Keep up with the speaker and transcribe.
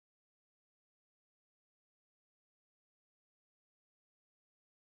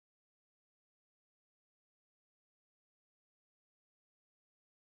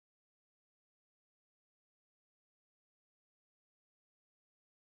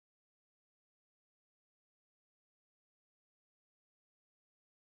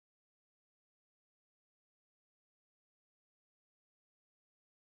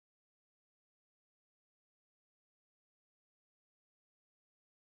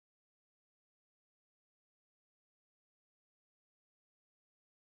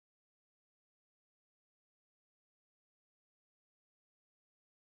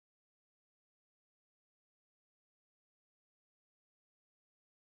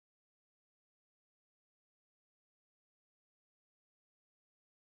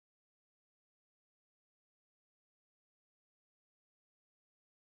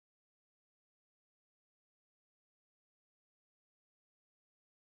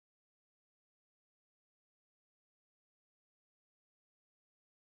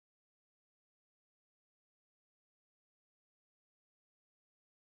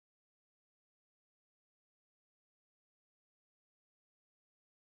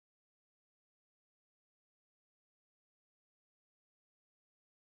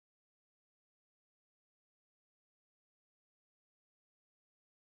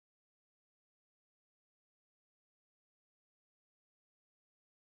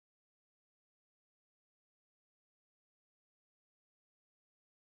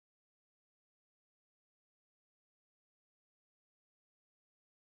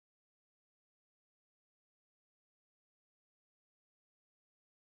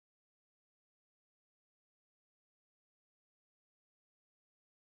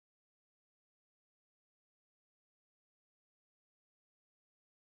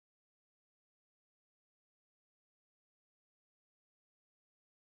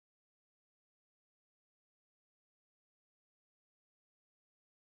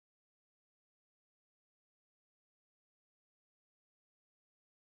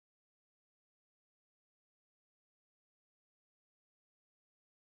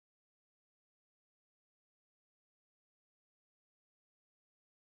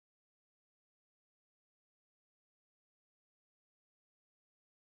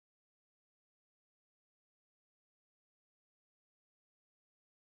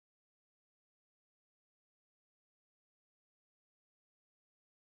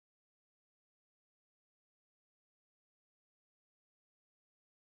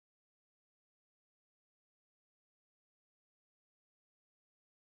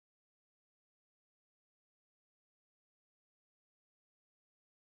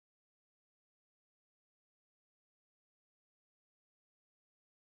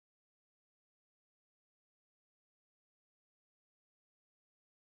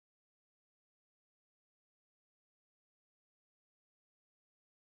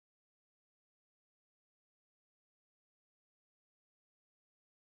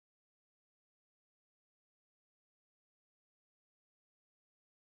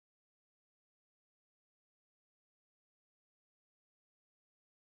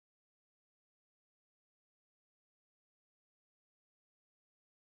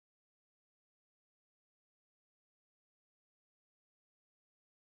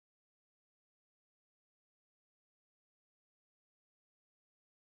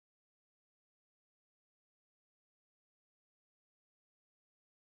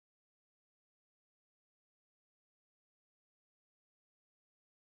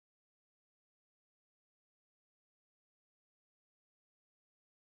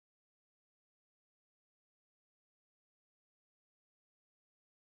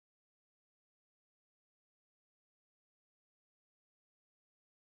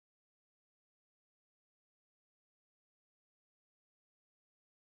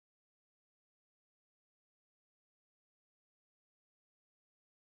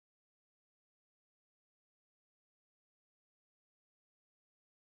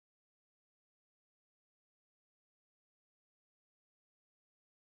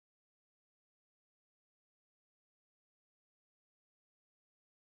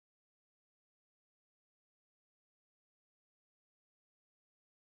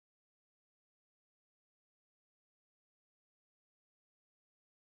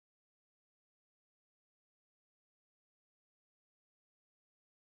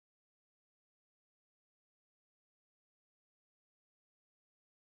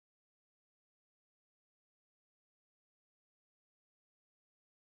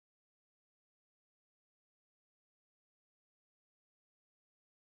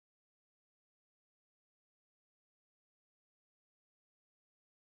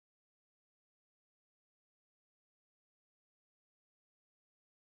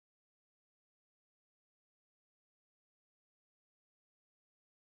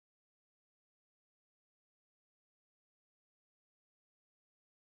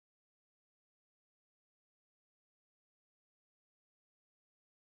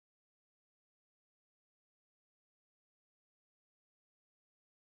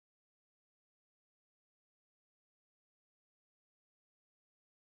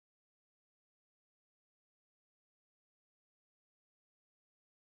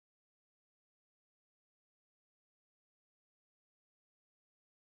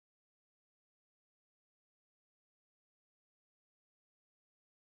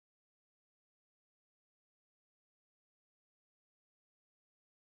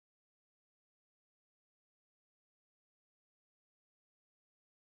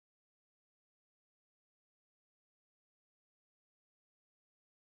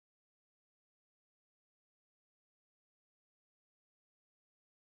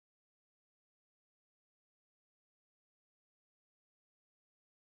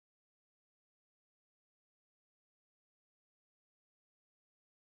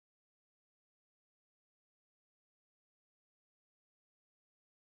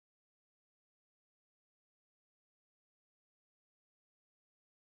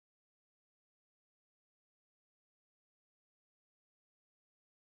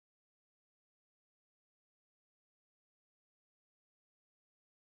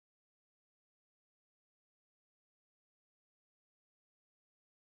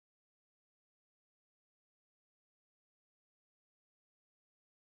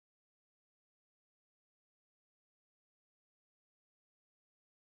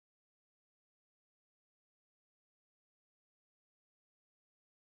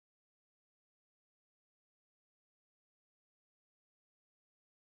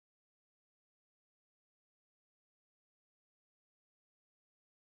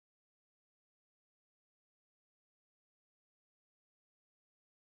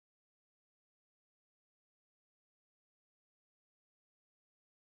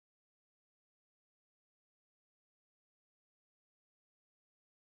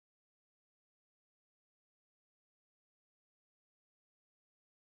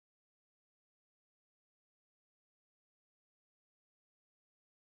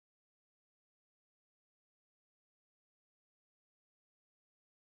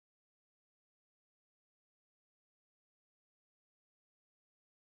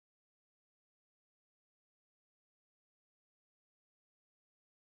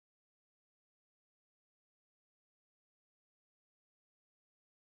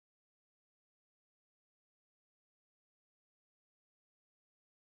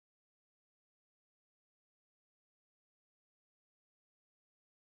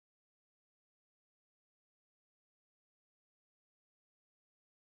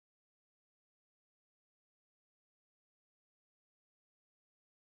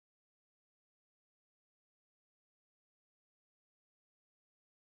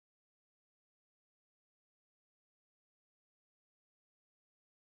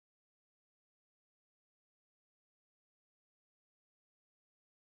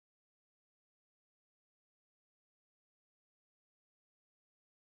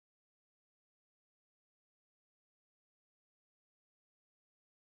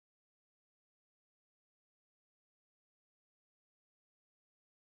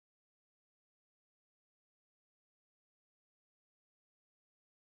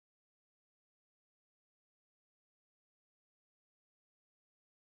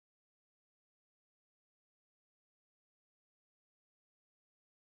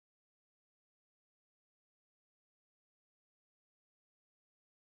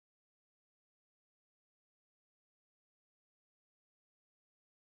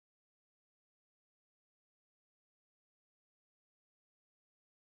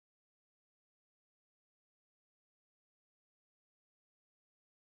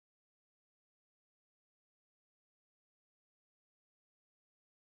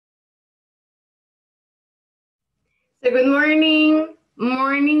So good morning.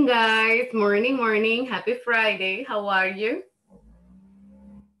 Morning, guys. Morning, morning. Happy Friday. How are you?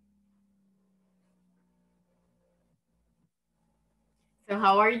 So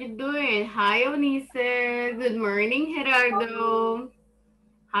how are you doing? Hi, Eunice. Good morning, Gerardo.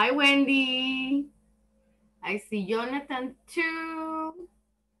 Hi, Wendy. I see Jonathan too.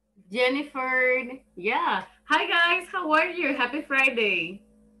 Jennifer. Yeah. Hi, guys. How are you? Happy Friday.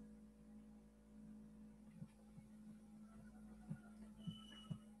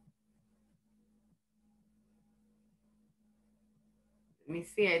 Let me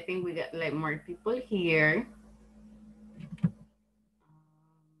see. I think we got like more people here.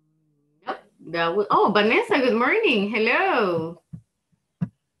 Yep. Oh, Vanessa, good morning. Hello.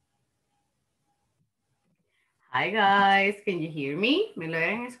 Hi guys, can you hear me? ¿Me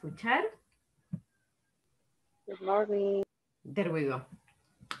logran escuchar? Good morning. There we go.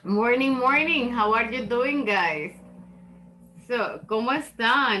 Morning, morning. How are you doing, guys? So, ¿cómo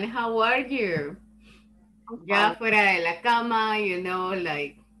están? How are you? I'm Ya fine. fuera de la cama,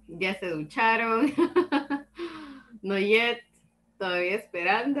 like, ya se ducharon. No yet. Todavía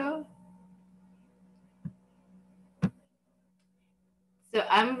esperando. So,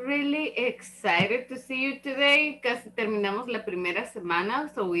 I'm really excited to see you today. Casi terminamos la primera semana,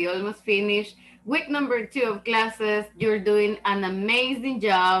 so we almost finished week number 2 of classes. You're doing an amazing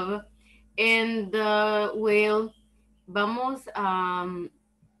job. And vamos,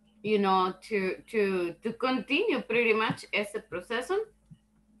 to continue pretty much ese proceso.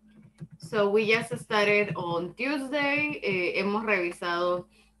 So we just started on Tuesday. Hemos revisado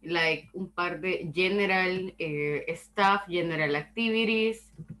like un par de general stuff, general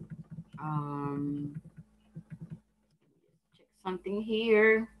activities. Check something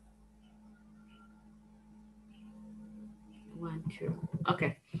here. 1, 2.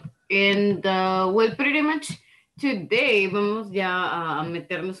 Okay. And pretty much today vamos ya a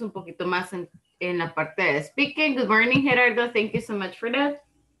meternos un poquito más en la parte de speaking. Good morning, Gerardo. Thank you so much for that.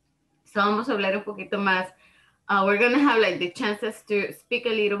 So vamos a hablar un poquito más. We're going to have like the chances to speak a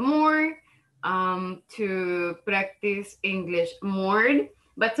little more, to practice English more.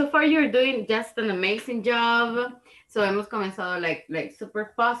 But so far you're doing just an amazing job. So hemos comenzado like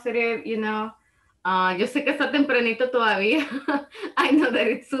super positive, yo sé que está tempranito todavía. I know that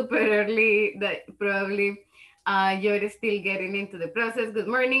it's super early, that probably you're still getting into the process. Good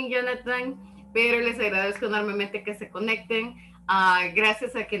morning, Jonathan. Pero les agradezco enormemente que se conecten.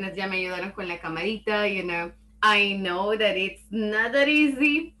 Gracias a quienes ya me ayudaron con la camarita, I know that it's not that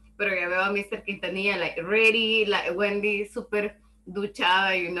easy, pero ya veo a Mr. Quintanilla like ready, like Wendy super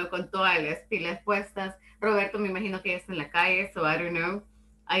duchada, con todas las pilas puestas. Roberto me imagino que ya está en la calle, so I don't know.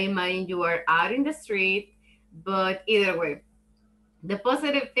 I imagine you are out in the street, but either way, the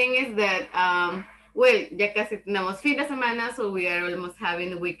positive thing is that, ya casi tenemos fin de semana, so we are almost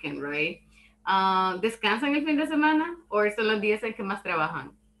having the weekend, right? ¿Descansan el fin de semana o son los días en que más trabajan?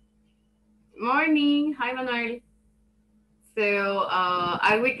 Morning, hi Manuel. So,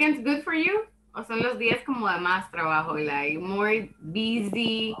 are weekends good for you? ¿O son los días como de más trabajo, like more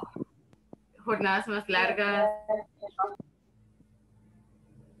busy, jornadas más largas?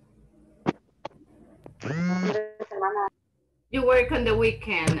 You work on the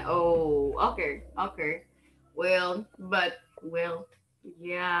weekend. Oh, okay, okay. Well,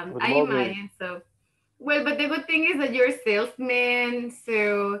 yeah, Good I morning. imagine so. Well, but the good thing is that you're a salesman,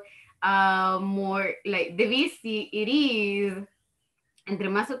 so more like the busy it is. Entre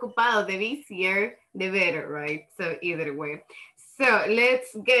más ocupado, the busier, the better, right? So either way. So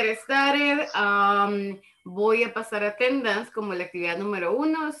let's get started. Voy a pasar attendance como la actividad número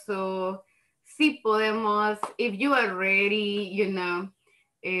 1. So si podemos, if you are ready,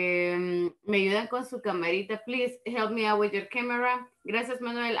 me ayudan con su camarita. Please help me out with your camera. Gracias,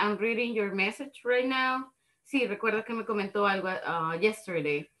 Manuel. I'm reading your message right now. Sí, recuerdo que me comentó algo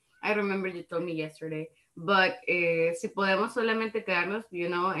yesterday. I remember you told me yesterday. But si podemos solamente quedarnos,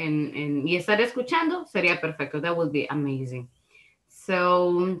 y estar escuchando, sería perfecto. That would be amazing.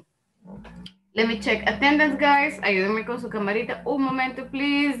 So, let me check attendance, guys. Ayúdenme con su camarita. Un momento,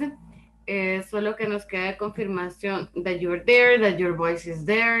 please. Solo que nos quede confirmación that you're there, that your voice is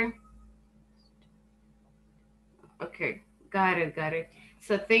there. Okay, got it, got it.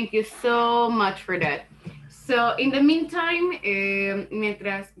 So thank you so much for that. So in the meantime,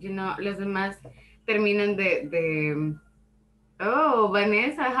 mientras, los demás terminan de... Oh,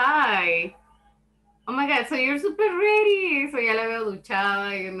 Vanessa, hi. Oh my God, so you're super ready. So ya la veo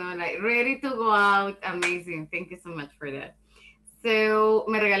duchada, like ready to go out. Amazing. Thank you so much for that. So,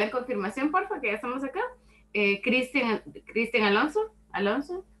 ¿me regalan confirmación, porfa, que ya estamos acá? Cristian Alonso.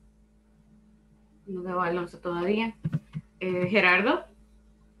 Alonso. No veo a Alonso todavía. Gerardo.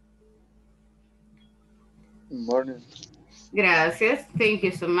 Good morning. Gracias. Thank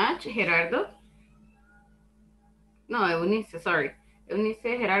you so much. Gerardo. No, Eunice, sorry.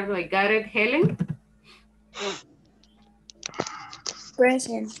 Eunice, Gerardo, I got it. Helen.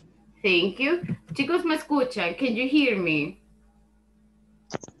 Present. Thank you. Chicos, ¿me escuchan? Can you hear me?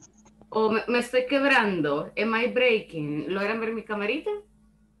 ¿O me estoy quebrando? Am I breaking? ¿Logran ver mi camarita?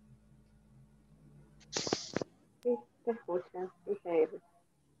 Sí, te escucha.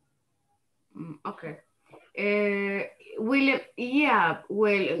 Ok. William, yeah,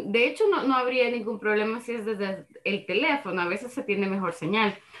 well, de hecho no habría ningún problema si es desde el teléfono, a veces se tiene mejor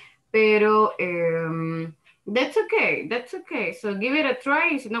señal, pero that's okay, so give it a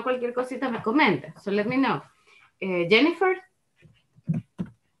try, y si no cualquier cosita me comenta, so let me know. Jennifer,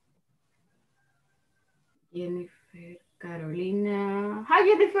 Carolina, hi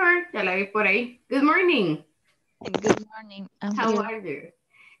Jennifer, ya la vi por ahí, good morning. Good morning. How are you?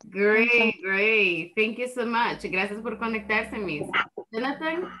 Great. Thank you so much. Gracias por conectarse, Miss.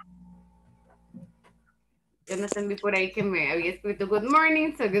 Jonathan vi por ahí que me había escrito good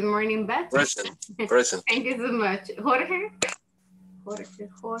morning, so good morning back. Present. Thank you so much. Jorge.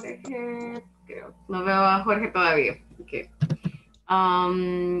 Creo. No veo a Jorge todavía. Okay.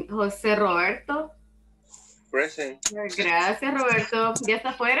 José Roberto. Present. Gracias, Roberto. ¿Ya está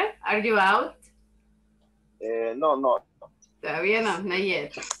afuera? Are you out? No. Todavía no, not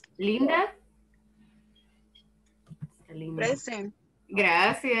yet. Linda. Present.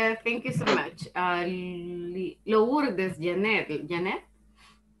 Gracias, thank you so much. Lourdes, Janet.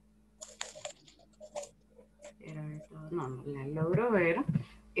 No la logro ver.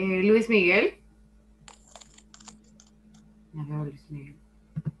 Luis Miguel. No veo Luis Miguel.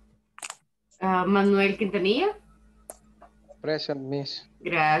 Manuel Quintanilla. Present, Miss.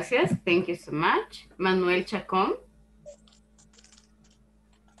 Gracias, thank you so much. Manuel Chacón.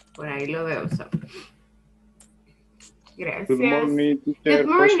 Por ahí lo veo. So. Gracias. Good morning, teacher.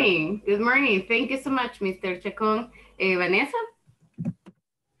 Good morning. Thank you so much, Mr. Chacón. Vanessa.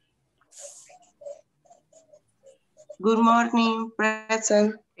 Good morning,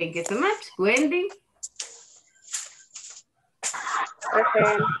 present. Thank you so much. Wendy.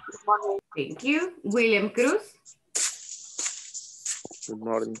 Present. Good morning. Thank you. William Cruz. Good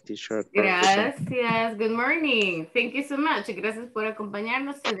morning, teacher. Gracias. Good morning. Thank you so much. Gracias por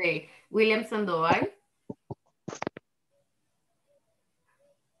acompañarnos today. William Sandoval.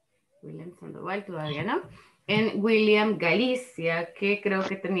 Todavía no. En William Galicia, que creo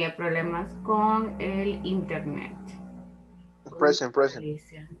que tenía problemas con el internet. Present.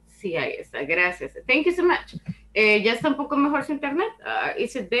 Galicia. Sí, ahí está. Gracias. Thank you so much. ¿Ya está un poco mejor su internet?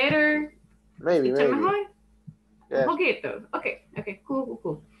 Is it better? Maybe. Mejor? Yeah. Un poquito. Okay,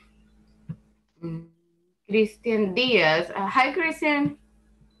 cool. Cristian Díaz. Hi, Christian.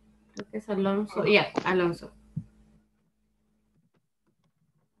 Creo que es Alonso. Yeah, Alonso.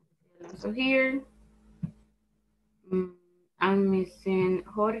 Alonso here. I'm missing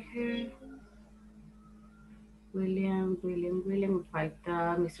Jorge. William. Me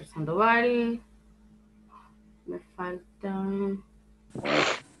falta Mr. Sandoval. Me falta...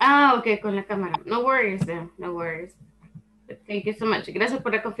 ok, con la cámara. No worries then, no worries. Thank you so much. Gracias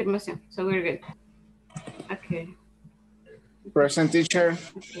por la confirmación. So we're good. Okay. Present, teacher.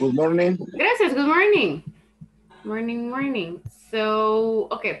 Good morning. Gracias, good morning. Morning. So,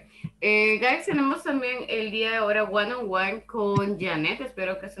 okay. Guys, tenemos también el día de ahora one-on-one con Janet.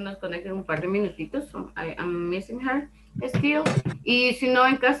 Espero que se nos conecten un par de minutitos. So I'm missing her still. Y si no,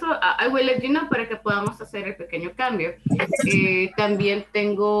 en caso, I will let you know para que podamos hacer el pequeño cambio. También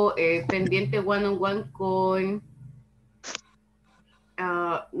tengo pendiente one-on-one con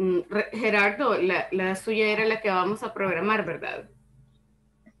Gerardo. La suya era la que vamos a programar, ¿verdad?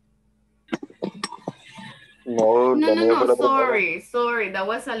 No, sorry, that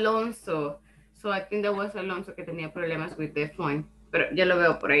was Alonso. So I think that was Alonso que tenía problemas with the phone. Pero ya lo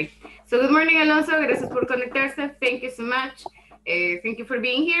veo por ahí. So good morning, Alonso. Gracias por conectarse. Thank you so much. Thank you for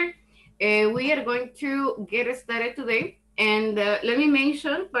being here. We are going to get started today. And let me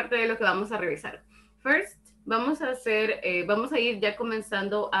mention parte de lo que vamos a revisar. First, vamos a ir ya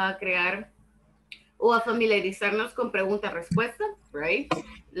comenzando a crear o a familiarizarnos con pregunta-respuesta, right?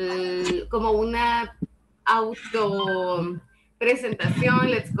 Como una auto presentación,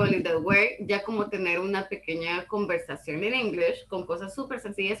 let's call it that way, ya como tener una pequeña conversación en inglés con cosas súper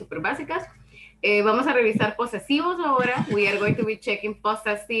sencillas, súper básicas. Vamos a revisar posesivos ahora. We are going to be checking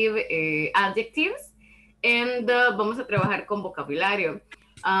possessive adjectives and vamos a trabajar con vocabulario.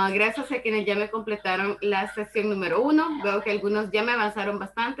 Gracias a quienes ya me completaron la sesión número 1. Veo que algunos ya me avanzaron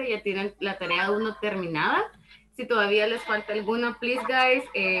bastante, ya tienen la tarea 1 terminada. Si todavía les falta alguno, please guys,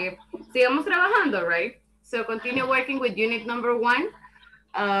 sigamos trabajando, right? So continue working with unit number 1.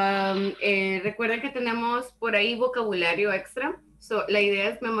 Recuerden que tenemos por ahí vocabulario extra. So, la idea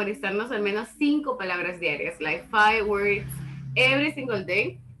es memorizarnos al menos 5 palabras diarias, like 5 words every single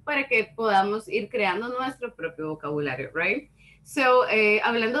day, para que podamos ir creando nuestro propio vocabulario, right? So,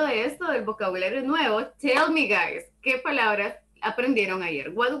 hablando de esto, del vocabulario nuevo, tell me guys, ¿qué palabras aprendieron ayer?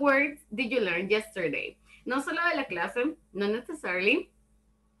 What words did you learn yesterday? No solo de la clase, no necessarily,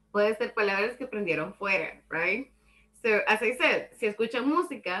 puede ser palabras que aprendieron fuera, right? So, as I said, si escuchan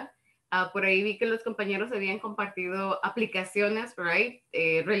música, por ahí vi que los compañeros habían compartido aplicaciones, right,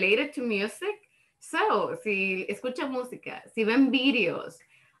 related to music. So, si escuchan música, si ven videos,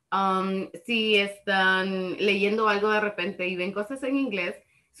 si están leyendo algo de repente y ven cosas en inglés,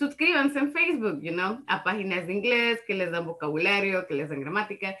 suscríbanse en Facebook, you know, a páginas de inglés que les dan vocabulario, que les dan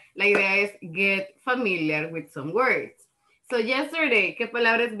gramática. La idea es get familiar with some words. So yesterday, ¿qué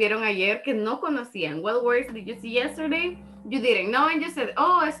palabras vieron ayer que no conocían? What words did you see yesterday? You didn't know and you said,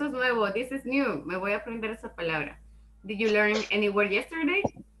 oh, eso es nuevo, this is new. Me voy a aprender esa palabra. Did you learn any word yesterday?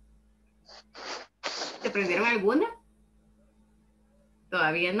 ¿Te aprendieron alguna?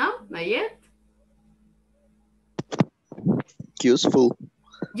 Todavía no, not yet. Useful.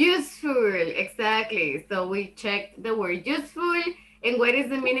 Useful, exactly. So we checked the word useful. And what is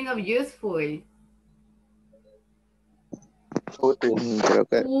the meaning of useful? Útil, creo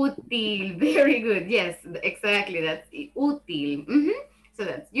que. Útil, very good. Yes, exactly. That's útil. So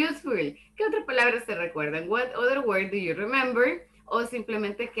that's useful. ¿Qué otra palabra se recuerdan? What other word do you remember? O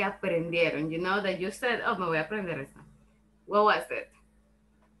simplemente que aprendieron. You know that you said, oh, me voy a aprender eso. What was it?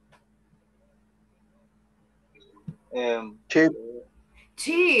 Cheap.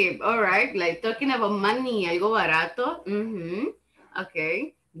 Cheap, all right. Like talking about money, algo barato.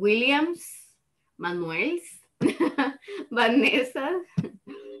 Okay. Williams, Manuel's. Vanessa,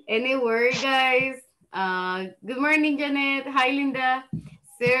 any word guys? Good morning Janet, hi Linda.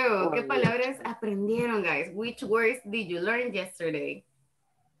 So, ¿qué palabras aprendieron guys? Which words did you learn yesterday?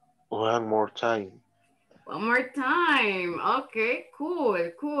 One more time. One more time. Okay, cool.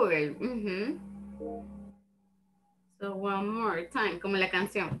 So one more time, como la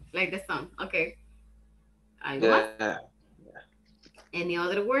canción, like the song. Okay. ¿Algo más? Any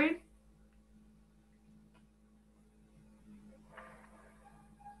other word?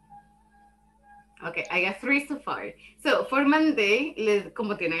 Okay, I got 3 so far. So, for Monday,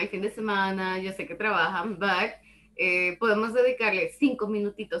 como tienen el fin de semana, yo sé que trabajan, but podemos dedicarle 5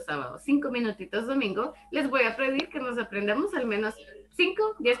 minutitos sábado, 5 minutitos domingo. Les voy a pedir que nos aprendamos al menos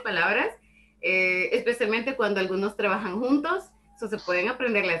 5, 10 palabras, especialmente cuando algunos trabajan juntos, so se pueden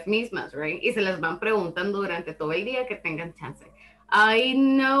aprender las mismas, right? Y se las van preguntando durante todo el día que tengan chance. I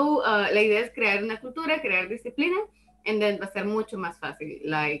know, la idea es crear una cultura, crear disciplina, and then va a ser mucho más fácil.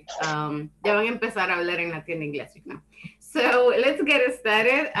 Like, ya van a empezar a hablar en la tienda inglés, you know. So let's get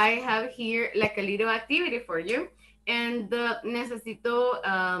started. I have here like a little activity for you, and necesito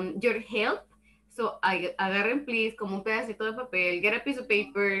your help. So agarren please como un pedacito de papel, get a piece of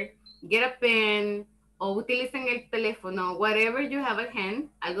paper, get a pen, o utilicen el teléfono, whatever you have at hand,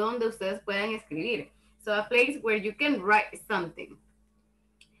 algo donde ustedes puedan escribir. So a place where you can write something.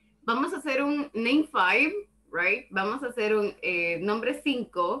 Vamos a hacer un name 5. Right? Vamos a hacer un nombre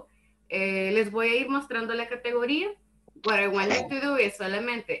 5. Les voy a ir mostrando la categoría. What I want you to do es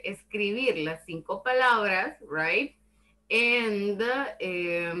solamente escribir las 5 palabras, right? And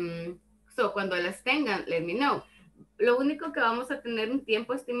so cuando las tengan, let me know. Lo único que vamos a tener un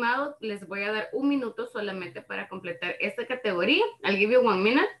tiempo estimado, les voy a dar 1 minuto solamente para completar esta categoría. I'll give you 1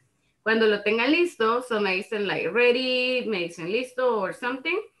 minute. Cuando lo tengan listo, so me dicen like ready, me dicen listo or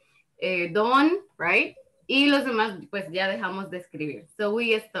something. Done, right? Y los demás, pues ya dejamos de escribir. So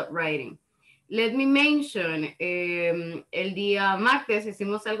we stop writing. Let me mention, el día martes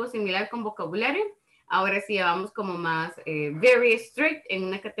hicimos algo similar con vocabulario. Ahora sí vamos como más very strict en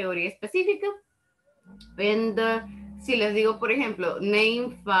una categoría específica. And si les digo, por ejemplo,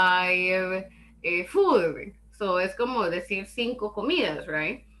 name 5 food. So es como decir 5 comidas,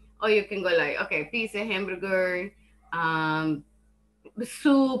 right? Or you can go like, okay, pizza, hamburger,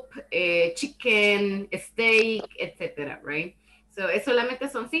 soup, chicken, steak, etc. Right? So solamente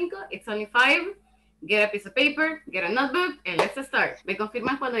son 5, it's only 5. Get a piece of paper, get a notebook, and let's start. Me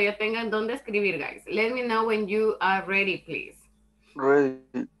confirman cuando ya tengan dónde escribir, guys. Let me know when you are ready, please. Ready.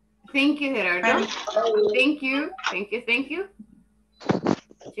 Thank you, Gerardo. Thank you.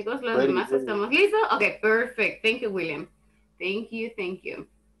 Chicos, los demás estamos listos. Okay, perfect. Thank you, William. Thank you, thank you.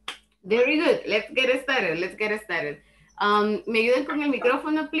 Very good. Let's get started. Let's get started. ¿Me ayudan con el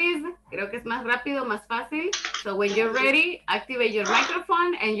micrófono, please? Creo que es más rápido, más fácil. So when you're ready, activate your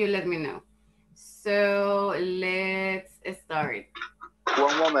microphone and you let me know. So let's start.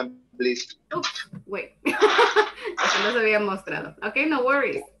 One moment, please. Oops, wait. Eso no se había mostrado. Okay, no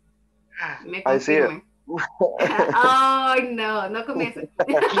worries. Me I see it. confirman. Oh, no, no comiences.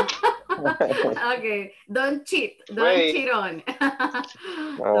 Okay, don't cheat. Don't cheat on.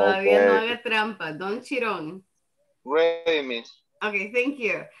 Todavía no haga trampa. Don't cheat on. Ready, miss. Okay, thank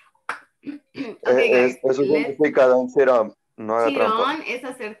you. Okay, guys. Eso significa don't cheat on. No haga Cheat trampa. on es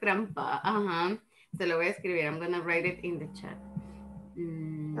hacer trampa. Ajá. Se lo voy a escribir. I'm gonna write it in the chat.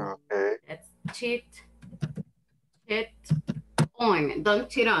 Okay. Let's cheat on. Don't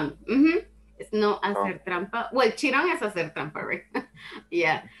cheat on. Es no hacer trampa. Well, cheat on es hacer trampa, right?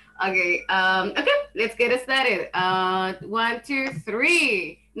 Yeah. Okay. Okay, let's get started. 1, 2,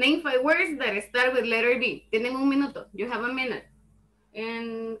 3. Name 5 words that start with letter B. Tienen un minuto. You have a minute.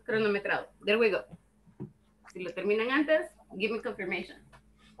 En cronometrado. There we go. Si lo terminan antes, give me confirmation.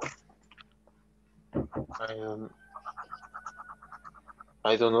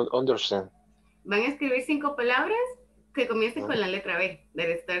 I do not understand. Van a escribir 5 palabras que comiencen con la letra B.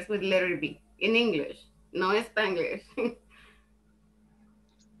 That starts with letter B. In English. No Spanglish.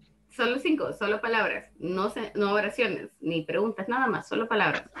 Solo 5, solo palabras. No oraciones, ni preguntas, nada más. Solo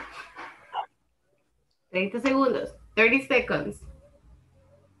palabras. 30 segundos. 30 seconds.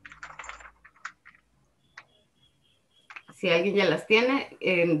 Si alguien ya las tiene,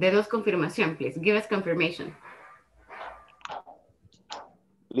 denos confirmación, please. Give us confirmation.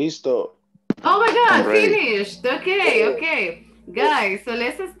 Listo. Oh my God, I'm ready. finished. Okay, okay. Guys, so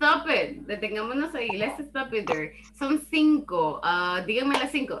let's stop it. Detengámonos ahí. Let's stop it there. Son 5. Díganme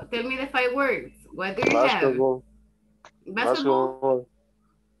las 5. Tell me the 5 words. What do you have? Basketball.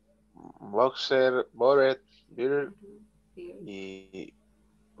 Boxer, boret, beer y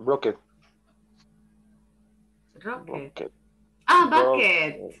rocket. Rocket. Ah,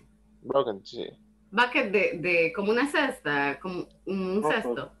 bucket. Broken, sí. Bucket de como una cesta, como un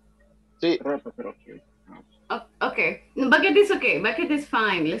cesto. Sí. Okay. Bucket is okay. Bucket is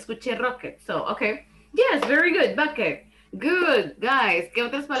fine. Le escuché rocket. So, okay. Yes, very good. Bucket. Good, guys. ¿Qué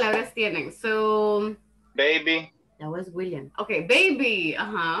otras palabras tienen? So, Baby. that was William. Okay, baby.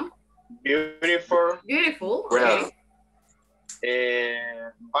 Beautiful. Beautiful. Okay.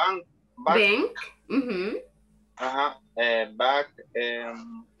 Bank. Bank. Back.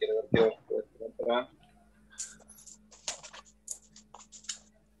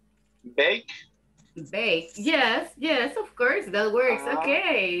 Bake. Bake. Yes, of course. That works.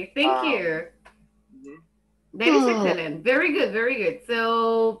 Okay. Thank you. That is excellent. Very good, very good.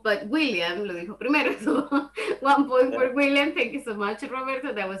 So, but William lo dijo primero. So, 1 point for William. Thank you so much,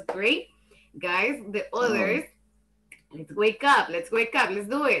 Roberto. That was great. Guys, the others, let's wake up. Let's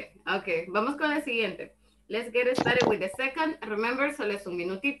do it. Okay, vamos con la siguiente. Let's get started with the second. Remember, solo es un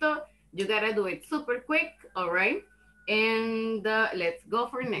minutito. You gotta do it super quick, all right? And let's go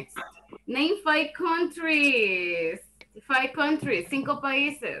for next. Name 5 countries. 5 countries. 5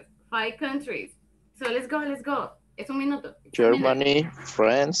 países. 5 countries. So let's go. Es un minuto. Germany,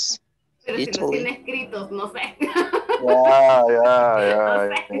 France, Pero Italy. si los tiene escritos, no sé.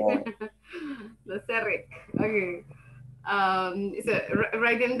 No sé, Rick. Okay. So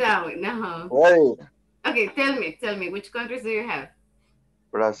write them down. Ready. Okay, tell me, which countries do you have?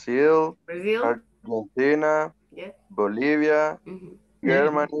 Brazil, Brazil? Argentina, Yes. Bolivia,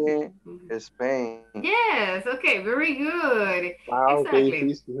 Germany, Spain. Yes, okay, very good.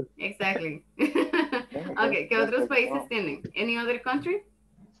 Exactly. Okay, ¿qué otros países tienen? Any other country?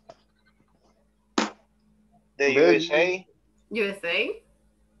 The USA, USA,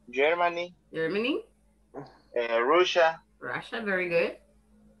 Germany, Russia, very good.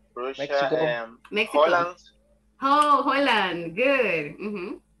 Mexico, Mexico. Holland. Oh, Holland, good.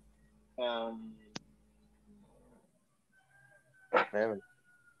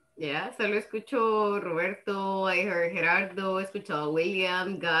 Yeah, solo escucho Roberto, I heard Gerardo, he escuchado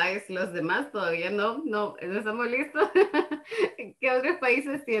William, guys, los demás todavía no estamos listos. ¿Qué otros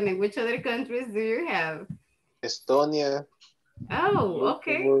países tienen? Which other countries do you have? Estonia. Oh,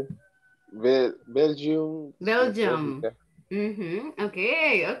 okay. Belgium.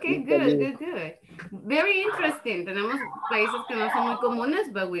 Okay, good. Very interesting. Tenemos países que no son muy comunes,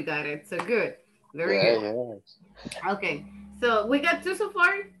 but we got it. So good. Very good. Yeah. Okay. So we got 2 so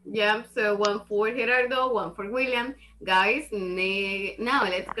far. Yeah, so 1 for Gerardo, 1 for William. Guys, now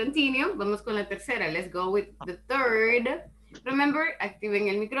let's continue. Vamos con la tercera. Let's go with the third. Remember, activen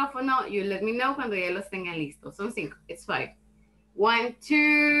el micrófono. You let me know cuando ya los tengan listos. Son 5. It's 5. 1,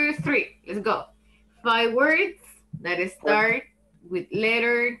 2, 3. Let's go. 5 words that start with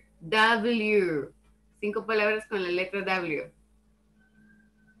letter W. 5 palabras con la letra W.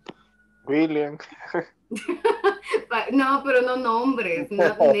 William. No, pero no nombres,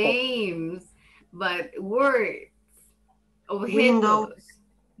 not names, but words. Objetos.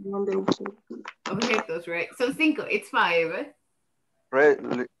 Objetos, right? Son 5. It's 5.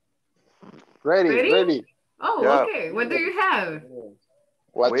 Ready. Oh, Yeah. okay. What do you have?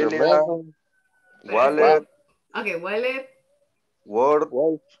 Watermelon. Wallet. Okay, wallet, Word.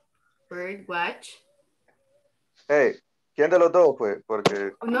 bird, watch. Hey, ¿quién de los dos fue?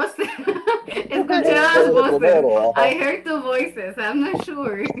 Porque No sé. Escuché las voces. I heard 2 voices. I'm not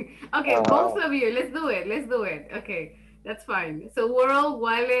sure. Okay, both of you. Let's do it. Okay, that's fine. So, world,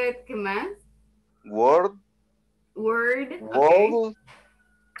 wallet, ¿qué más? Word. Word. Okay. Word.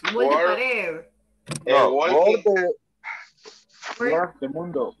 Wall de pared. No, Word de... Word. de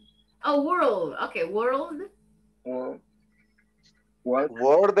mundo. Oh, world. Okay, world.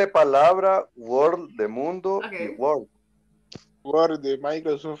 Word de palabra, Word de mundo Okay. y Word. Word de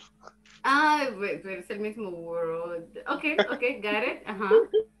Microsoft. Ah, pero es el mismo world. Okay, got it. Ajá.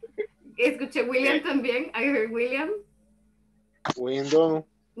 Escuché William también. I heard William. Window.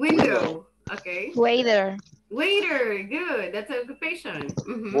 Okay. Waiter. Waiter, good. That's an occupation.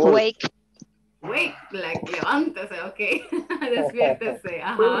 Wake. Wake, like levántese, okay. Despiértese,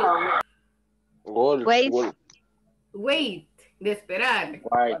 ajá. Wall. Wait. Wait, de esperar.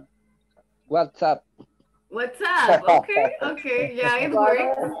 WhatsApp. What's up? Okay, yeah, it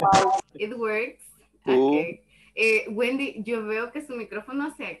works. Okay. Wendy, yo veo que su micrófono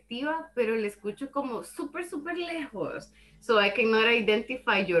se activa, pero le escucho como súper lejos. So I cannot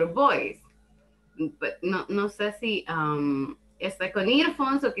identify your voice. But no sé si está con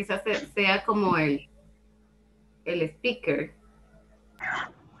earphones o quizás sea como el speaker.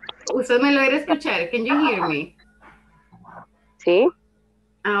 Usted me lo irá a escuchar. Can you hear me? Sí.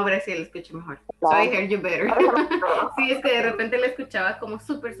 Ahora sí lo escucho mejor. So I heard you better. Sí, es que de repente lo escuchaba como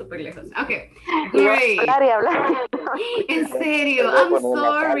súper lejos. Okay, great. En serio, I'm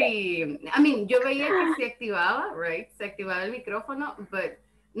sorry. I mean, yo veía que se activaba, right? Se activaba el micrófono, but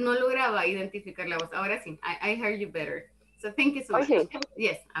no lograba identificar la voz. Ahora sí, I heard you better. So thank you so much. Okay.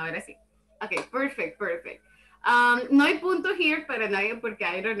 Yes, ahora sí. Okay, perfect. No hay punto here para nadie porque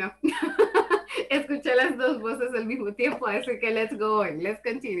I don't know. Escuché las 2 voces al mismo tiempo, así que let's go on. Let's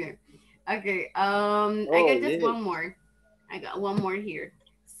continue. Okay, I got just one more. I got one more here.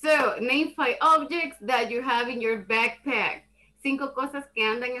 So, name 5 objects that you have in your backpack. 5 cosas que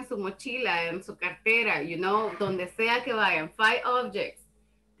andan en su mochila, en su cartera, you know, donde sea que vayan. 5 objects.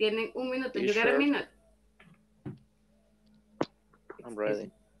 Tienen 1 minuto. You got a minute. I'm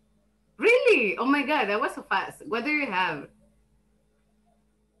ready. Really? Oh my God, that was so fast. What do you have?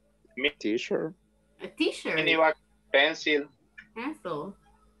 T-shirt. A t-shirt. Minivac, pencil. Pencil.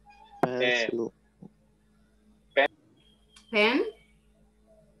 Pencil. Pen.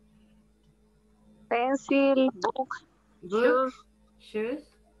 Pencil. Book. Book. Shoes.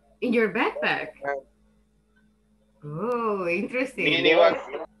 In your backpack. Oh, interesting. Minivac.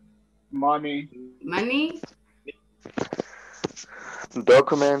 Money. Money.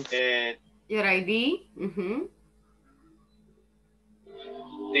 Document. Your ID.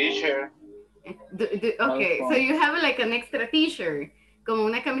 T-shirt. Okay, so you have like an extra t-shirt. Como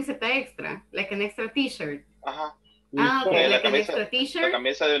una camiseta extra. Like an extra t-shirt. Ajá. Ah, okay, La like an camisa, extra la t-shirt.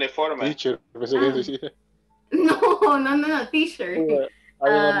 camisa de uniforme. Teacher. Pensé que decía. No, t-shirt.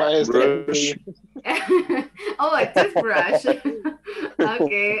 Hay una maestra. Oh, a toothbrush.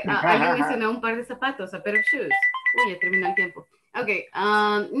 Okay, alguien mencionó un par de zapatos, a pair of shoes. Uy, ya terminó el tiempo. Okay,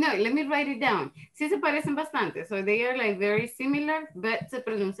 no, let me write it down. Sí se parecen bastante, so they are like very similar, but se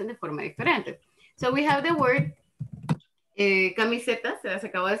pronuncian de forma diferente. So we have the word camiseta, se las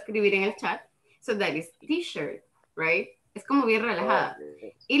acabo de escribir en el chat. So that is t-shirt, right? Es como bien relajada.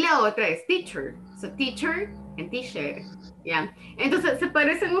 Y la otra es teacher. So teacher and t-shirt. ¿Ya? Entonces se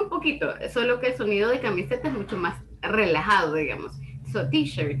parecen un poquito, solo que el sonido de camiseta es mucho más relajado, digamos. So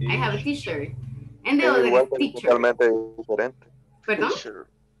t-shirt, I have a t-shirt. And the other is teacher. Totalmente diferente. ¿Perdón?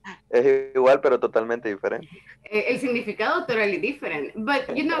 Es igual, pero totalmente diferente. El significado totally different.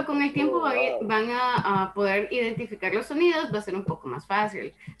 But, you know, con el tiempo van a poder identificar los sonidos, va a ser un poco más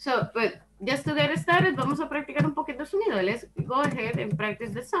fácil. So, but just to get started, vamos a practicar un poquito el sonido. Let's go ahead and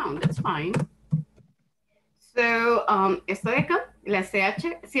practice the sound. That's fine. So, esto de acá, la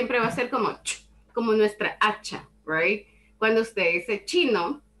CH, siempre va a ser como nuestra hacha, right? Cuando usted dice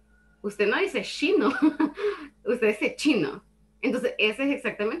chino, usted no dice chino, usted dice chino. Entonces, esa es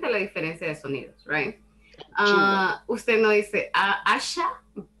exactamente la diferencia de sonidos, right? Usted no dice asha,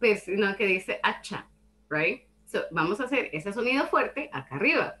 pues, sino que dice acha, right? So, vamos a hacer ese sonido fuerte acá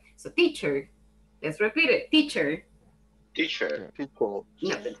arriba. So, teacher. Let's repeat it. Teacher. Teacher. People.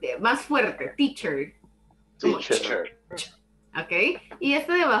 No, más fuerte. Teacher. Como Teacher. Ok. Y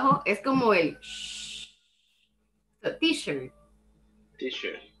este de abajo es como el shh. So, t-shirt.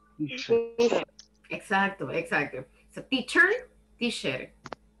 Teacher. Exacto, exacto. So, teacher, t-shirt.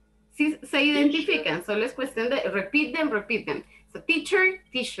 Si se identifican, solo es cuestión de repeat them. So, teacher,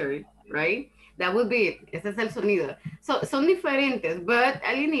 t-shirt, right? That would be it. Ese es el sonido. So, son diferentes, but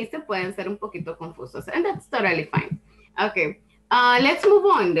al inicio pueden ser un poquito confusos. And that's totally fine. Okay. Let's move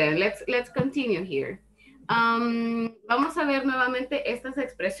on then. Let's continue here. Vamos a ver nuevamente estas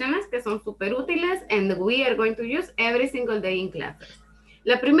expresiones que son súper útiles and we are going to use every single day in classes.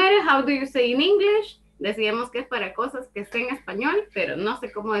 La primera, how do you say in English? Decíamos que es para cosas que estén en español, pero no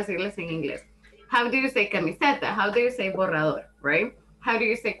sé cómo decirles en inglés. How do you say camiseta? How do you say borrador? Right? How do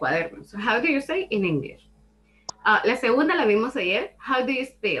you say cuaderno? So how do you say in English? La segunda la vimos ayer. How do you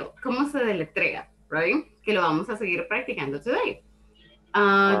spell? ¿Cómo se deletrea? Right? Que lo vamos a seguir practicando today.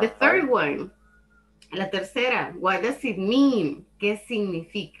 The third one. La tercera. What does it mean? ¿Qué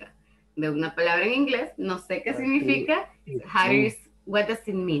significa? De una palabra en inglés, no sé qué significa. How do you, what does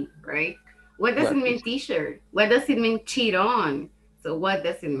it mean? Right? What does it mean t-shirt? What does it mean cheat on? So what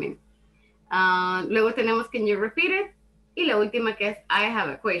does it mean? Luego tenemos can you repeat it? Y la última que es I have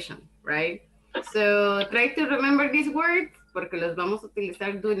a question, right? So try to remember these words porque los vamos a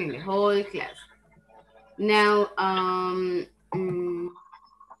utilizar during the whole class. Now,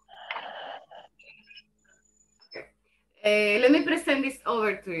 let me present this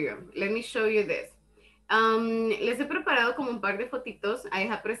over to you. Let me show you this. Les he preparado como un par de fotitos. I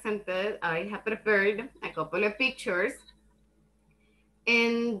have prepared a couple of pictures.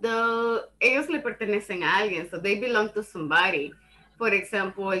 And ellos le pertenecen a alguien, so they belong to somebody. For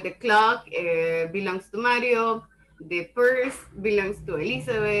example, the clock belongs to Mario, the purse belongs to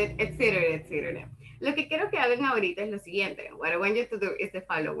Elizabeth, etcétera, etcétera. Lo que quiero que hagan ahorita es lo siguiente. What I want you to do is the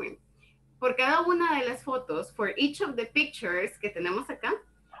following. Por cada una de las fotos, for each of the pictures que tenemos acá,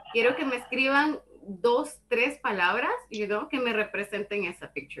 quiero que me escriban 2, 3 palabras, you know, que me representen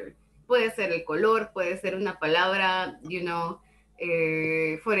esa picture. Puede ser el color, puede ser una palabra, you know,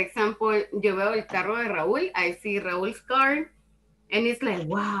 for example, yo veo el carro de Raúl, I see Raúl's car, and it's like,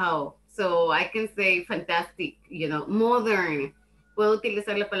 wow. So I can say fantastic, you know, modern. Puedo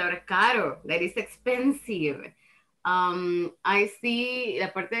utilizar la palabra caro, that is expensive. I see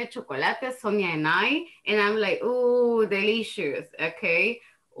la parte de chocolate, Sonia and I'm like, ooh, delicious, okay?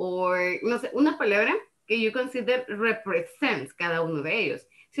 Or, no sé, una palabra que you consider represents cada uno de ellos.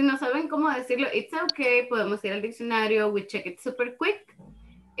 Si no saben cómo decirlo, it's okay, podemos ir al diccionario, we check it super quick,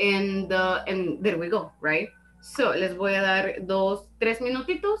 and there we go, right? So, les voy a dar 2, 3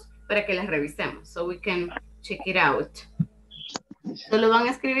 minutitos para que las revisemos, so we can check it out. Solo van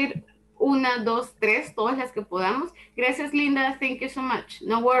a escribir 1, 2, 3, todas las que podamos. Gracias, Linda, thank you so much.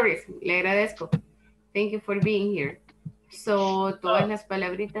 No worries, le agradezco. Thank you for being here. So, todas las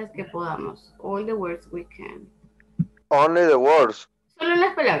palabritas que podamos. All the words we can. Only the words. Solo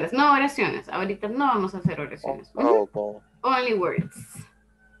las palabras, no oraciones. Ahorita no vamos a hacer oraciones. Okay. Only words.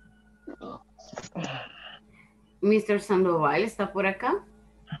 Mr. Sandoval está por acá.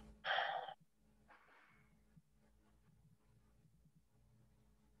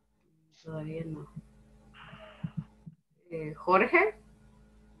 Todavía no. Jorge.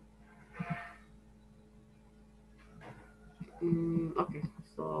 Ok,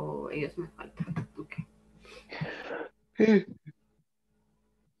 so ellos me faltan. Okay.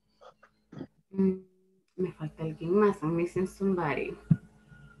 Me falta alguien más. I'm missing somebody.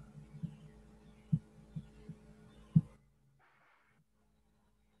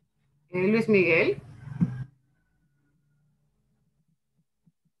 Luis Miguel.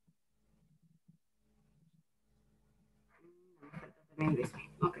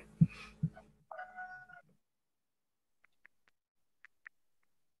 Okay.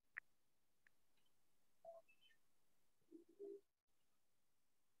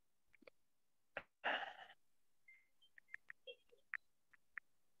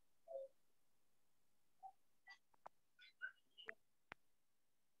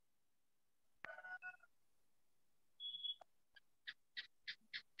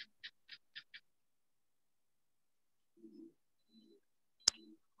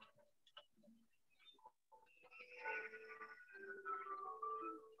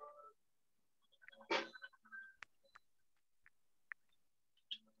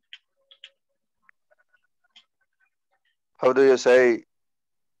 How do you say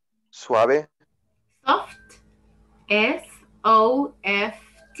suave? Soft. S-O-F-T.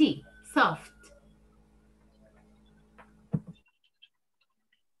 Soft.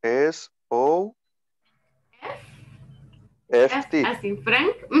 S-O-F-T. F as in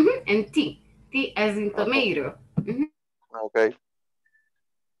Frank. And T. T as in tomato. Okay.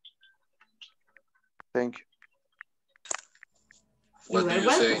 Thank you. What do are you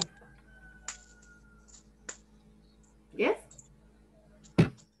say? welcome. Yes?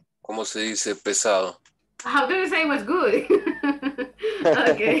 ¿Cómo se dice pesado? How do you say it was good?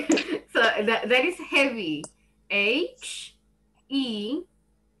 Okay. So that is heavy. H-E-A-V-Y.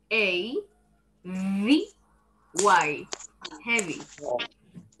 Heavy.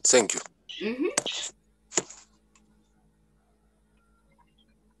 Thank you.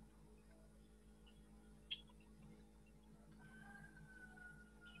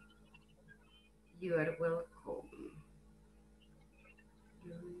 You are welcome.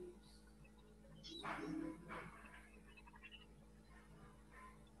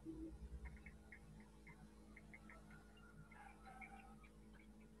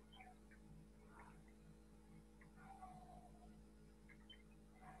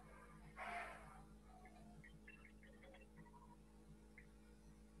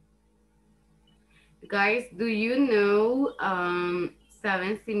 Guys, do you know,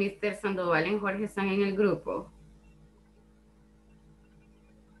 ¿saben si Mr. Sandoval y Jorge están en el grupo?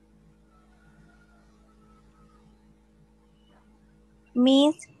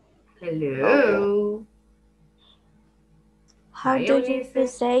 Miss, Hello. how Hi, do you Ulises.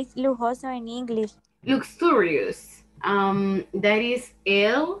 say lujoso in English? Luxurious. That is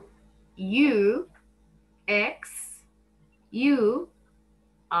L-U-X-U-R-I-O-U-S.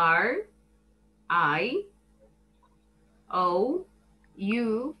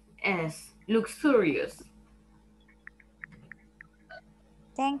 Luxurious.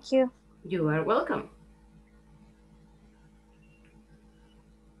 Thank you. You are welcome.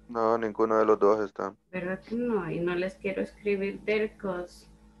 No, ninguno de los dos están. ¿Verdad que no? Y no les quiero escribir tercos.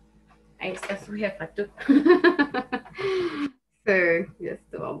 Ahí está su jefa, tú. So,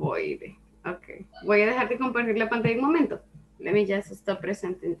 just to avoid. Ok. Voy a dejar de compartir la pantalla un momento. Let me just stop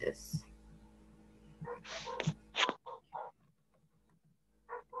presenting this.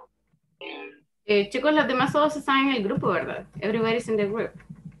 Chicos, los demás todos están en el grupo, ¿verdad? Everybody's in the group.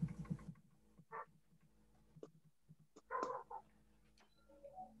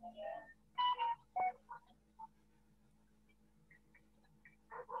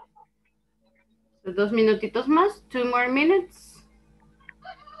 So, 2 minutitos más. 2 more minutes.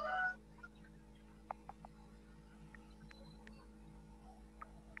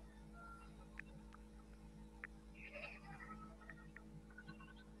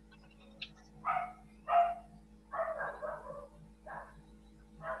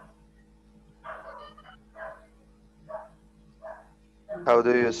 How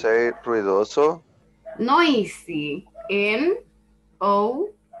do you say ruidoso? Noisy. N-O-I-S-Y.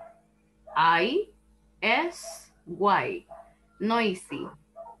 Noisy.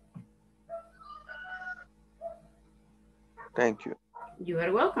 Thank you. You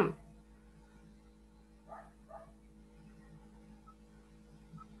are welcome.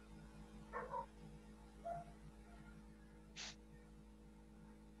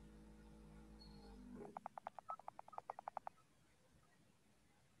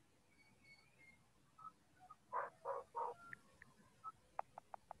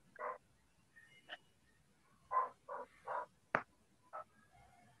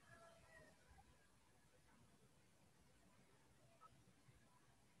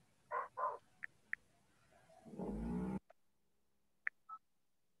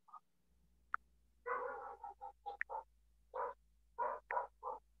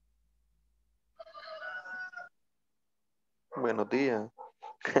 Buenos días.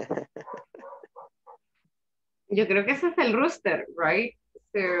 Yo creo que ese es el rooster, right?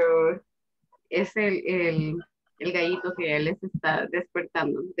 So, es el gallito que les está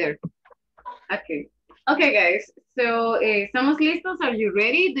despertando. There. Okay. Okay, guys. So, ¿estamos listos? Are you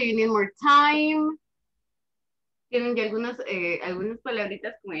ready? Do you need more time? ¿Tienen ya algunas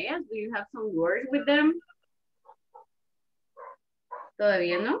palabritas con ellas? Do you have some words with them?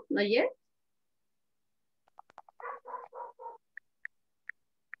 ¿Todavía no? ¿No yet?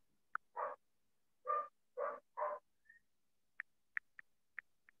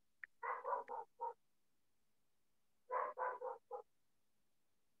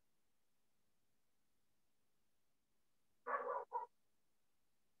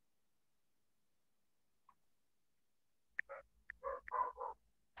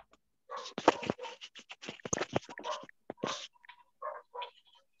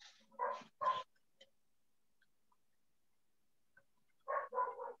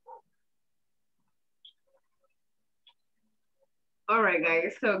 All right,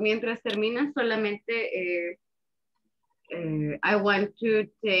 guys. So, mientras terminan, solamente I want to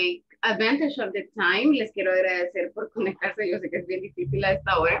take advantage of the time. Les quiero agradecer por conectarse. Yo sé que es bien difícil a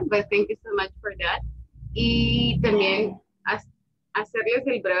esta hora, but thank you so much for that. Y también hacerles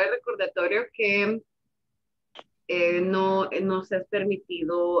el breve recordatorio que no nos es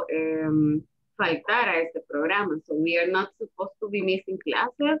permitido faltar a este programa. So we are not supposed to be missing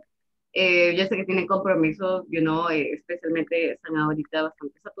classes. Yo sé que tienen compromisos, especialmente están ahorita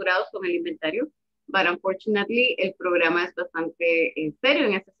bastante saturados con el inventario, but unfortunately el programa es bastante serio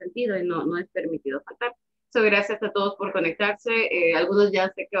en ese sentido y no es permitido faltar. So, gracias a todos por conectarse. Algunos ya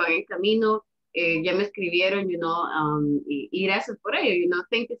sé que van en camino, ya me escribieron, y gracias por ello,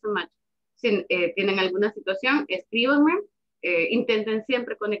 thank you so much. Si tienen alguna situación, escríbanme, intenten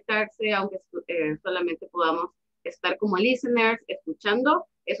siempre conectarse, aunque solamente podamos estar como listeners, escuchando.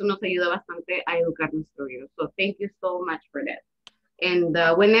 Eso nos ayuda bastante a educar nuestro oído. So, thank you so much for that. And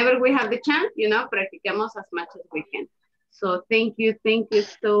whenever we have the chance, practicamos as much as we can. So, thank you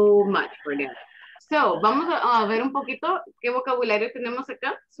so much for that. So, vamos a ver un poquito qué vocabulario tenemos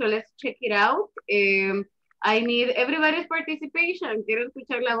acá. So, let's check it out. I need everybody's participation. Quiero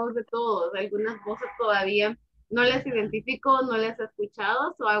escuchar la voz de todos. Algunas voces todavía no les identifico, no les he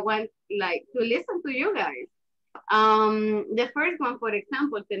escuchado. So, I want to listen to you guys. The first one, for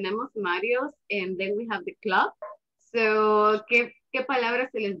example, tenemos Mario's and then we have the club. So, ¿qué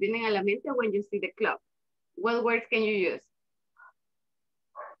palabras se les vienen a la mente when you see the club? What words can you use?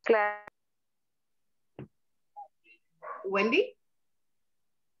 Class. Wendy?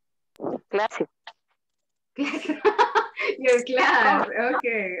 Classic. Your class,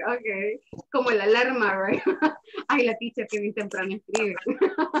 okay. Como la alarma, right? Ay, la teacher que bien temprano escribe.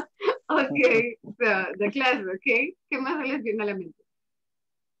 Okay, so the class, okay. ¿Qué más se les viene a la mente?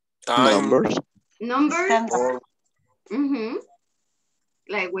 Time. Numbers?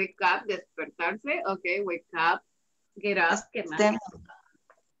 Like wake up, despertarse, okay, wake up, get up, ¿qué más?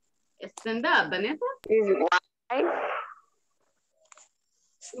 Stand up, Vanessa?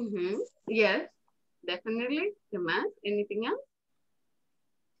 Yes, definitely. ¿Qué más? Anything else?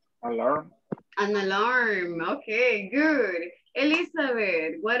 Alarm. An alarm. Okay, good.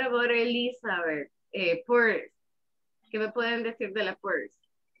 Elizabeth, what about Elizabeth? Purse. ¿Qué me pueden decir de la purse?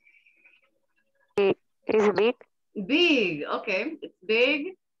 It's big. Big, okay. It's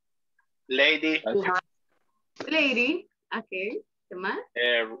big. Lady. Lady, okay. ¿Qué más?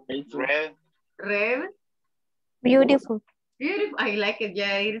 Red. Red. Beautiful. Beautiful. I like it.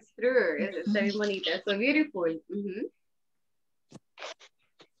 Yeah, it's true. Está bien bonita. So beautiful.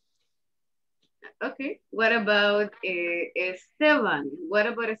 Okay. What about Esteban? What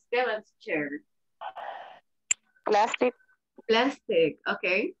about Esteban's chair? Plastic. Plastic.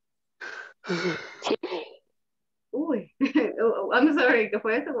 Okay. Uy. I'm sorry. ¿Qué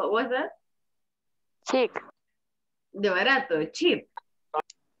fue eso? What was that? Chic. De barato. Cheap.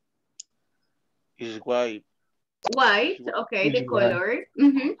 Is white. White. Okay. The color.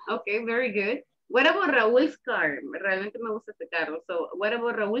 Okay. Very good. What about Raúl's car? Realmente me gusta este carro. So, what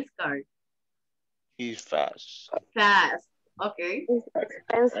about Raúl's car? Is fast. Fast. Okay.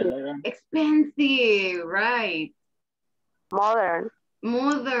 Expensive. Expensive. Right. Modern.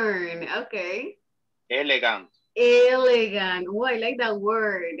 Modern. Okay. Elegant. Elegant. Oh, I like that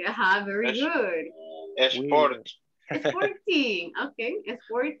word. Very good. Sport. Sporty. Okay.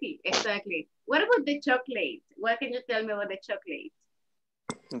 Sporty. Exactly. What about the chocolate? What can you tell me about the chocolate?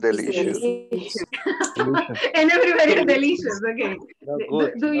 Delicious. And everybody is delicious. Okay.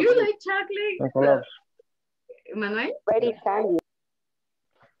 Good. Do you like chocolate? Manuel? Very candy.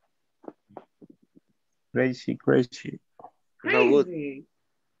 Crazy. No good. Crazy.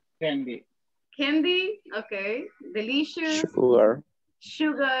 Candy. Candy. Okay. Delicious.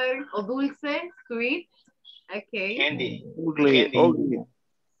 Sugar. O dulce. Sweet. Okay. Candy. Ugly.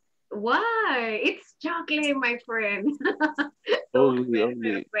 Why? It's chocolate, my friend.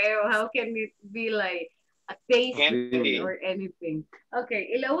 Ugly. How can it be like a tasty Candy. or anything? Okay,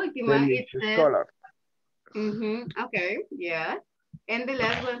 y la última, it says... color. Okay, yeah. And the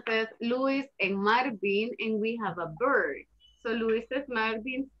last one says Luis and Marvin, and we have a bird. So Luis is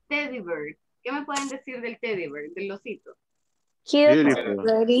Marvin's teddy bird. ¿Qué me pueden decir del teddy bird, del osito? Cute. Beautiful.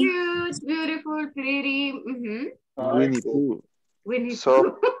 Pretty. Cute, beautiful, pretty. Winnie Pooh. Winnie So-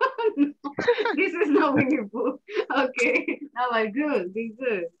 Pooh. No, this is not Winnie Pooh. Okay, good, be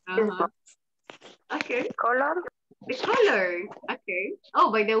good. Okay. Color. The color. Okay.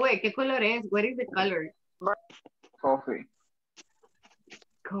 Oh, by the way, ¿qué color es? What is the color? Coffee.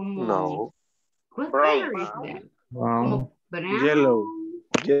 Come on. No. What Brown. color is that? Wow. Brown. Yellow.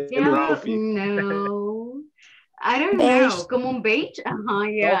 Yellow? coffee. No. I don't Beige. know. Como un beige?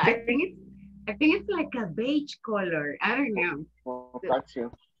 Yeah. Okay. I think it's like a beige color. I don't know.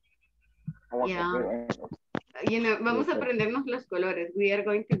 Potassium. Yeah. Vamos a aprendernos los colores. We are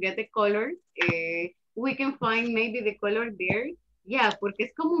going to get the colors. We can find maybe the color there. Yeah, porque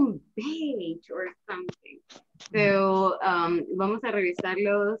es como un beige or something. So, vamos a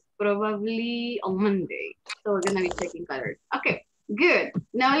revisarlos probably on Monday. So, we're going to be checking colors. Okay, good.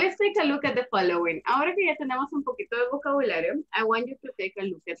 Now, let's take a look at the following. Ahora que ya tenemos un poquito de vocabulario, I want you to take a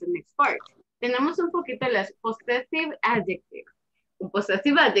look at the next part. Tenemos un poquito las possessive adjectives. Un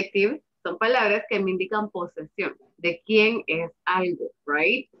possessive adjective son palabras que me indican posesión, de quién es algo,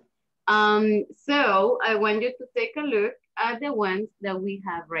 right? So, I want you to take a look at the ones that we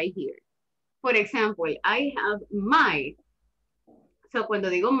have right here. For example, I have my. So, cuando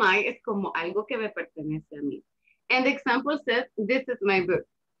digo my, es como algo que me pertenece a mí. And the example says, this is my book.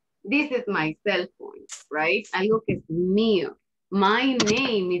 This is my cell phone, right? Algo que es mío. My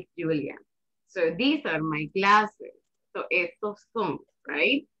name is Julia. So, these are my glasses. So, estos son,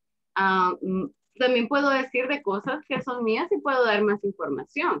 right? También puedo decir de cosas que son mías y puedo dar más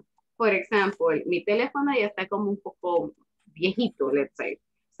información. Por ejemplo, mi teléfono ya está como un poco viejito, let's say.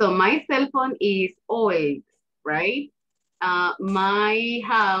 So my cell phone is old, right? My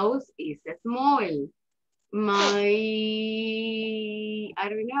house is small. My, I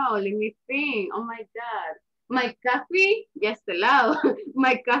don't know, let me think. Oh my God. My coffee, ya está helado.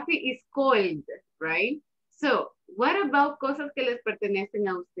 My coffee is cold, right? So, what about cosas que les pertenecen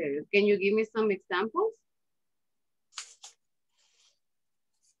a ustedes? Can you give me some examples?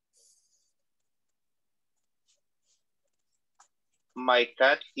 My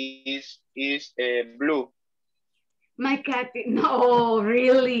cat is blue. My cat, no,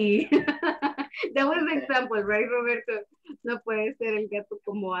 really. That was the example, right, Roberto? No puede ser el gato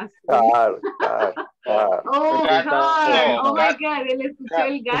como azul. Car. Oh, Cat, car. no, Oh my cat. God, él escuchó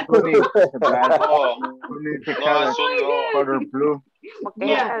el gato. No, azul no. Color blue.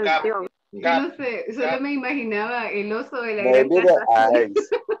 Yeah. Cap. Yo no sé, solo me imaginaba el oso de la gran Maybe the casa. eyes.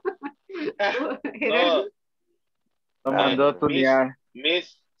 No. Lo mandó a tunear.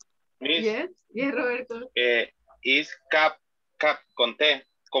 Miss, Yes, Roberto. is cap con T,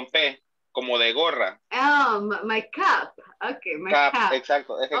 con P, como de gorra. Oh, my cap. Okay, my Cap, cap.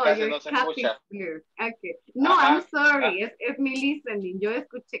 exacto, es que Oh, casi your no se cap escucha. is blue. Okay. No, Ajá. I'm sorry. Es mi listening. Yo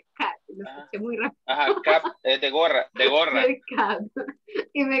escuché cat. Lo escuché muy rápido. Ajá, cap es de gorra. Your cap.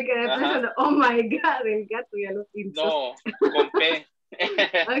 Y me quedé pensando, oh my God, el gato ya lo pinto. No, con P.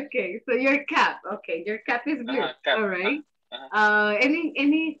 Okay, so your cap. Okay, your cap is blue. Cap. All right.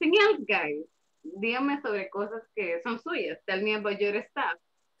 Anything else, guys? Dígame sobre cosas que son suyas. Tell me about your stuff.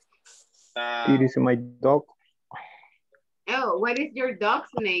 It is my dog. Oh, what is your dog's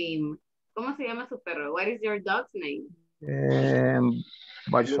name? ¿Cómo se llama su perro? What is your dog's name?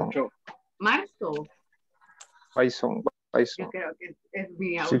 Bison. Marzo. Bison. Yo creo que es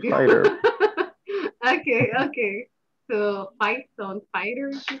mi Sea audio. fighter. Okay. So, Python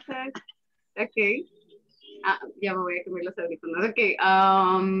fighter, you said? Okay. Ya me voy a comer los audífonos. Okay.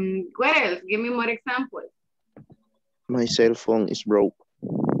 What else? Give me more examples. My cell phone is broke.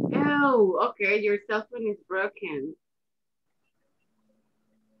 Oh, okay. Your cell phone is broken.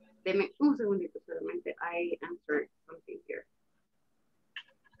 Deme un segundito solamente. I answered something here.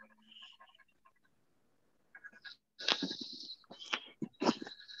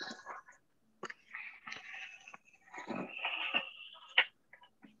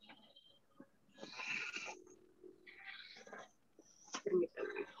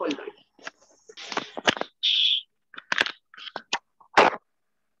 Permítame, hold on.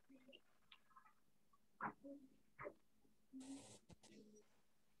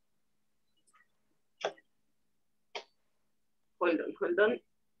 Hold on.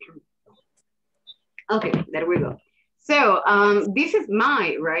 Okay, there we go. So, this is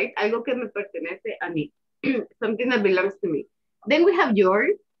my, right? Algo que me pertenece a mí. Something that belongs to me. Then we have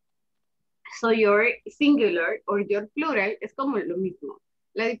yours. So, your singular or your plural es como lo mismo.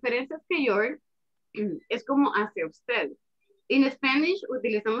 La diferencia es que your es como hacia usted. En Spanish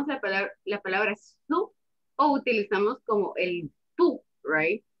utilizamos la palabra su o utilizamos como el tú,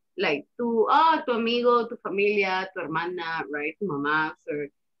 right? Like tu amigo, tu familia, tu hermana, right? Tu mamá, so,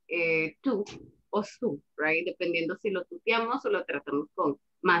 tú o su, right? Dependiendo si lo tuteamos o lo tratamos con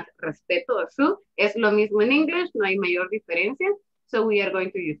más respeto o su. Es lo mismo en English, no hay mayor diferencia. So we are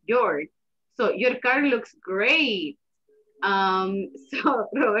going to use yours. So your car looks great. So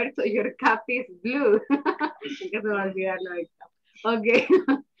Roberto, your cap is blue. Que se va a olvidar lo de cap. Okay.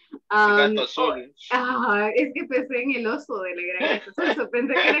 Gato azul. Es que pensé en el oso de la gran estación.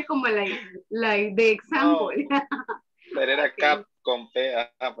 Pensé que era como like the example. No, pero era Okay. cap con P.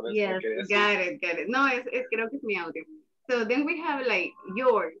 Por eso Yes, quería got it. No, creo que es mi audio. So then we have like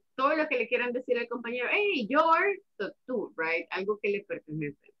your, todo lo que le quieran decir al compañero, hey, your, so tú, right? Algo que le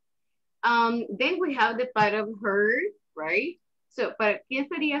pertenece. Then we have the part of her, right? So, ¿para quién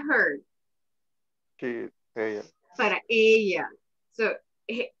sería her? Sí, ella. Para ella. So,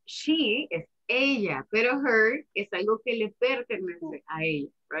 she es ella, pero her es algo que le pertenece a ella,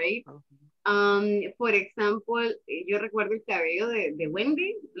 right? For example, yo recuerdo el cabello de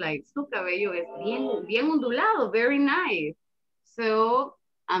Wendy, like su cabello es bien ondulado, very nice. So,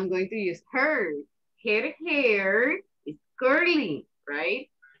 I'm going to use her. Her hair is curly, right?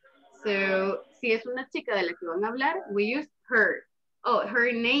 So, si es una chica de la que van a hablar, we use her. Oh,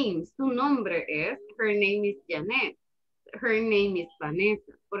 her name, su nombre es, her name is Janet. Her name is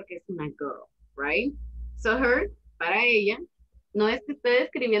Vanessa, porque es una girl, right? So, her, para ella, no es que esté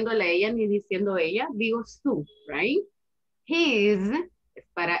describiéndole a ella ni diciendo ella, digo su, right? His es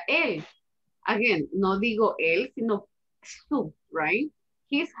para él. Again, no digo él, sino su, right?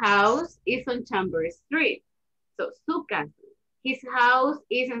 His house is on Chambers Street. So, su casa. His house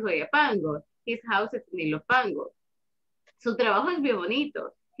is en Soyapango. His house is en Ilopango. Su trabajo es bien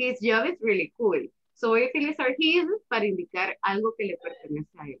bonito. His job is really cool. So, voy a utilizar his para indicar algo que le pertenece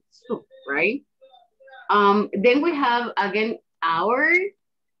a él. Su, right? Then we have, again, our.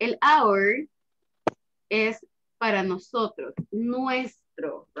 El our es para nosotros,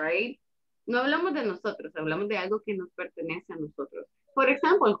 nuestro, right? No hablamos de nosotros, hablamos de algo que nos pertenece a nosotros. Por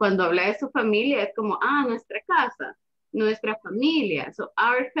ejemplo, cuando habla de su familia, es como, nuestra casa, nuestra familia, so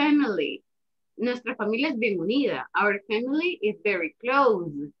our family. Nuestra familia es bien unida. Our family is very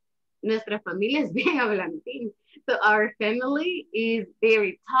close. Nuestra familia es bien hablantín. So our family is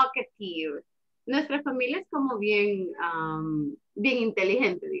very talkative. Nuestra familia es como bien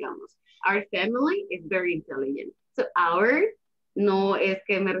inteligente, digamos. Our family is very intelligent. So our no es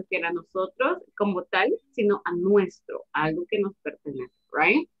que me refiera a nosotros como tal, sino a nuestro, algo que nos pertenece,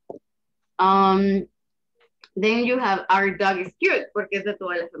 right? Then you have our dog is cute, porque es de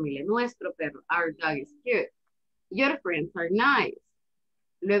toda la familia. Nuestro perro, our dog is cute. Your friends are nice.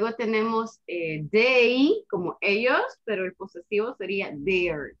 Luego tenemos they, como ellos, pero el posesivo sería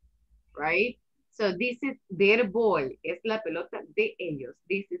their, right? So this is their ball, es la pelota de ellos.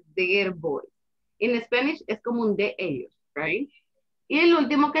 This is their ball. En Spanish es como un de ellos, right? Y el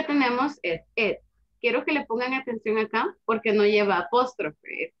último que tenemos es it. Quiero que le pongan atención acá porque no lleva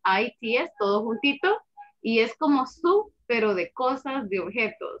apóstrofe. Es ITS, todo juntito. Y es como su, pero de cosas, de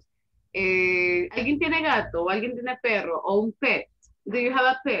objetos. ¿Alguien tiene gato? ¿O alguien tiene perro? ¿O un pet? Do you have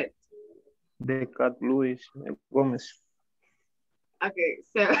a pet? The cat Luis Gómez. Okay,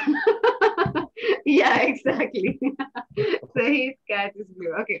 so yeah, exactly. So his cat is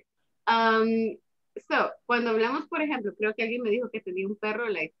blue. Okay. So, cuando hablamos, por ejemplo, creo que alguien me dijo que tenía un perro,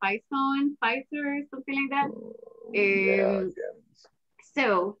 like Python, Python, something like that.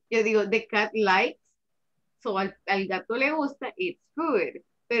 So, yo digo, the cat likes, so al gato le gusta, it's food.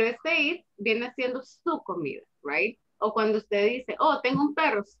 Pero este it viene siendo su comida, right? O cuando usted dice, tengo un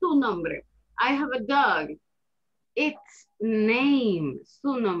perro, su nombre. I have a dog. Its name,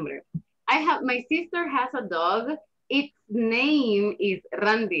 su nombre. My sister has a dog. Its name is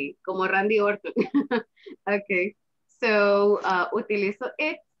Randy, como Randy Orton. Okay. So, utilizo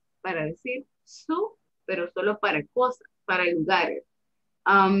it para decir su, pero solo para cosas, para lugares.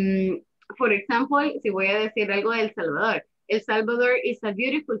 For example, si voy a decir algo de El Salvador. El Salvador is a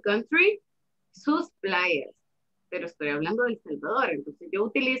beautiful country. Sus playas. Pero estoy hablando de El Salvador. Entonces, yo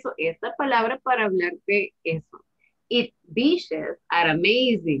utilizo esta palabra para hablar de eso. Its beaches are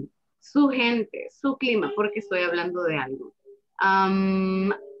amazing. Su gente, su clima, porque estoy hablando de algo.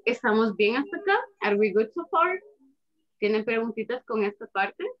 ¿Estamos bien hasta acá? Are we good so far? ¿Tienen preguntitas con esta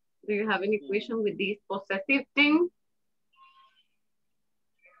parte? Do you have any question with this possessive thing?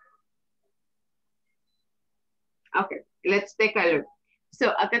 Okay, let's take a look. So,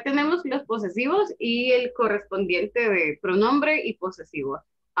 acá tenemos los posesivos y el correspondiente de pronombre y posesivo.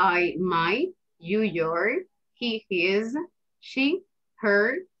 I, my, you, your, he, his, she,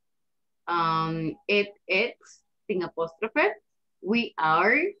 her, it, its, sin apóstrofe, we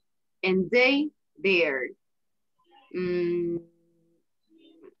are, and they, their. Un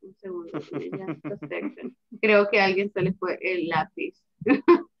segundo, ya está cerca. Creo que a alguien se le fue el lápiz.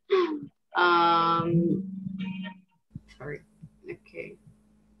 Sorry. Okay.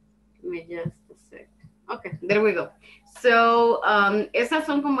 Me just a sec. Okay, there we go. So, esas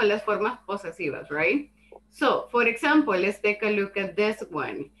son como las formas posesivas, right? So, for example, let's take a look at this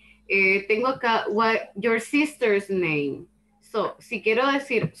one. tengo acá your sister's name. So, si quiero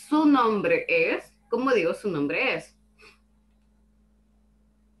decir su nombre es, ¿cómo digo su nombre es?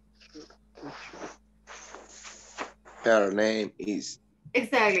 Her name is.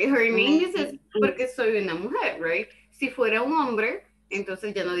 Exactly, her name is porque soy una mujer, right? Si fuera un hombre,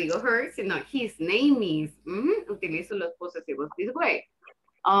 entonces ya no digo her, sino his name is. Utilizo los posesivos this way.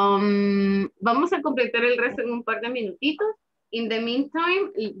 Vamos a completar el resto en un par de minutitos. In the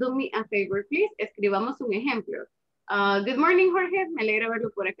meantime, do me a favor, please. Escribamos un ejemplo. Good morning, Jorge. Me alegra verlo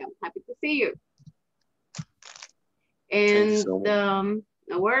por acá. Happy to see you. And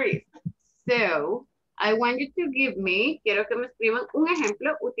no worries. So, I want you to give me, quiero que me escriban un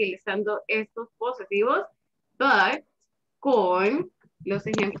ejemplo utilizando estos posesivos, but con los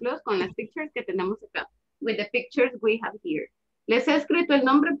ejemplos, con las pictures que tenemos acá. With the pictures we have here. Les he escrito el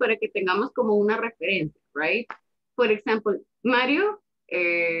nombre para que tengamos como una referencia, right? Por ejemplo, Mario,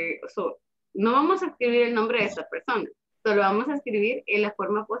 no vamos a escribir el nombre de esta persona, solo vamos a escribir en la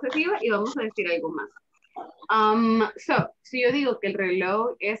forma posesiva y vamos a decir algo más. Si yo digo que el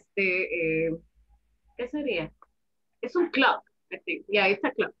reloj, ¿qué sería? Es un clock, I think. Yeah, it's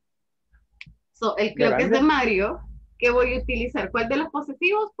a clock. So, el clock es de Mario. ¿Qué voy a utilizar? ¿Cuál de los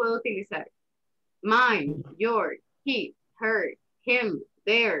posesivos puedo utilizar? Mine, yours, his, her, him,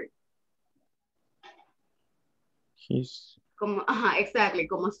 their. His. Como, exactly,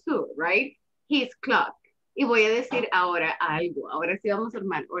 como su, right? His clock. Y voy a decir ahora algo. Ahora sí vamos a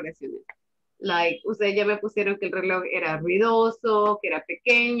armar oraciones. Like, ustedes ya me pusieron que el reloj era ruidoso, que era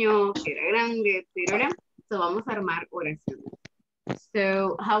pequeño, que era grande, etc. So vamos a armar oraciones.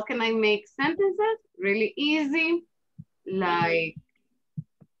 So, how can I make sentences? Really easy. Like,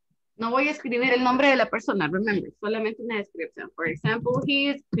 no voy a escribir el nombre de la persona, remember, solamente una descripción. For example,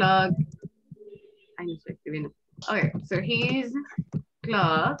 his clock. Ay, no estoy escribiendo. Okay, so his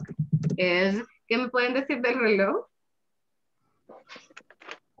clock is, ¿qué me pueden decir del reloj?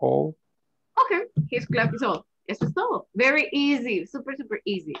 Oh. Okay, his clock is all. Eso es todo. Very easy, super, super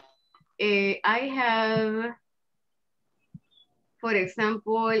easy. I have, for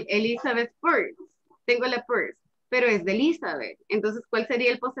example, Elizabeth's purse. Tengo la purse, pero es de Elizabeth. Entonces, ¿cuál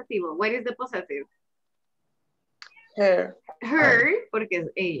sería el posesivo? What is the possessive? Her. Her, porque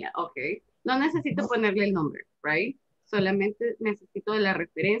es ella, ok. No necesito ponerle el nombre, right? Solamente necesito la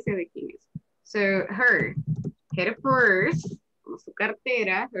referencia de quién es. So, her purse, como su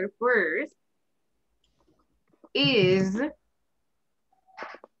cartera, her purse is,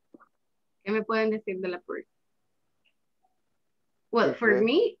 ¿qué me pueden decir de la purse? Well, for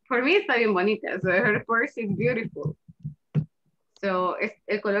me está bien bonita. So, her purse is beautiful. So,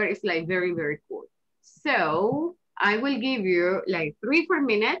 el color is like very, very cool. So, I will give you like 3-4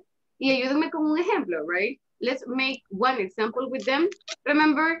 minutes y ayúdenme con un ejemplo, right? Let's make one example with them.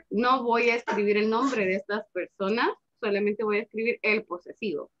 Remember, no voy a escribir el nombre de estas personas, solamente voy a escribir el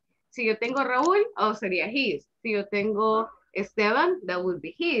posesivo. Si yo tengo Raúl, sería his. Si yo tengo Esteban, that would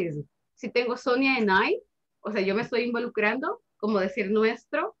be his. Si tengo Sonia and I, o sea, yo me estoy involucrando, como decir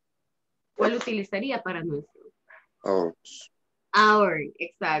nuestro, ¿cuál utilizaría para nuestro? Our,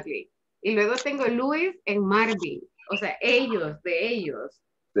 exactly. Y luego tengo Luis and Marvin, o sea, ellos, de ellos.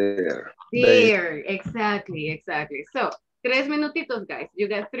 There, exactly. So, 3 minutitos, guys. You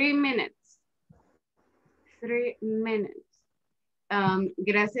got 3 minutes. 3 minutes.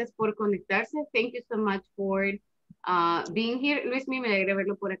 Gracias por conectarse. Thank you so much for being here. Luis, me alegra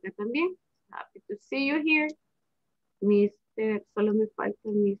verlo por acá también. Happy to see you here. Mr. Solo me falta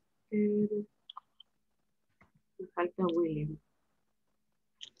Mr. Me falta William.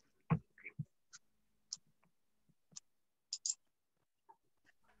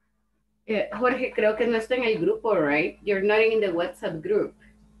 Jorge, creo que no está en el grupo, right? You're not in the WhatsApp group.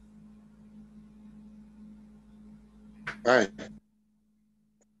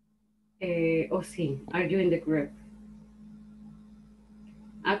 Sí, are you in the group?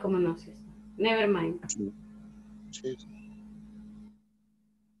 ¿Cómo no? Sí. Never mind. Sí.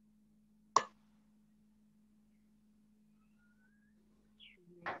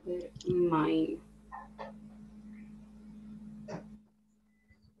 Never mind.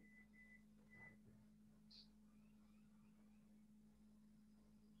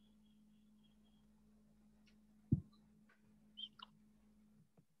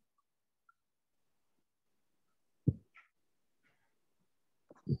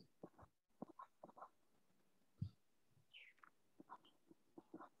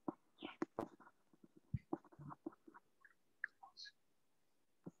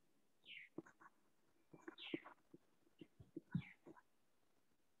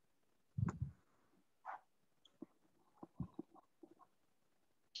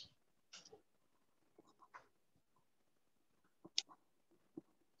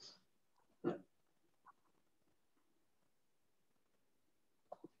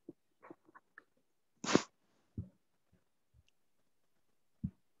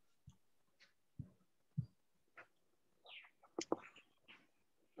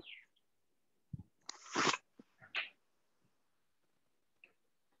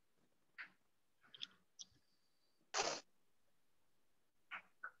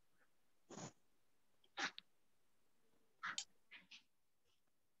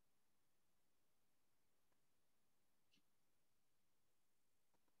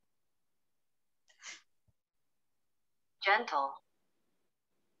 Gentle.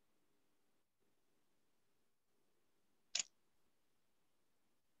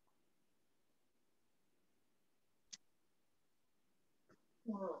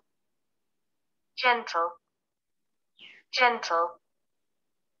 Gentle. Gentle.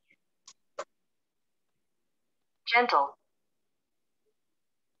 Gentle.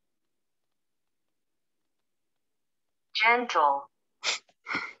 Gentle.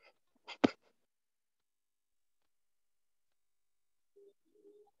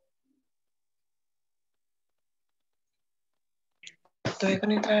 Estoy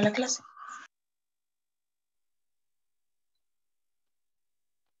con entrar a la clase.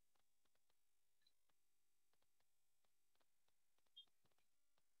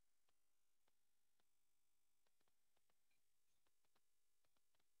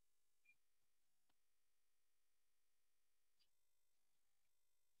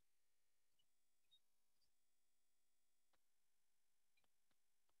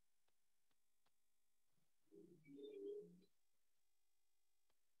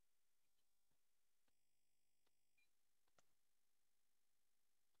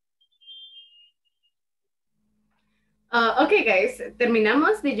 Okay, guys,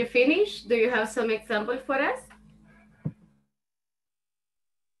 terminamos. Did you finish? Do you have some example for us?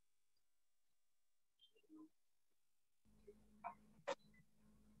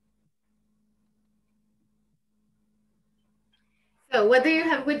 So what do you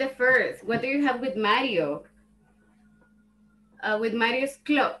have with the first? What do you have with Mario? With Mario's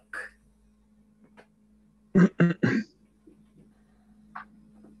clock.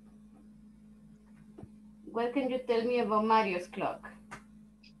 What can you tell me about Mario's clock?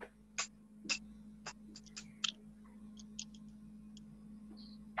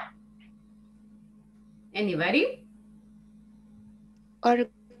 Anybody? Our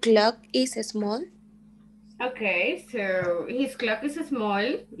clock is small. Okay, so his clock is small,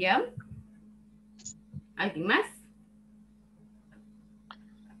 yeah. ¿Alguien más?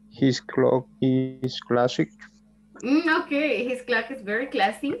 His clock is classic. Okay, his clock is very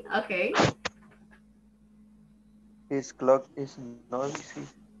classy. Okay. His clock is noisy.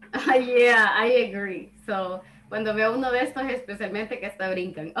 Yeah, I agree. So, cuando veo uno de estos, especialmente que está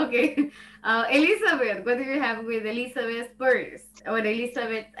brincan. Okay. Elizabeth, what do you have with Elizabeth's purse? Or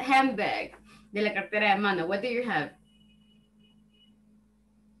Elizabeth handbag de la cartera de mano? What do you have?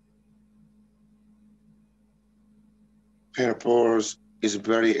 Her purse is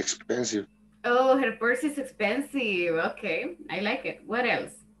very expensive. Oh, her purse is expensive. Okay, I like it. What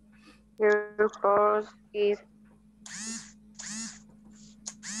else? Your purse is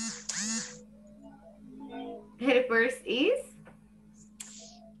Her purse is?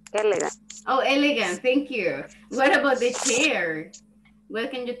 elegant. Oh, elegant. Thank you. What about the chair?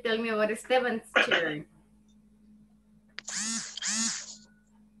 What can you tell me about Esteban's chair?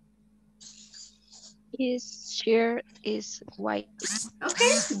 His shirt is white.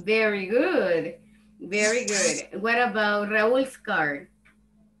 Okay, very good. Very good. What about Raul's car?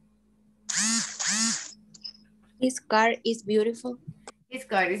 His car is beautiful. His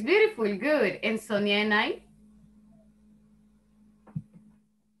car is beautiful. Good. And Sonia and I?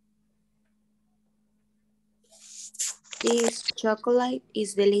 This chocolate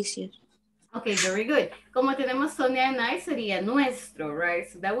is delicious. Okay, very good. Como tenemos Sonia and I, sería nuestro, right?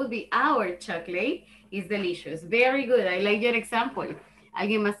 So that would be our chocolate is delicious. Very good. I like your example.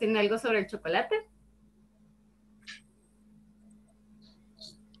 ¿Alguien más tiene algo sobre el chocolate?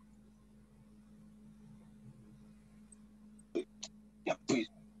 Yeah, please.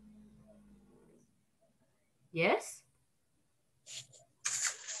 Yes?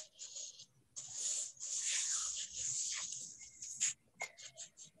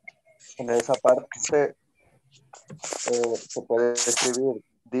 En esa parte se puede escribir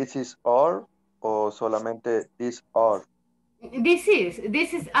this is our o solamente this are. This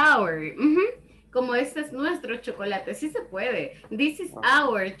is our. Como este es nuestro chocolate, sí se puede. This is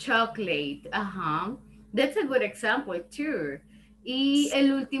our chocolate. Ajá. That's a good example too. Y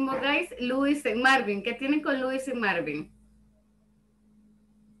el último, guys, Luis y Marvin. ¿Qué tienen con Luis y Marvin?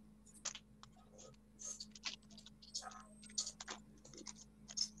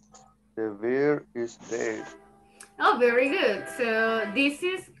 The beer is there. Oh, very good. So, this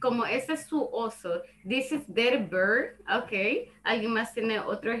is, como este es su oso. This is their bird. Okay. ¿Alguien más tiene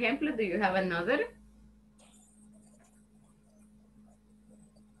otro ejemplo? Do you have another?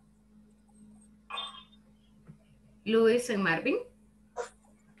 Luis and Marvin?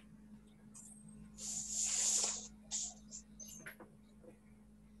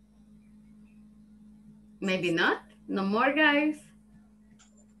 Maybe not. No more, guys.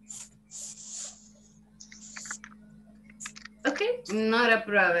 Okay, not a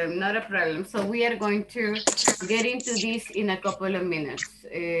problem, not a problem. So we are going to get into this in a couple of minutes.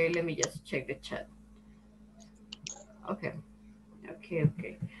 Let me just check the chat. Okay,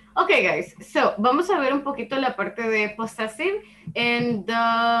 okay. Okay, guys, so vamos a ver un poquito la parte de possessive and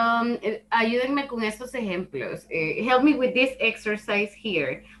ayúdenme con estos ejemplos. Help me with this exercise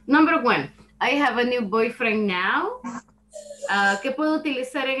here. Number 1, I have a new boyfriend now. ¿Qué puedo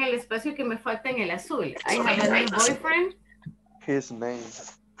utilizar en el espacio que me falta en el azul? I have a new boyfriend. His name.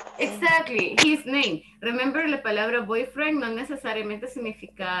 Exactly, his name. Remember, la palabra boyfriend no necesariamente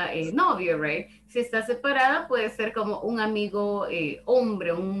significa novio, right? Si está separada puede ser como un amigo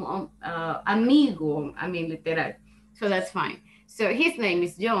hombre, un amigo, I mean, literal. So that's fine. So his name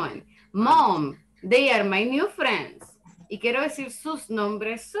is John. Mom, they are my new friends. Y quiero decir sus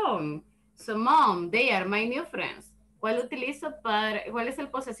nombres son. So mom, they are my new friends. ¿Cuál utilizo para, cuál es el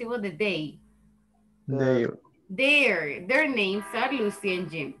posesivo de they? Their names are Lucy and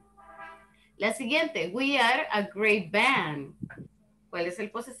Jim. La siguiente, we are a great band. ¿Cuál es el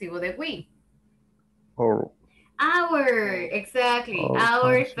posesivo de we? Our, exactly.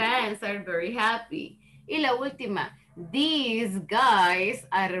 Our fans are very happy. Y la última, these guys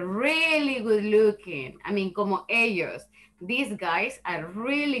are really good looking. I mean, como ellos. These guys are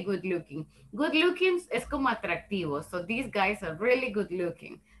really good looking. Good looking es como atractivo. So these guys are really good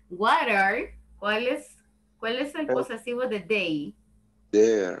looking. What are, ¿cuál es el posesivo de they?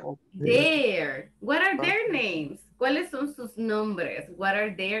 Their. What are their names? ¿Cuáles son sus nombres? What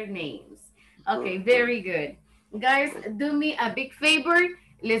are their names? Okay, very good. Guys, do me a big favor.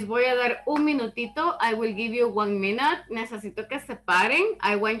 Les voy a dar un minutito. I will give you 1 minute. Necesito que se paren.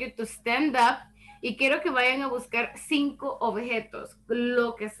 I want you to stand up. Y quiero que vayan a buscar 5 objetos.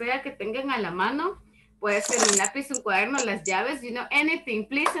 Lo que sea que tengan a la mano. Puede ser un lápiz, un cuaderno, las llaves, you know, anything.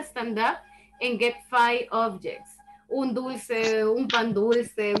 Please stand up and get 5 objects. Un dulce, un pan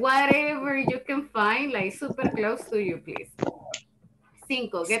dulce, whatever you can find, like super close to you, please.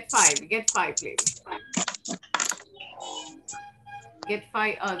 5, get 5, please. Get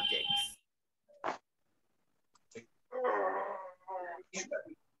 5 objects.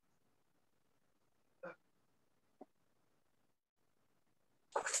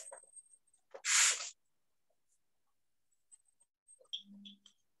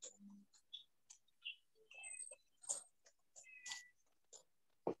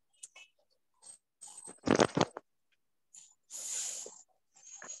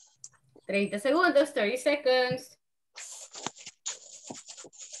 Treinta segundos, 30 seconds.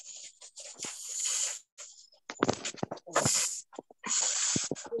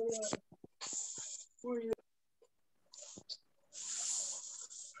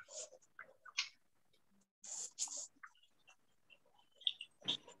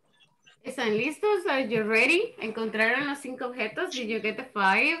 ¿Están listos? Are you ready? ¿Encontraron los 5 objetos? Did you get the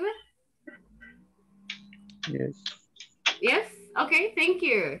 5? Yes. Yes? Okay, thank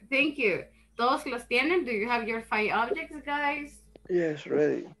you. Thank you. ¿Todos los tienen? Do you have your 5 objects, guys? Yes,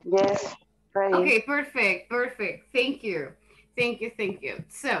 ready. Yes, ready. Okay, perfect, perfect. Thank you. Thank you, thank you.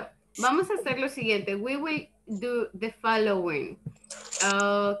 So, vamos a hacer lo siguiente. We will do the following.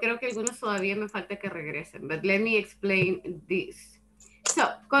 Creo que algunos todavía me falta que regresen, but let me explain this. So,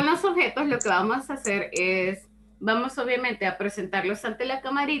 con los objetos lo que vamos a hacer es, vamos obviamente a presentarlos ante la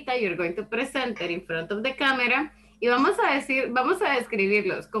camarita. You're going to present it in front of the camera. Y vamos a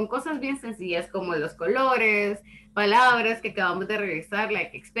describirlos con cosas bien sencillas como los colores, palabras que acabamos de revisar,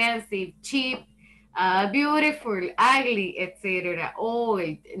 like expensive, cheap, beautiful, ugly, etc.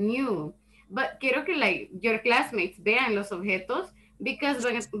 Old, new. But quiero que your classmates vean los objetos, because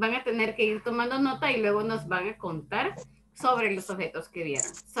van a tener que ir tomando nota y luego nos van a contar sobre los objetos que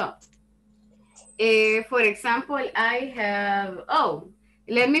vieron. So, for example, I have,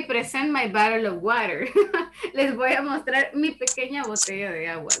 let me present my bottle of water. Les voy a mostrar mi pequeña botella de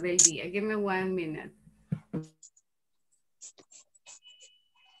agua del día. Give me 1 minute.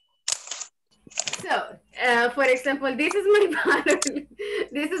 So, for example, this is my bottle.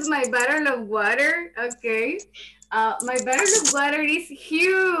 This is my bottle of water. Okay. My bottle of water is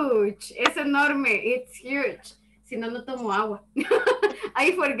huge. Es enorme. It's huge. Si no, no tomo agua.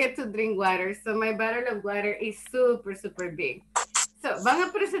 I forget to drink water. So my bottle of water is super, super big. So, van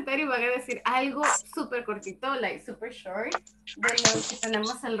a presentar y van a decir algo súper cortito, like super short, de lo que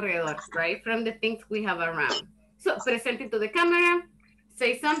tenemos alrededor, right? From the things we have around. So, present it to the camera,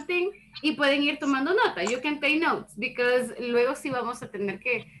 say something, y pueden ir tomando nota. You can take notes, because luego sí vamos a tener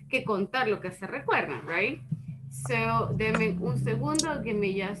que contar lo que se recuerdan, right? So, denme un segundo, give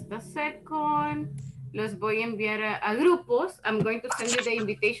me just a second. los voy a enviar a grupos. I'm going to send you the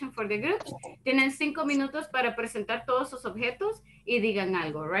invitation for the groups. Tienen 5 minutos para presentar todos sus objetos y digan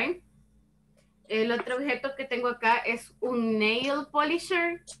algo, right? El otro objeto que tengo acá es un nail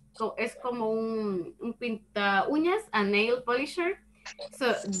polisher. Es como un pinta uñas, a nail polisher.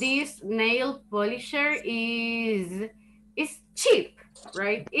 So this nail polisher is cheap,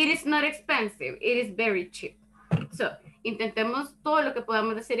 right? It is not expensive. It is very cheap. So, intentemos todo lo que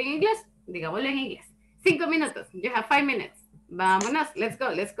podamos decir en inglés. Digámoslo en inglés. 5 minutos. You have 5 minutes. Vámonos. Let's go.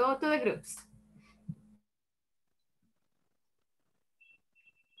 Let's go to the groups.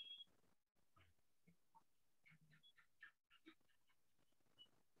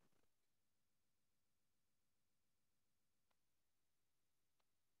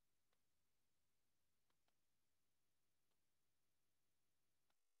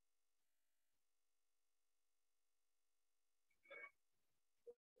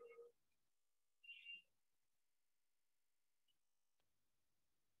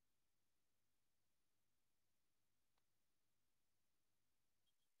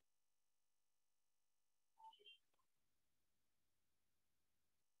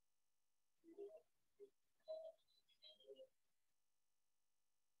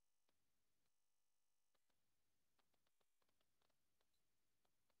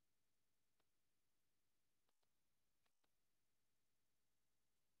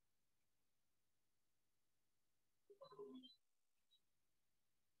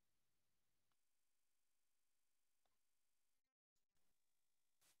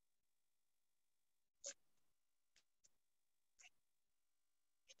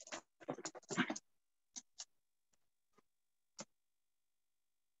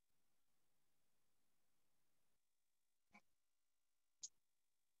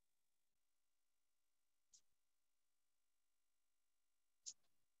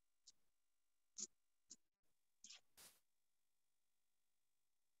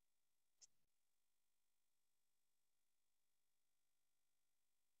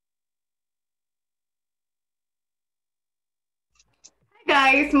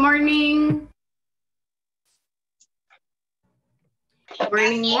 Guys, morning.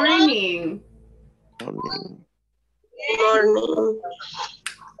 Morning, morning. Morning. Morning.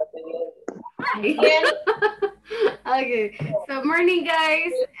 Okay, so morning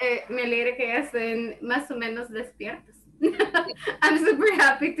guys. Me alegra que ya estén más o menos despiertos. I'm super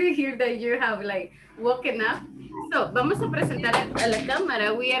happy to hear that you have like woken up. So, vamos a presentar a la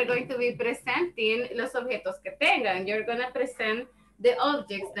cámara. We are going to be presenting los objetos que tengan. You're going to present the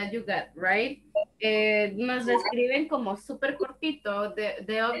objects that you got, right? Nos describen como súper cortito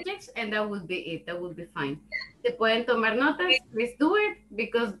the objects and that would be it. That would be fine. Se pueden tomar notas, please do it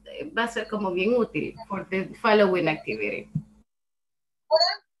because va a ser como bien útil for the following activity.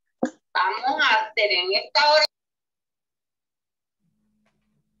 Vamos a hacer en esta hora.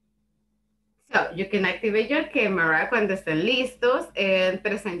 So, you can activate your camera cuando estén listos and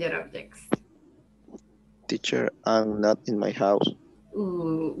present your objects. Teacher, I'm not in my house.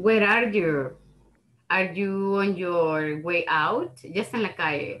 Where are you? Are you on your way out? Ya está en la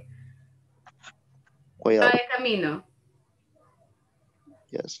calle. Way ¿Va out. de camino?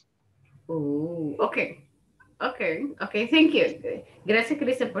 Yes. Okay. Okay, thank you. Gracias,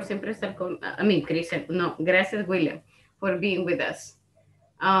 Cristian, por siempre estar con... Cristian, no, gracias, William, por being with us.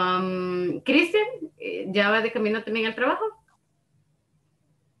 Cristian, ¿ya va de camino también al trabajo?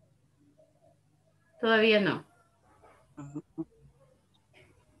 Todavía no.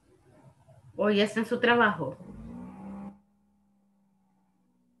 ¿O ya está en su trabajo?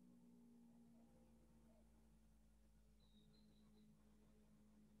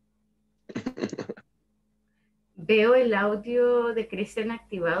 Veo el audio de Cristian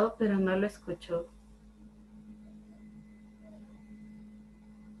activado, pero no lo escucho.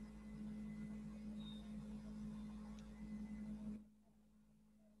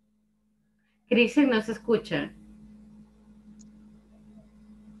 Cristian no se escucha.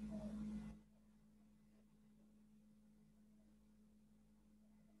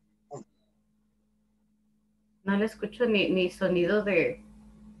 No le escucho ni sonido de...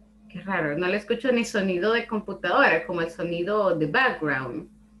 Qué raro, no le escucho ni sonido de computadora, como el sonido de background.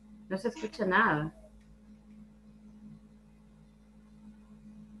 No se escucha nada.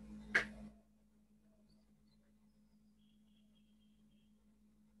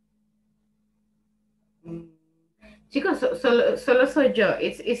 Chicos, solo soy yo.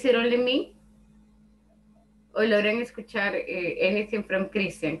 Is it only me? ¿O logran escuchar anything from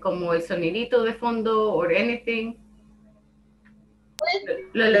Christian? Como el sonidito de fondo or anything.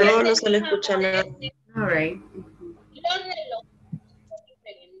 No se le escucha nada. All right.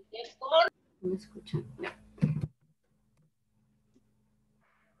 ¿Me escuchan? No.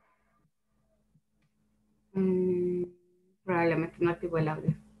 Probablemente no activo el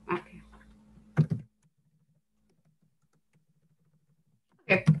audio. Okay.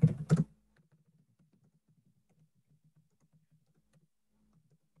 Okay.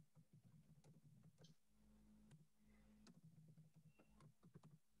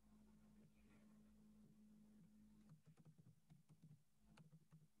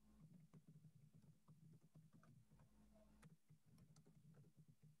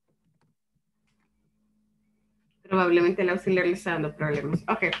 Probablemente el auxiliar le está dando problemas.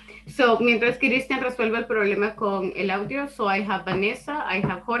 Ok, so mientras Cristian resuelve el problema con el audio, so I have Vanessa, I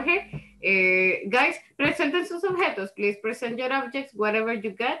have Jorge. Guys, presenten sus objetos, please. Present your objects, whatever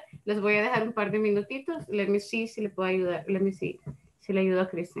you got. Les voy a dejar un par de minutitos. Let me see si le puedo ayudar. Let me see si le ayudo a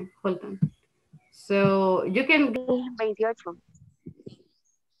Cristian. Hold on. So you can... 28.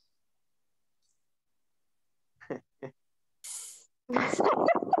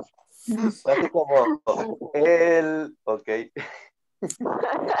 Así como el, ok.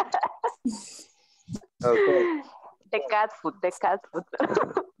 Okay. The cat food, the cat food.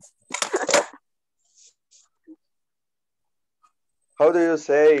 How do you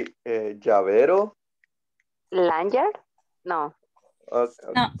say llavero? Lanyard? No.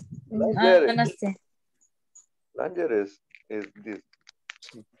 Okay. No, no sé. Lanyard is this.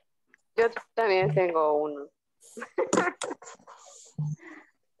 Yo también tengo uno.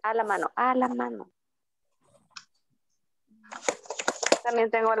 A la mano, a la mano.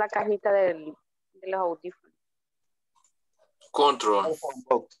 También tengo la cajita de los audífonos. Control.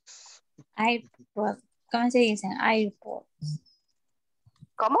 iPod. ¿Cómo se dicen? iPod.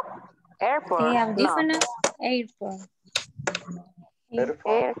 ¿Cómo? Airport. Audífonos. No. Airpod.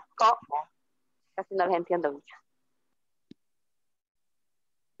 Casi no les entiendo mucho.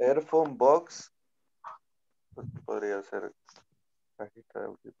 Airphone box. Pues podría ser cajita de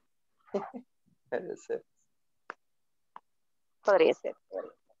audio. Podría ser.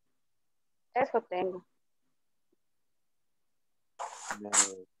 Eso tengo.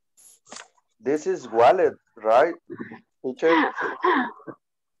 This is wallet, right? Teacher?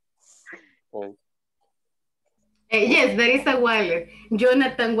 Oh. Yes, there is a wallet.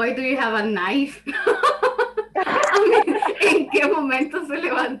 Jonathan, why do you have a knife? I mean, ¿en qué momento se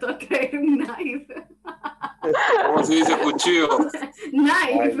levantó a traer un knife? ¿Cómo se dice cuchillo?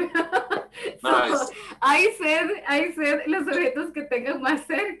 Knife. Nice. So, I said los objetos que tengan más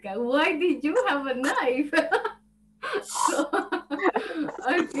cerca. Why did you have a knife? So,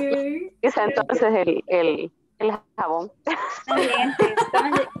 okay. Es entonces el jabón. Lentes.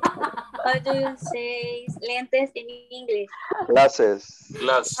 How do you say lentes en inglés? Glasses.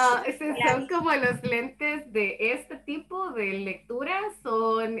 Son como los lentes de este tipo de lectura,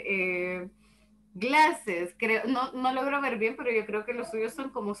 son glasses, creo, no logro ver bien, pero yo creo que los suyos son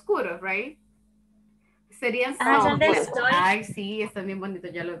como oscuros, right? Serían son de sol. Ay, sí, están bien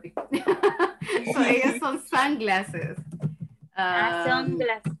bonitos, ya los vi. So, ellos son sunglasses.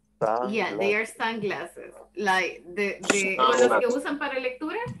 Sunglasses. Yeah, they are sunglasses. Like los que usan para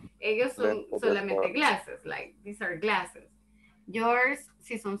lectura, ellos son solamente glasses. Like, these are glasses. Yours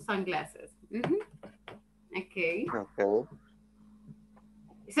sí son sunglasses. Okay.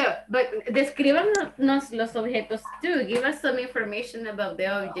 So, but descríbanos los objetos too. Give us some information about the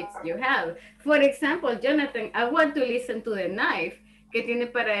objects you have. For example, Jonathan, I want to listen to the knife. ¿Qué tiene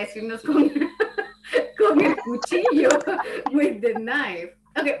para decirnos con el cuchillo? With the knife.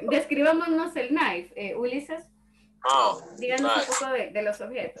 Ok, describámonos el knife. Ulises, díganos un poco de los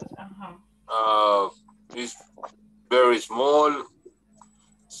objetos. It's very small.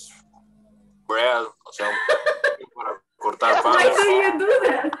 Bread, o sea, para cortar pan. Why do you do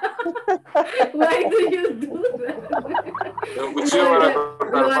that? Why do you do that? Un cuchillo para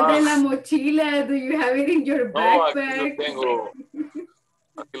cortar pan. ¿Lo anda en la mochila? Do you have it in your backpack?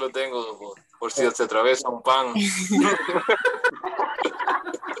 Aquí lo tengo por si se atraviesa un pan.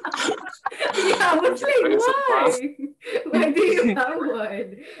 I was like, why do you have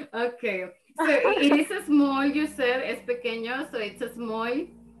one? Okay, so it is a small, you said, es pequeño, so it's a small.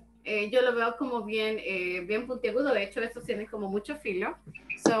 Yo lo veo como bien puntiagudo, de hecho estos tienen como mucho filo.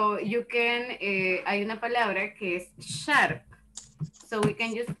 So you can, hay una palabra que es sharp. So we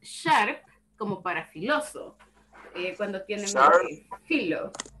can use sharp como para filoso. Cuando tienen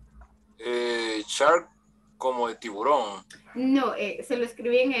filo. Shark como de tiburón. No, se lo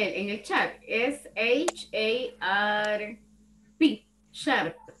escribí en el chat. Es H-A-R-P.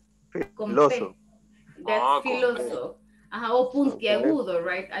 Sharp. Filoso. That's filoso. Ajá, o puntiagudo,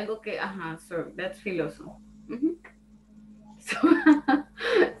 okay. Right? Algo que, ajá, so that's filoso. So,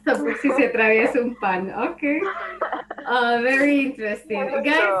 pues si se atraviesa un pan. Okay. Very interesting.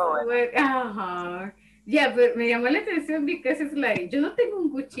 Guys, yeah, but me llamó la atención because it's like, yo no tengo un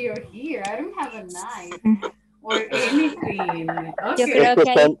cuchillo here. I don't have a knife or anything. Okay. Yo creo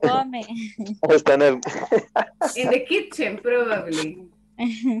que ahí come. Está en el... In the kitchen, probably.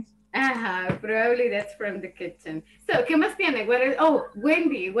 Probably that's from the kitchen. So, ¿qué más tiene?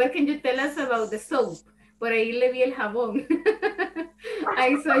 Wendy, what can you tell us about the soap? Por ahí le vi el jabón.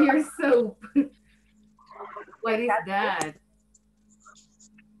 I saw your soap. What is that?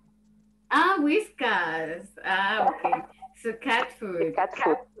 Whiskas. Okay. So cat food. Cat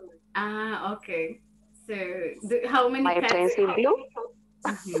food. Okay. So how many My cats? pencil blue.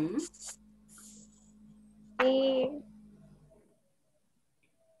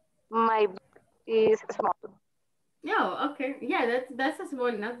 My is small. Oh, okay. Yeah, that's a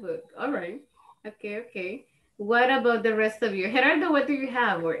small notebook. All right. Okay. What about the rest of you? Gerardo, what do you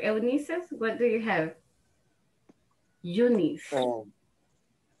have? Or Eunices, what do you have? Eunice.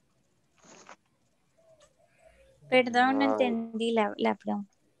 Perdón, no entendí la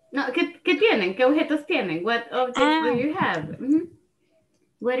pregunta. No, ¿qué tienen? ¿Qué objetos tienen? What objects do you have?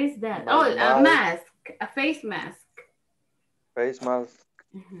 What is that? A mask, a face mask. Face mask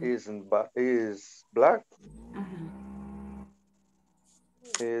is black.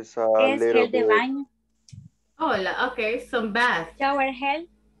 Is a little gel de baño. Okay, some bath. Shower gel.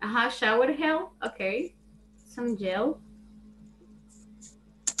 Shower gel. Okay, some gel.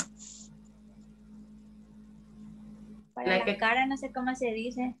 Para la cara, no sé cómo se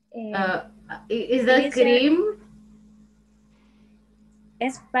dice. Is that cream?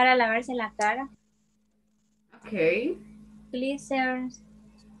 Es para lavarse la cara. Okay. Cleansers.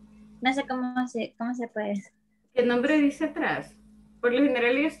 No sé cómo se puede decir. ¿Qué nombre dice atrás? Por lo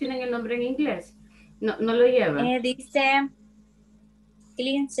general ellos tienen el nombre en inglés. No lo lleva. Dice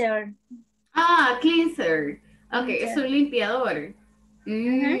cleanser. Cleanser. Okay, Cleanser. es un limpiador.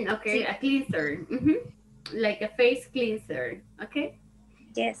 Okay, sí. A cleanser. Like a face cleanser. Okay.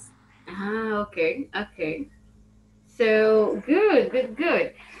 Yes. Okay. So, good.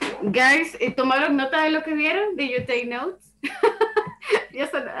 Guys, ¿tomaron nota de lo que vieron? Did you take notes?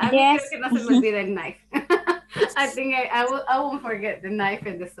 Yes. Creo que no se me olvida el knife. I think I won't forget the knife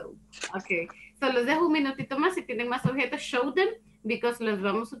and the soap. Okay. So, los dejo un minutito más. Si tienen más objetos, show them because los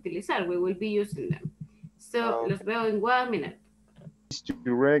vamos a utilizar. We will be using them. So, los veo en 1 minute.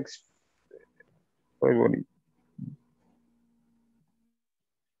 Rex. Muy bonito.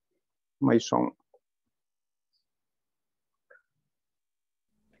 My son.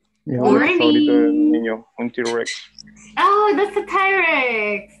 Morning. Niño, un T-Rex. Oh, that's a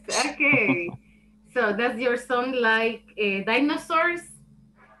T-Rex. Okay. So does your son like dinosaurs?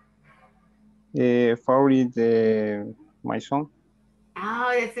 Favorite, my son.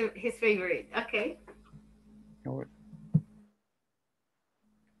 Oh, that's his favorite. Okay.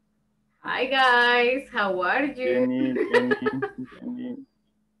 Hi guys, how are you? Jenny.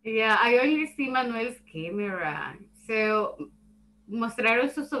 Yeah, I only see Manuel's camera. So,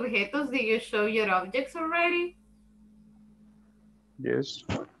 ¿mostraron sus objetos? Did you show your objects already? Yes.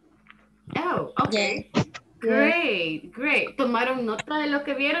 Oh, okay. Yeah. Great. ¿Tomaron nota de lo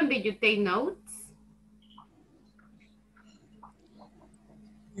que vieron? Did you take notes?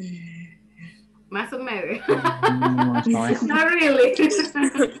 Más o menos. Not really.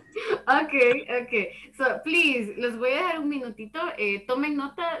 Okay. So, please, les voy a dar un minutito. Tomen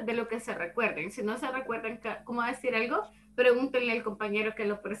nota de lo que se recuerden. Si no se recuerdan cómo decir algo, pregúntenle al compañero que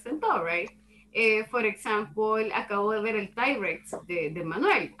lo presentó, right? For example, acabo de ver el T-Rex de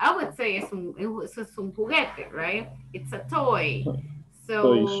Manuel. I would say es un juguete, right? It's a toy.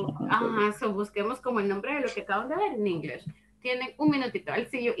 So, so busquemos como el nombre de lo que acaban de ver en inglés. Tienen un minutito. I'll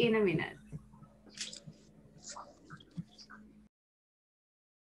see you in a minute.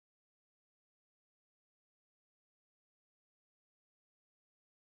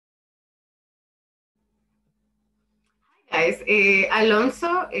 Guys,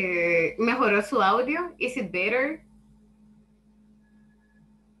 Alonso mejoró su audio. Is it better?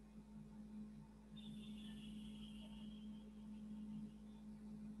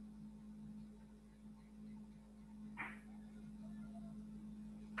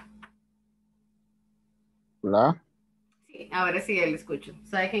 Hola. Sí, ahora sí ya lo escucho.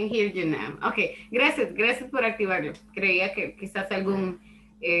 So I can hear you now. Okay, gracias por activarlo. Creía que quizás algún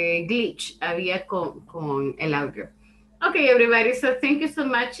glitch había con el audio. Okay, everybody, so thank you so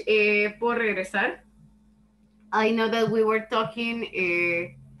much por regresar. I know that we were talking,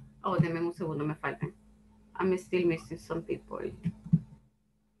 denme un segundo, me faltan. I'm still missing some people.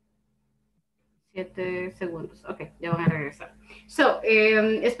 7 segundos. Ok, ya van a regresar. So,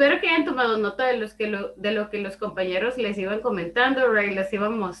 espero que hayan tomado nota de, de lo que los compañeros les iban comentando, right, les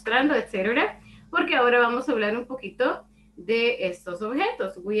iban mostrando, etcétera, porque ahora vamos a hablar un poquito de estos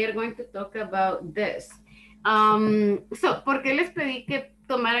objetos. We are going to talk about this. ¿Por qué les pedí que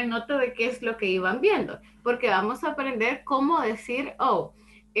tomaran nota de qué es lo que iban viendo? Porque vamos a aprender cómo decir, oh,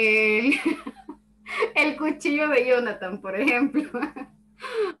 el, el cuchillo de Jonathan, por ejemplo.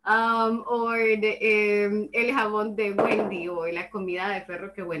 O el jabón de Wendy o la comida de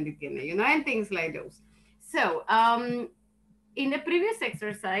perro que Wendy tiene, you know, and things like those. So, in the previous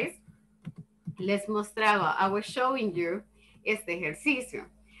exercise, les mostraba, I was showing you este ejercicio.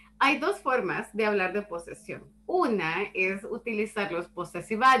 Hay dos formas de hablar de posesión. Una es utilizar los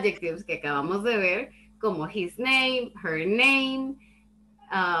possessive adjectives que acabamos de ver, como his name, her name,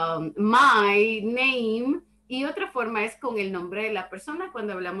 my name, y otra forma es con el nombre de la persona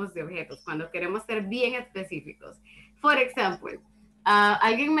cuando hablamos de objetos, cuando queremos ser bien específicos. For example,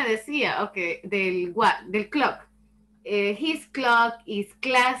 alguien me decía, ok, del clock. His clock is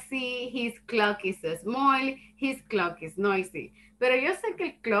classy, his clock is small, his clock is noisy. Pero yo sé que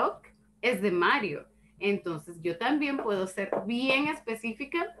el clock es de Mario. Entonces yo también puedo ser bien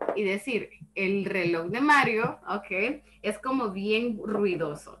específica y decir, el reloj de Mario, ok, es como bien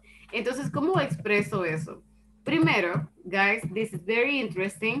ruidoso. Entonces, ¿cómo expreso eso? Primero, guys, this is very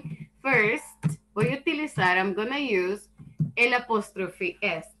interesting. First, voy a utilizar, I'm gonna use el apóstrofe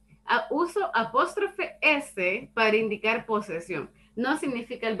S. Uso apóstrofe S para indicar posesión. No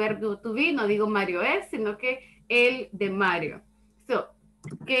significa el verbo to be, no digo Mario es, sino que el de Mario. So,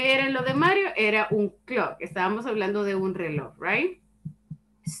 ¿qué era lo de Mario? Era un clock. Estábamos hablando de un reloj, right?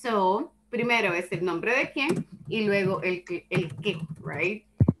 So, primero es el nombre de quién y luego el qué, right?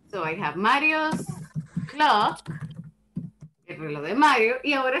 So, I have Mario's clock, el reloj de Mario,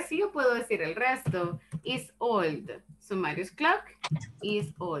 y ahora sí yo puedo decir el resto. Is old. So, Mario's clock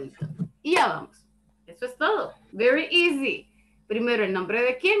is old. Y ya vamos. Eso es todo. Very easy. Primero el nombre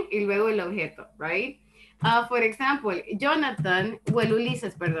de quién y luego el objeto, right? For example, Jonathan, well,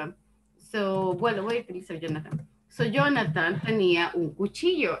 Ulises, perdón. So, bueno, voy a utilizar Jonathan. So, Jonathan tenía un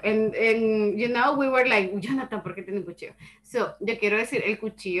cuchillo. And, you know, we were like, Jonathan, ¿por qué tiene un cuchillo? So, yo quiero decir, el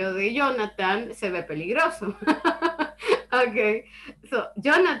cuchillo de Jonathan se ve peligroso. Ok. So,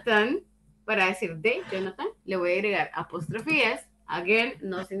 Jonathan, para decir de Jonathan, le voy a agregar apóstrofes. Again,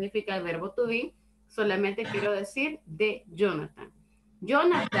 no significa el verbo to be. Solamente quiero decir de Jonathan.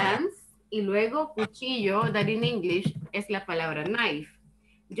 Jonathan's y luego cuchillo, that in English es la palabra knife.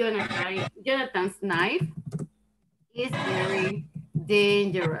 Jonathan's knife is very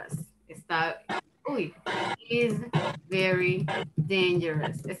dangerous. Is very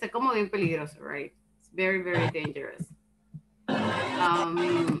dangerous. Está como bien peligroso, right? It's very, very dangerous.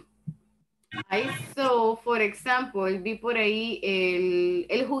 I saw, for example, vi por ahí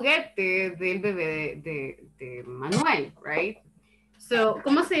el juguete del bebé de Manuel, right? So,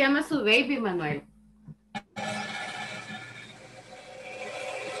 ¿cómo se llama su baby, Manuel?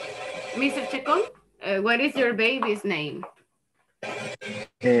 Mr. Chacón, what is your baby's name?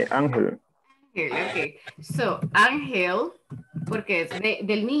 Ángel. Ángel, ok. So, Ángel, porque es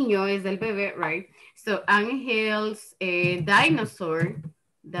del niño, es del bebé, right? So, Angel's dinosaur,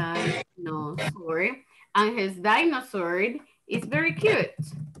 Angel's dinosaur is very cute.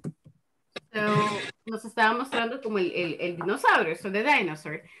 So, nos estaba mostrando como el dinosaurio, so the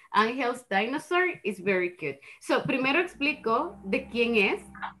dinosaur. Angel's dinosaur is very cute. So, primero explico de quién es,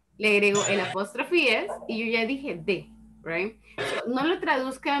 le agrego el apóstrofe es, y yo ya dije de, right? So, no lo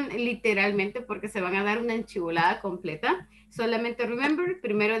traduzcan literalmente porque se van a dar una enchibulada completa. Solamente remember,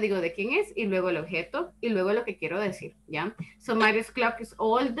 primero digo de quién es, y luego el objeto, y luego lo que quiero decir, ¿ya? So, Mario's clock is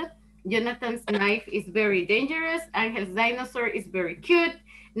old. Jonathan's knife is very dangerous. Angel's dinosaur is very cute.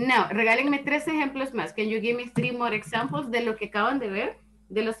 Now, regálenme 3 ejemplos más. Can you give me 3 more examples de lo que acaban de ver?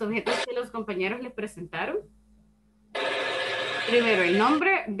 De los objetos que los compañeros les presentaron. Primero, el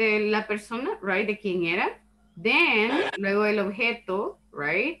nombre de la persona, right? De quién era. Then, luego el objeto,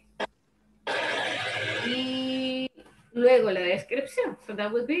 right? Y luego la descripción. So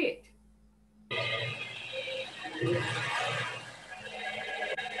that would be it.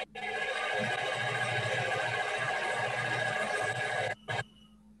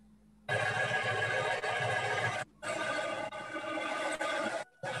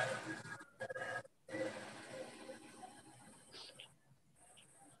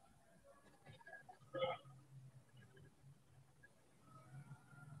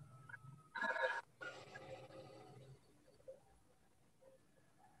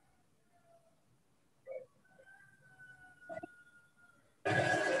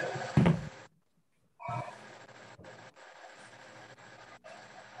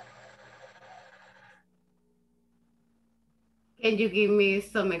 Can you give me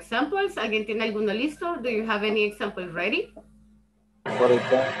some examples? ¿Alguien tiene alguno listo? Do you have any examples ready? For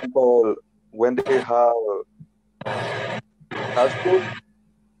example, when they have fast food,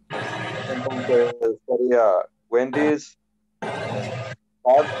 entonces sería Wendy's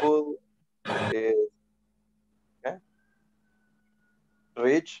fast food is ¿qué?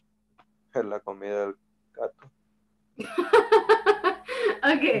 Rich, la comida del gato.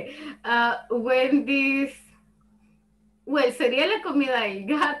 Okay, Wendy's. Well, sería la comida del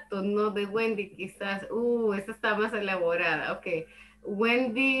gato, no de Wendy, quizás. Esa está más elaborada. Okay,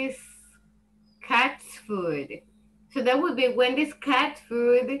 Wendy's cat food. So that would be Wendy's cat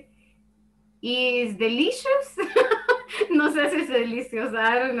food is delicious. No sé si es deliciosa.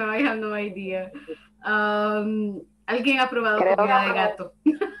 I don't know. I have no idea. ¿Alguien ha probado comida de gato?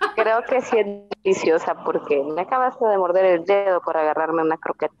 Creo que sí es deliciosa porque me acabaste de morder el dedo por agarrarme una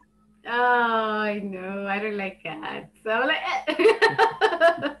croqueta. Oh, no, I don't like cats. So like,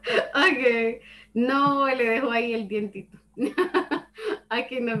 okay. No, le dejo ahí el dientito. I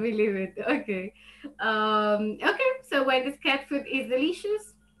cannot believe it. Okay. Okay, so when this cat food is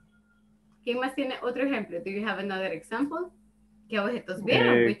delicious. ¿Quién más tiene otro ejemplo? Do you have another example? ¿Qué objetos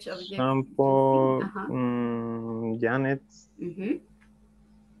vieron? Which objects? Example, Janet.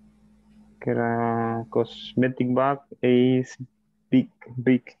 Que era cosmetic bag is big.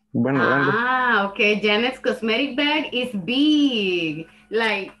 Bueno, grande. Okay. Janet's cosmetic bag is big,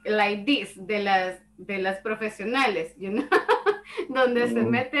 like this, de las profesionales, you know, donde se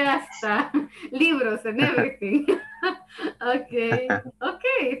mete hasta libros and everything. Okay,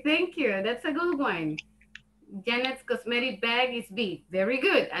 thank you. That's a good one. Janet's cosmetic bag is big. Very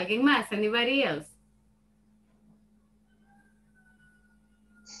good. ¿Alguien más? Anybody else?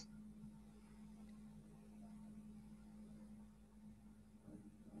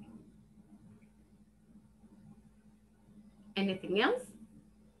 Anything else?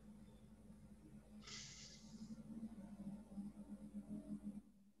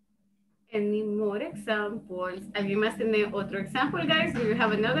 Any more examples? ¿Alguien más tiene otro example, guys? Do you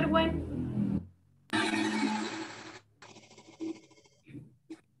have another one?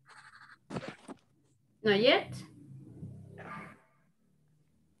 Not yet?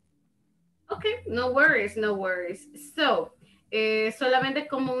 Okay, no worries. So, solamente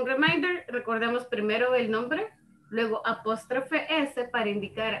como un reminder, recordemos primero el nombre, luego apóstrofe S para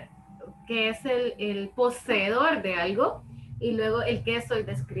indicar que es el poseedor de algo y luego el que estoy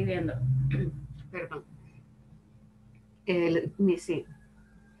describiendo. Perdón. Sí.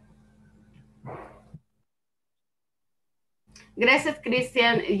 Gracias,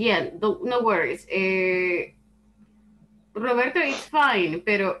 Cristian. Yeah, no worries. Roberto, it's fine,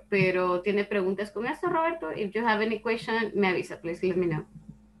 pero tiene preguntas con esto, Roberto. If you have any question, me avisa, please let me know.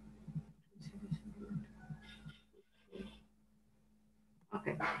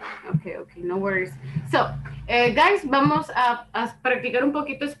 Okay, no worries. So, guys, vamos a practicar un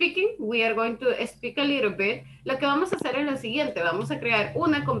poquito speaking. We are going to speak a little bit. Lo que vamos a hacer es lo siguiente. Vamos a crear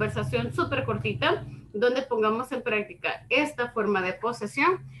una conversación súper cortita donde pongamos en práctica esta forma de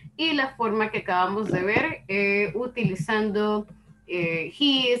posesión y la forma que acabamos de ver utilizando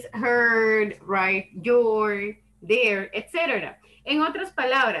his, her, right, your, their, etc. En otras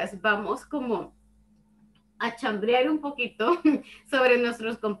palabras, vamos como a chambrear un poquito sobre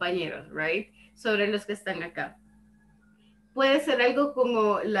nuestros compañeros, right? Sobre los que están acá. Puede ser algo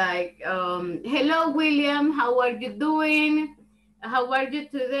como like, hello William, how are you doing? How are you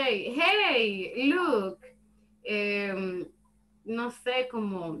today? Hey, look. No sé,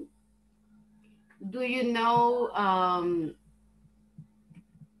 como, do you know,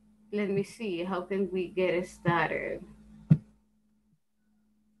 let me see, how can we get started?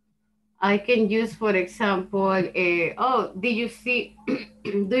 I can use, for example, oh, did you see,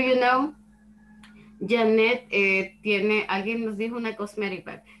 do you know, Janet tiene, alguien nos dijo una cosmetic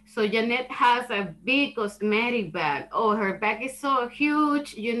bag. So Janet has a big cosmetic bag. Oh, her bag is so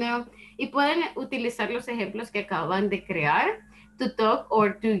huge, you know. Y pueden utilizar los ejemplos que acaban de crear to talk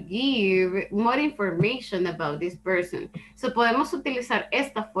or to give more information about this person. So podemos utilizar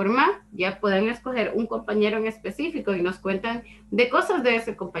esta forma, ya pueden escoger un compañero en específico y nos cuentan de cosas de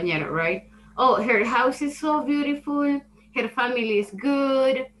ese compañero, right? Oh, her house is so beautiful, her family is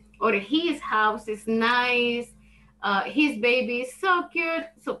good, or his house is nice, his baby is so cute.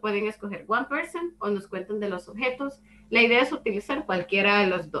 So pueden escoger one person o nos cuentan de los objetos. La idea es utilizar cualquiera de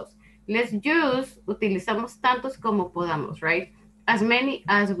los dos. Let's use, utilizamos tantos como podamos, right? As many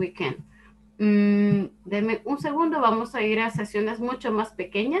as we can. Denme un segundo, vamos a ir a sesiones mucho más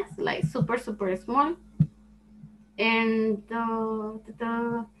pequeñas, like super small. And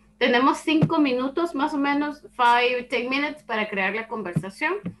tenemos 5 minutos más o menos, 5, 10 minutes para crear la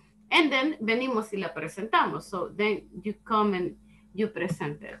conversación. And then venimos y la presentamos. So then you come and you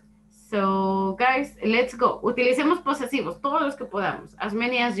present it. So guys, let's go. Utilicemos posesivos, todos los que podamos. As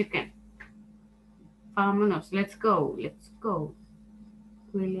many as you can. Vámonos, let's go, let's go.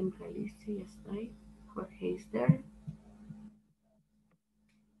 William Galicia, ya está ahí. Jorge is there.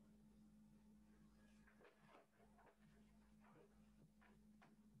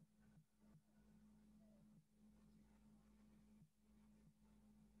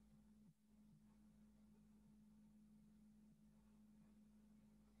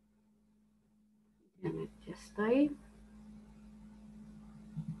 Janet ya está ahí.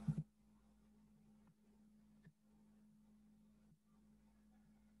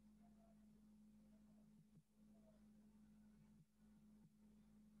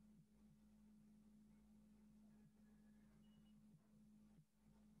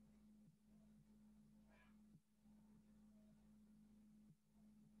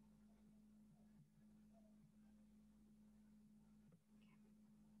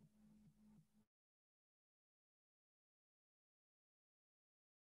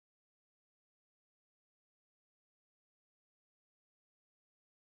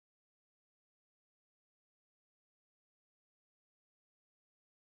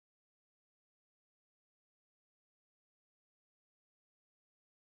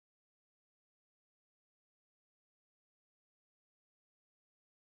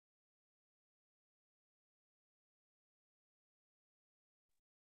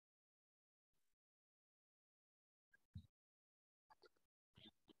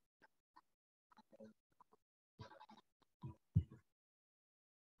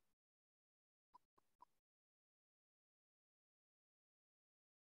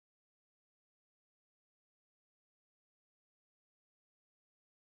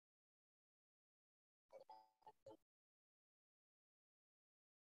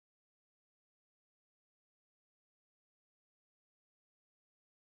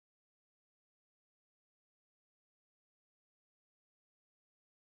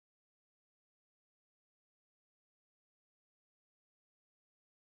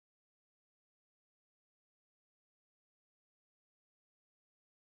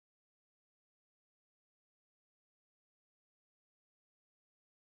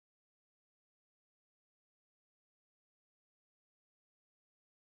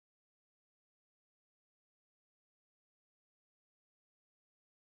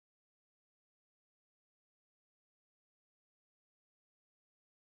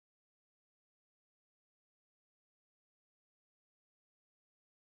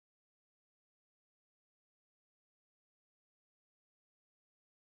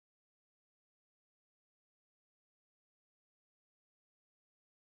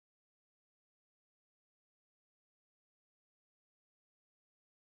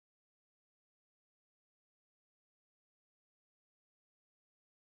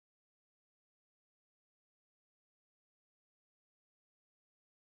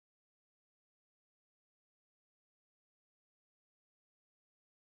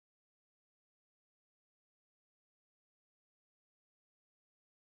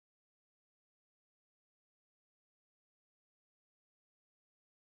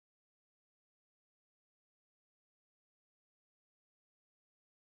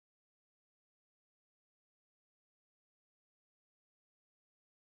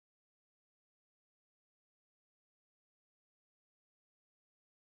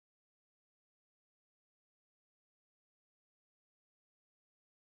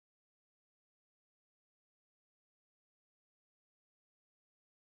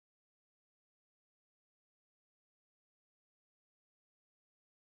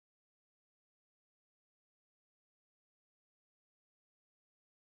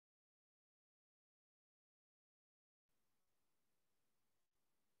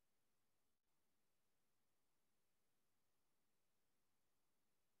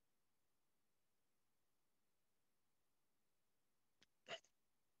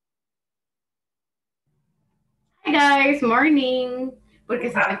 Hi guys, morning. Porque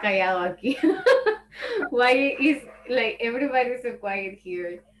se está callado aquí. Why is like everybody so quiet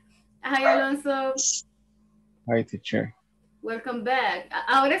here? Hi Alonso. Hi, teacher. Welcome back.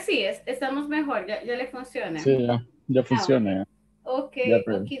 Ahora sí, estamos mejor, ya le funciona. Sí, ya funciona. Ok, Ya,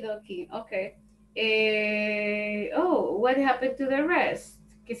 okidoki, ok. Oh, what happened to the rest?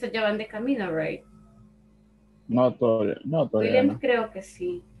 Quizás ya van de camino, right? No, todavía William no. creo que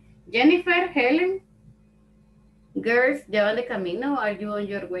sí. Jennifer, Helen, girls, ya van de camino. Are you on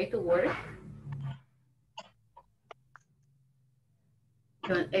your way to work?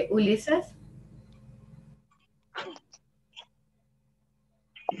 Ulises.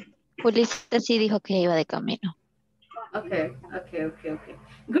 Ulises sí dijo que iba de camino. Okay.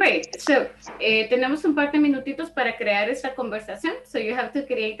 Great. So, tenemos un par de minutitos para crear esta conversación. So, you have to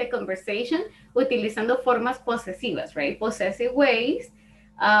create a conversation utilizando formas posesivas, right? Possessive ways.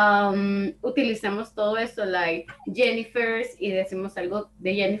 Utilizamos todo esto, like Jennifer's, y decimos algo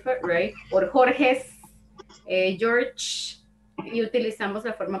de Jennifer, right? Por Jorge's, George, y utilizamos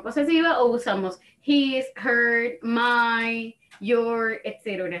la forma posesiva, o usamos his, her, my, your,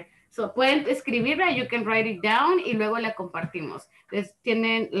 etc. So, pueden escribirla, you can write it down, y luego la compartimos. Entonces,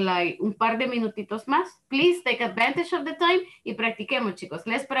 tienen like, un par de minutitos más. Please take advantage of the time y practiquemos, chicos.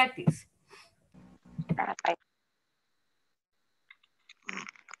 Let's practice.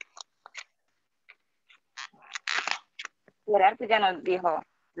 Gerardo ya nos dijo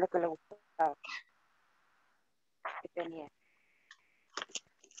lo que le gustaba. Que tenía.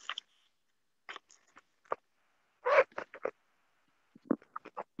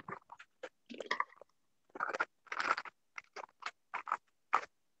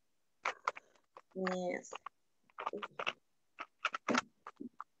 Yes.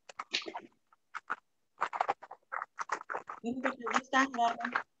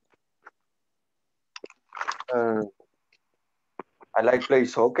 I like play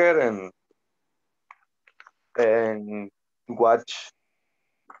soccer and watch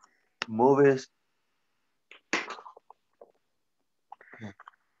movies.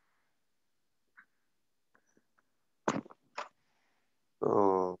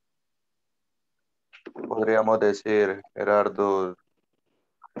 So, podríamos decir Gerardo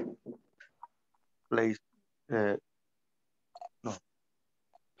plays no.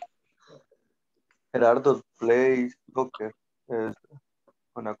 Gerardo plays soccer. Es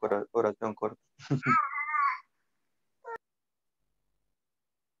una oración corta.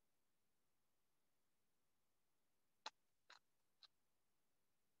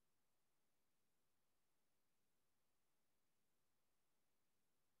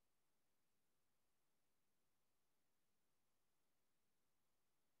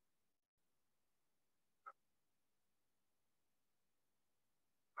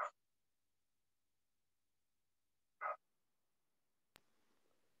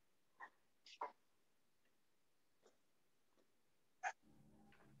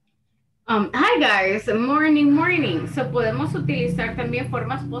 Hi guys, morning. So, podemos utilizar también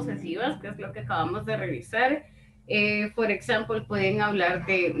formas posesivas, que es lo que acabamos de revisar. Por ejemplo, pueden hablar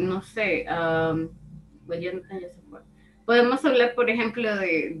de, no sé, well, ya se fue. Podemos hablar, por ejemplo,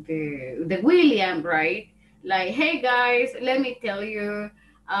 de William, right? Like, hey guys, let me tell you,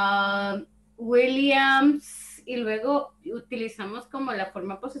 Williams, y luego utilizamos como la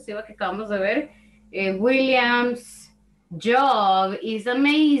forma posesiva que acabamos de ver, Williams job is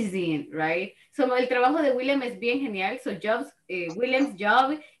amazing, right? So, el trabajo de William es bien genial. So, William's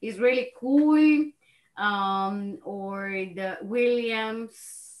job is really cool. Or the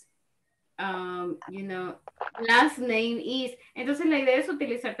Williams, last name is. Entonces, la idea es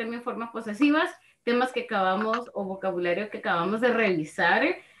utilizar también formas posesivas, temas que acabamos o vocabulario que acabamos de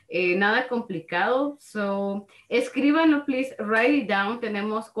revisar. Nada complicado. So, escríbanlo, please. Write it down.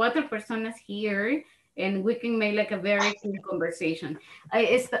 Tenemos 4 personas here. And we can make like a very cool conversation.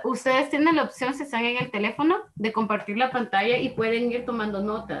 Ustedes tienen la opción, si están en el teléfono, de compartir la pantalla y pueden ir tomando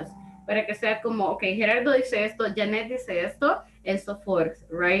notas para que sea como, ok, Gerardo dice esto, Janet dice esto, and so forth,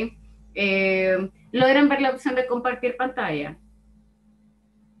 right? ¿Logran ver la opción de compartir pantalla?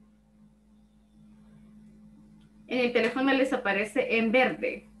 En el teléfono les aparece en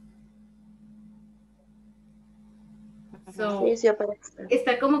verde. So, Sí, sí aparece.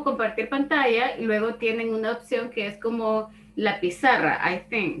 está como compartir pantalla y luego tienen una opción que es como la pizarra, I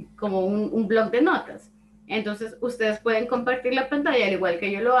think, como un blog de notas. Entonces, ustedes pueden compartir la pantalla al igual que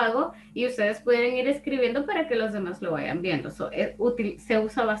yo lo hago y ustedes pueden ir escribiendo para que los demás lo vayan viendo. So, es útil, se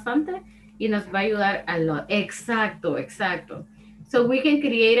usa bastante y nos va a ayudar a lo... Exacto. So, we can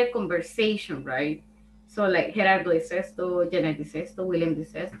create a conversation, right? So, like, Gerardo dice esto, Janet dice esto, William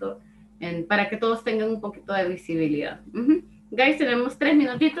dice esto, para que todos tengan un poquito de visibilidad. Guys, tenemos 3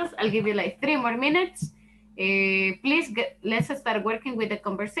 minutitos. I'll give you like 3 more minutes. Please, let's start working with the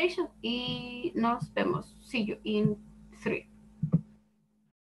conversation. Y nos vemos. See you in 3.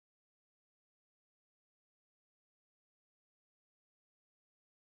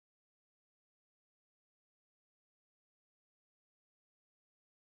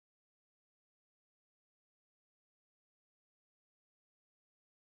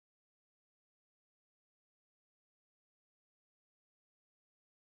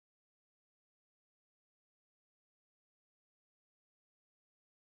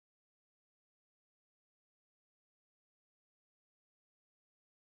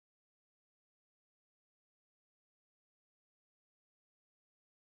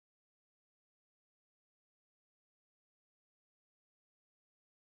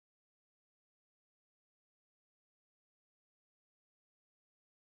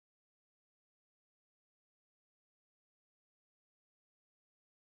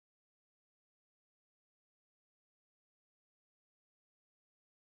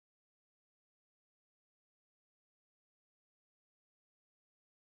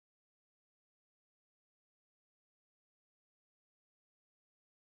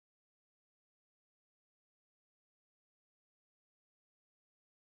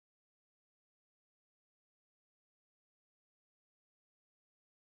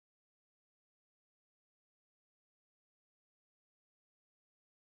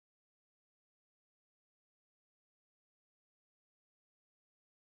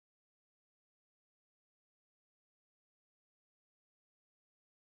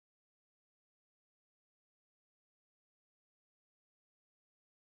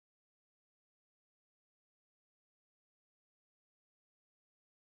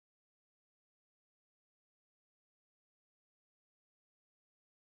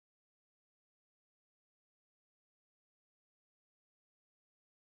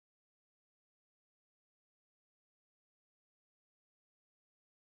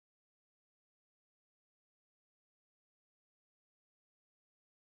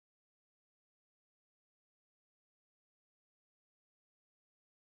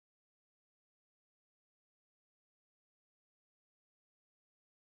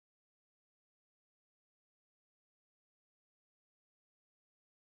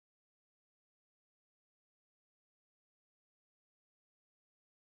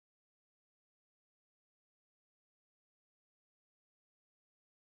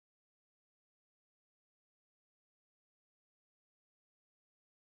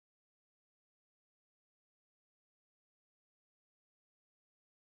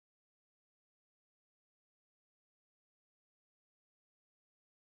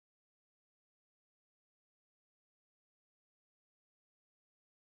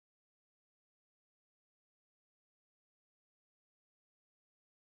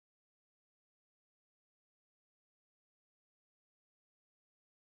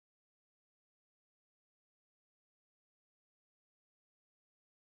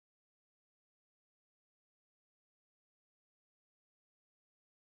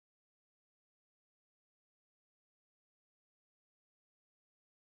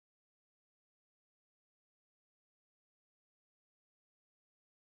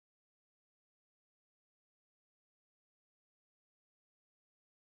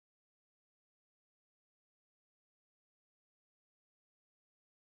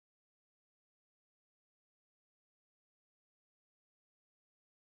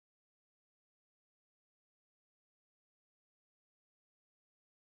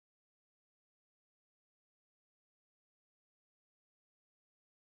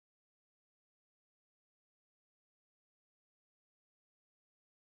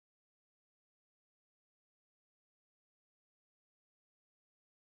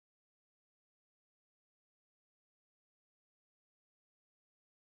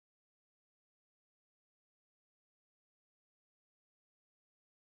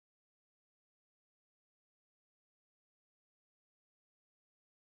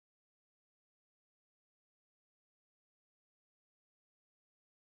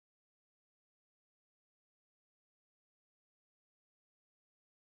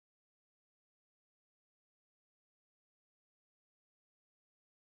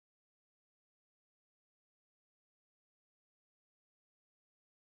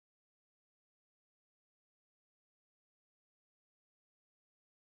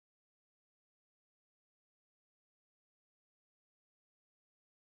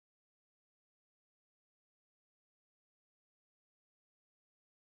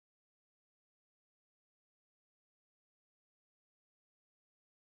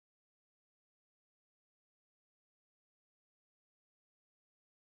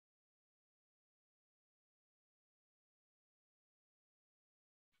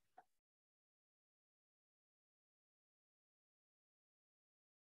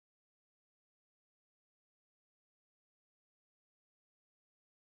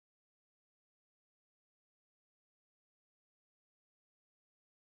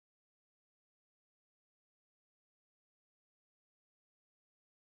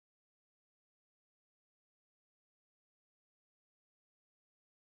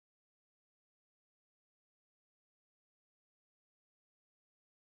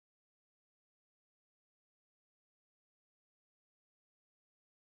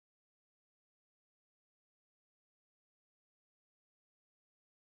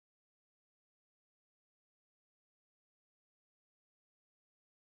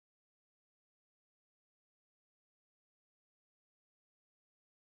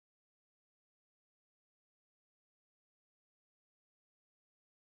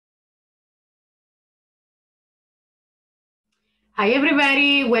 Hi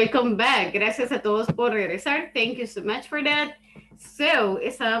everybody, welcome back. Gracias a todos por regresar. Thank you so much for that. So,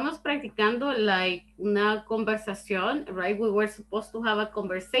 estábamos practicando like una conversación, right? We were supposed to have a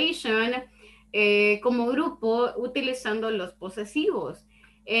conversation como grupo utilizando los posesivos.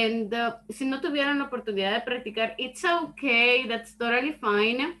 And si no tuvieron la oportunidad de practicar, it's okay, that's totally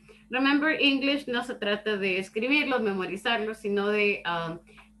fine. Remember, English no se trata de escribirlos, memorizarlos, sino de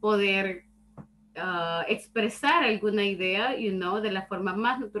poder expresar alguna idea, de la forma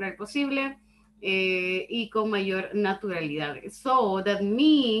más natural posible y con mayor naturalidad. So, that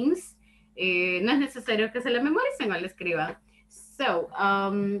means, no es necesario que se la memoricen o la escriban. So,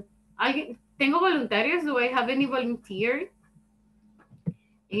 ¿tengo voluntarios? Do I have any volunteer?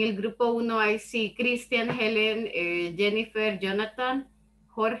 En el grupo 1 I see Christian, Helen, Jennifer, Jonathan,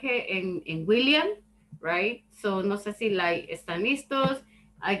 Jorge and William, right? So, no sé si están listos.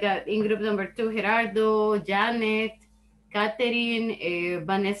 I got in group number 2, Gerardo, Janet, Catherine,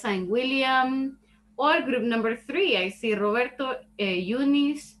 Vanessa and William. Or group number 3, I see Roberto,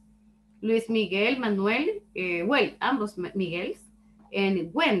 Eunice, Luis Miguel, Manuel, ambos Miguels,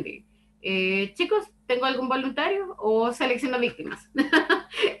 and Wendy. Chicos, ¿tengo algún voluntario o selecciono víctimas?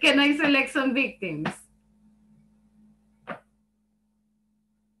 Can I select some victims?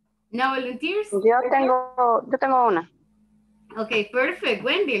 No volunteers? Yo tengo una. Okay, perfect.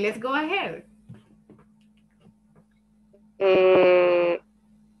 Wendy, let's go ahead.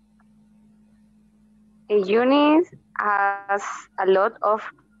 Eunice has a lot of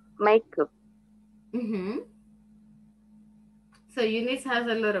makeup. So Eunice has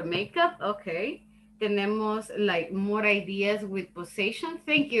a lot of makeup. Okay. Tenemos like more ideas with possession.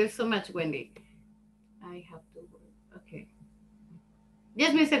 Thank you so much, Wendy. I have to work. Okay.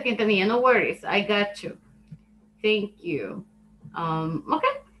 Yes, Mr. Quintanilla, no worries. I got you. Thank you.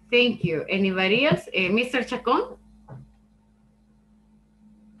 Okay, thank you. Anybody else? Mr. Chacon?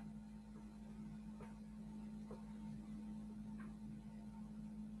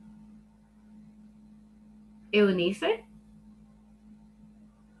 Eunice?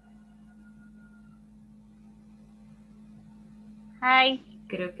 Hi.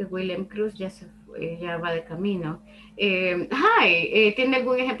 Creo que William Cruz ya va de camino. Hi, ¿tiene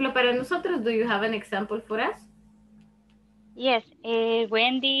algún ejemplo para nosotros? Do you have an example for us? Yes,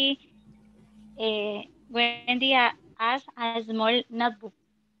 Wendy has a small notebook.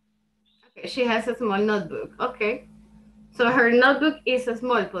 Okay, she has a small notebook. Okay. So her notebook is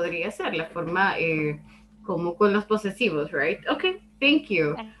small, podría ser la forma como con los posesivos, right? Okay, thank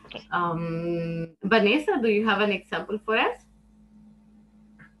you. Okay. Vanessa, do you have an example for us?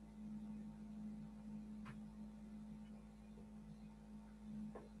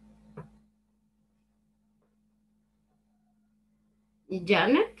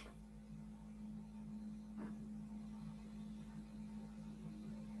 Janet?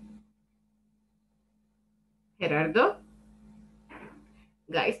 Gerardo?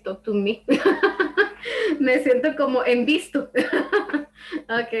 Guys, talk to me. Me siento como en visto.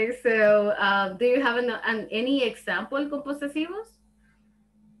 Okay, so do you have any example con posesivos?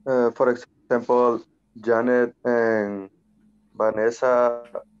 For example, Janet and Vanessa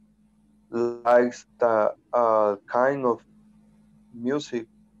likes the kind of music.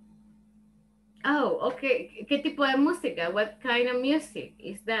 Oh, okay. ¿Qué tipo de música? What kind of music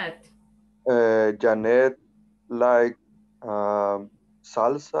is that? Janet like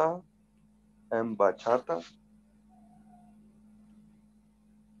salsa and bachata.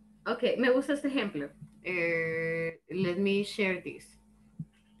 Okay, me gusta este ejemplo. Let me share this.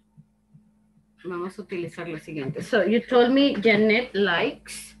 Vamos a utilizar lo siguiente. So, you told me Janet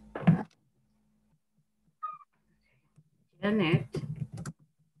likes. Janet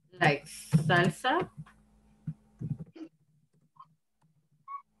likes salsa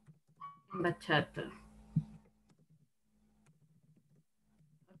and bachata.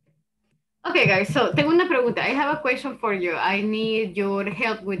 Okay, guys, so tengo una pregunta. I have a question for you. I need your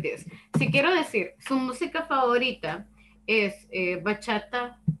help with this. Si quiero decir, su música favorita es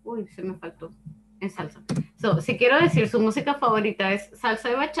bachata. Uy, se me faltó. En salsa. So, si quiero decir su música favorita es salsa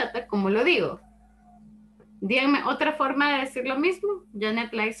de bachata, ¿cómo lo digo? Díganme otra forma de decir lo mismo.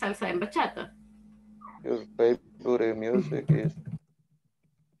 Janet likes salsa en bachata. Your favorite music is...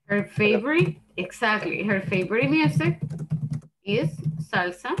 Her favorite, exactly. Her favorite music is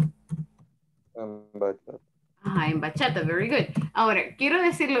salsa. En bachata. Ajá, en bachata, very good. Ahora, quiero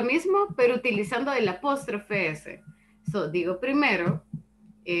decir lo mismo, pero utilizando el apóstrofe S. So, digo primero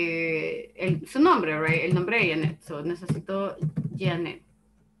su nombre, right? El nombre de Janet. So, necesito Janet.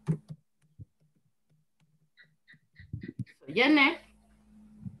 So, Janet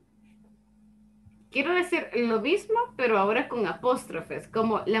quiero decir lo mismo, pero ahora con apóstrofes,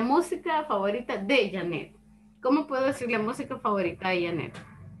 como la música favorita de Janet. ¿Cómo puedo decir la música favorita de Janet?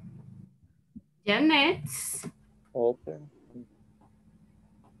 Janet's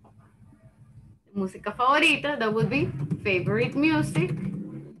música favorita, that would be favorite music,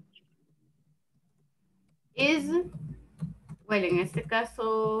 is, well, en este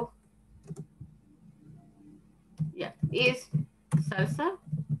caso, yeah, is salsa.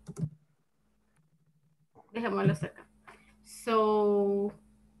 Dejémoslo acá. So,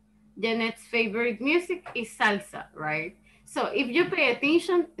 Janet's favorite music is salsa, right? So, if you pay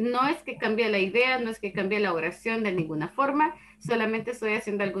attention, no es que cambie la idea, no es que cambie la oración de ninguna forma, solamente estoy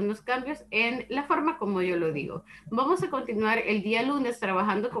haciendo algunos cambios en la forma como yo lo digo. Vamos a continuar el día lunes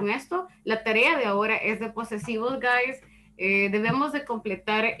trabajando con esto. La tarea de ahora es de posesivos, guys. Debemos de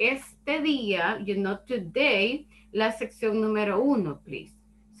completar este día, today, la sección número 1, please.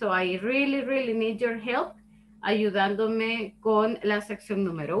 So, I really, really need your help ayudándome con la sección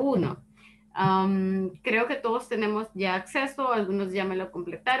número 1. Creo que todos tenemos ya acceso, algunos ya me lo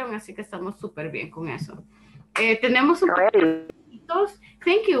completaron, así que estamos súper bien con eso. Tenemos un par de minutitos.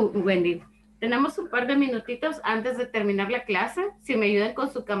 Thank you, Wendy. Tenemos un par de minutitos antes de terminar la clase. Si me ayudan con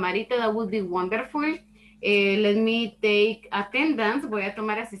su camarita, that would be wonderful. Let me take attendance. Voy a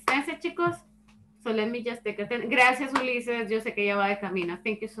tomar asistencia, chicos. So let me just take attendance. Gracias, Ulises. Yo sé que ya va de camino.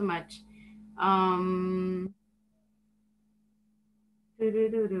 Thank you so much.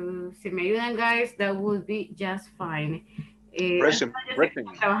 Si me ayudan, guys, that would be just fine. Present.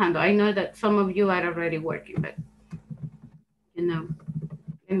 Trabajando. I know that some of you are already working, but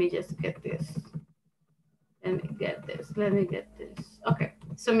let me just get this. Let me get this. Okay.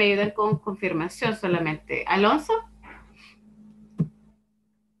 So me ayudan con confirmación solamente. Alonso.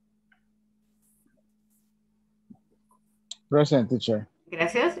 Present, teacher.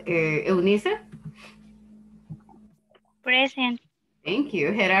 Gracias. Eunice. Present. Thank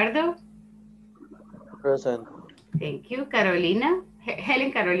you. Gerardo. Present. Thank you. Carolina.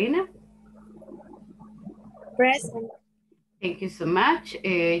 Helen Carolina. Present. Thank you so much.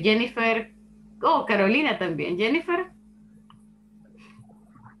 Jennifer. Oh, Carolina también. Jennifer.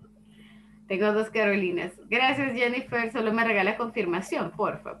 Tengo 2 Carolinas. Gracias, Jennifer. Solo me regala confirmación,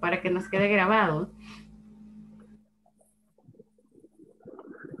 porfa, para que nos quede grabado.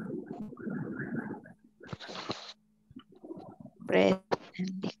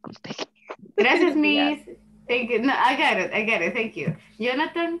 Disculpe. Gracias, Miss. Thank you. No, I got it. Thank you.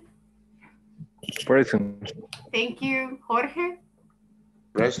 Jonathan. Present. Thank you. Jorge.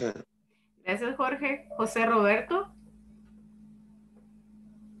 Present. Gracias, Jorge. José Roberto.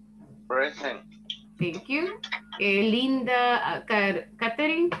 Present. Thank you. Linda,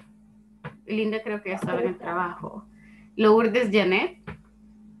 Catherine. Linda creo que ya estaba en el trabajo. Lourdes Janet.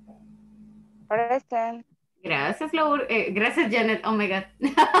 Present. Gracias, gracias, Janet. Oh my God.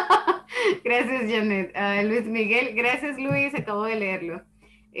 Gracias, Janet. Luis Miguel. Gracias, Luis. Acabo de leerlo.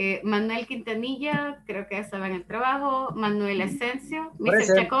 Manuel Quintanilla. Creo que ya estaba en el trabajo. Manuel Asensio.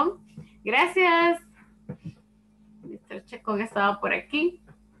 Mr. Chacón. Gracias. Mr. Chacón estaba por aquí.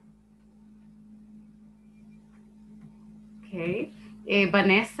 Ok.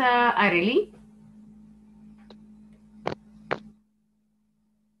 Vanessa Arelí.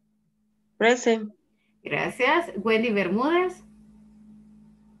 Present. Gracias. Wendy Bermúdez.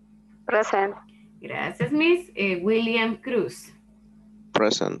 Present. Gracias, Miss. William Cruz.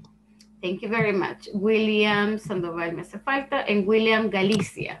 Present. Thank you very much. William Sandoval me hace falta. En William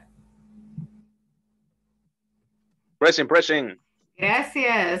Galicia. Present.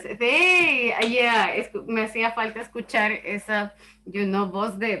 Gracias. Hey, yeah, me hacía falta escuchar esa,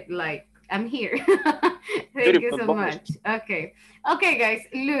 voz de, like, I'm here. Thank you so much. Okay, guys,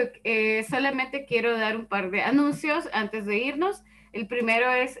 look, solamente quiero dar un par de anuncios antes de irnos. El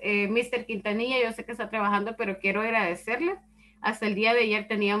primero es Mr. Quintanilla. Yo sé que está trabajando, pero quiero agradecerle. Hasta el día de ayer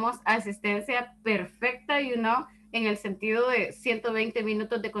teníamos asistencia perfecta, en el sentido de 120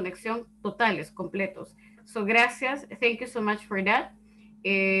 minutos de conexión totales, completos. So, gracias. Thank you so much for that.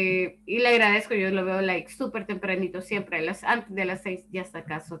 Y le agradezco, yo lo veo like súper tempranito siempre, antes de las 6 ya está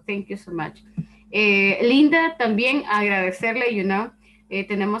acá. So, thank you so much. Linda, también agradecerle,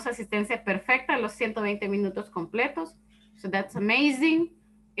 tenemos asistencia perfecta a los 120 minutos completos. So, that's amazing.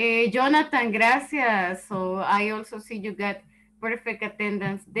 Jonathan, gracias. So, I also see you got perfect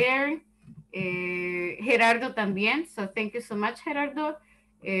attendance there. Gerardo también. So, thank you so much, Gerardo.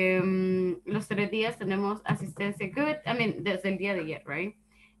 Los 3 días tenemos asistencia good. Desde el día de ayer, right?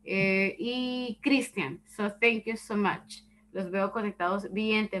 Y Cristian, so thank you so much. Los veo conectados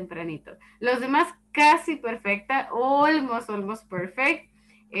bien tempranito. Los demás casi perfecta, almost perfect.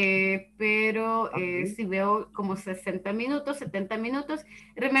 pero si veo como 60 minutos, 70 minutos.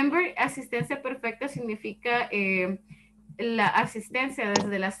 Remember, asistencia perfecta significa la asistencia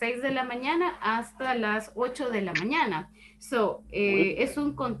desde las 6 de la mañana hasta las 8 de la mañana. So, es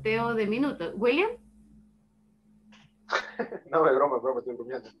un conteo de minutos. William? No, es broma, estoy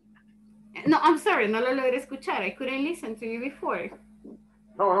durmiendo. No, I'm sorry, no lo logré escuchar. I couldn't listen to you before.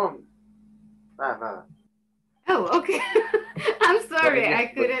 No, nada. Oh, okay. I'm sorry, I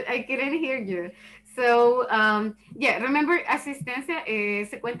couldn't hear you. So, yeah, remember, asistencia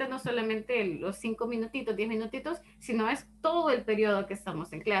se cuenta no solamente los 5 minutitos, 10 minutitos, sino es todo el periodo que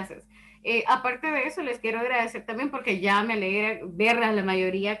estamos en clases. Aparte de eso, les quiero agradecer también porque ya me alegra ver a la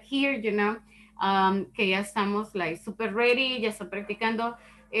mayoría here, you know, que ya estamos like super ready, ya están practicando.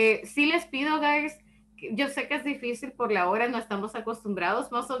 Sí les pido, guys, yo sé que es difícil por la hora, no estamos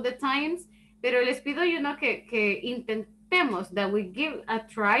acostumbrados most of the times, pero les pido, you know, que intentemos, that we give a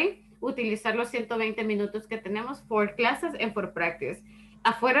try, utilizar los 120 minutos que tenemos for clases and for practice.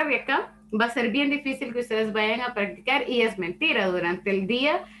 Afuera de acá va a ser bien difícil que ustedes vayan a practicar y es mentira, durante el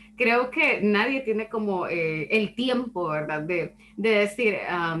día creo que nadie tiene como el tiempo, ¿verdad? De decir,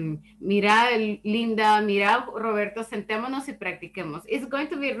 mira Linda, mira Roberto, sentémonos y practiquemos. It's going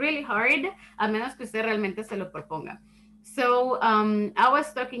to be really hard, a menos que usted realmente se lo proponga. So, I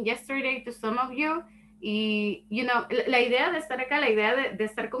was talking yesterday to some of you, y, you know, la idea de estar acá, la idea de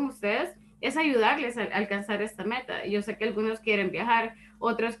estar con ustedes, es ayudarles a alcanzar esta meta. Yo sé que algunos quieren viajar,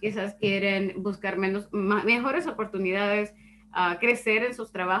 otros quizás quieren buscar mejores oportunidades, crecer en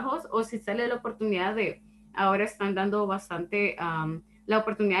sus trabajos, o si sale la oportunidad de, ahora están dando bastante la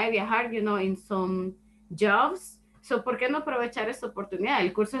oportunidad de viajar, you know, in some jobs. So, ¿por qué no aprovechar esta oportunidad?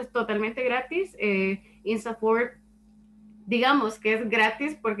 El curso es totalmente gratis. INSAFORP, digamos que es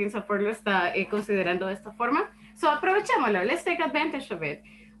gratis porque INSAFORP lo está considerando de esta forma. So, aprovechémoslo. Let's take advantage of it.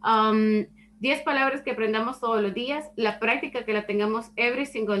 10 palabras que aprendamos todos los días. La práctica que la tengamos every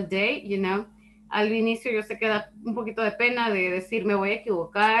single day, you know. Al inicio yo sé que da un poquito de pena de decir me voy a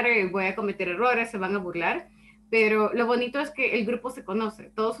equivocar, voy a cometer errores, se van a burlar, pero lo bonito es que el grupo se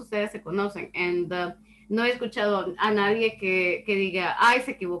conoce, todos ustedes se conocen, and no he escuchado a nadie que diga, ay,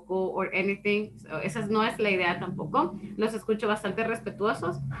 se equivocó, or anything. So, esa no es la idea tampoco. Los escucho bastante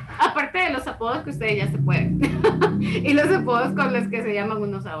respetuosos, aparte de los apodos que ustedes ya se pueden, y los apodos con los que se llaman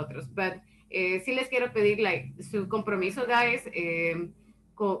unos a otros, but sí les quiero pedir like, su compromiso, guys,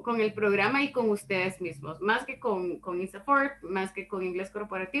 con el programa y con ustedes mismos, más que con INSAFORP, más que con Inglés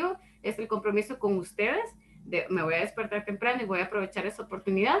Corporativo, es el compromiso con ustedes, me voy a despertar temprano y voy a aprovechar esa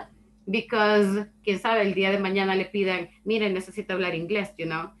oportunidad, because, quién sabe, el día de mañana le pidan, miren, necesito hablar inglés, you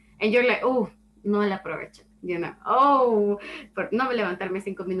know, and you're like, oh, no la aprovecho, you know, oh, por no levantarme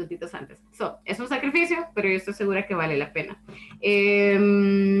 5 minutitos antes. So, es un sacrificio, pero yo estoy segura que vale la pena.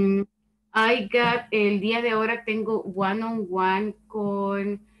 El día de ahora tengo one-on-one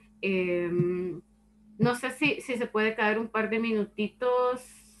con, no sé si se puede caer un par de minutitos.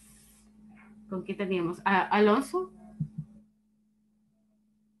 ¿Con quién teníamos? Alonso.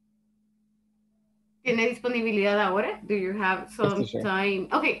 ¿Tiene disponibilidad ahora? Do you have some time?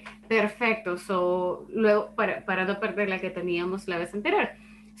 Ok, perfecto. So, luego, para no perder la que teníamos la vez anterior.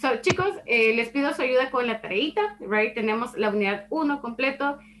 So, chicos, les pido su ayuda con la tareita, right? Tenemos la unidad 1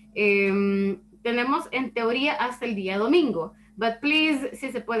 completo. Tenemos en teoría hasta el día domingo, but please,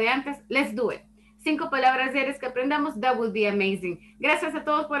 si se puede antes, let's do it. 5 palabras diarias que aprendamos, that would be amazing. Gracias a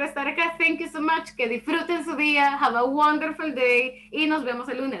todos por estar acá. Thank you so much. Que disfruten su día. Have a wonderful day. Y nos vemos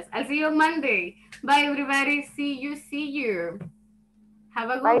el lunes. I'll see you on Monday. Bye, everybody. See you. Have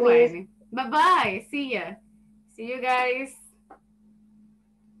a good one. Bye-bye. See ya. See you, guys.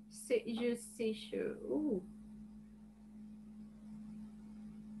 See you. Ooh.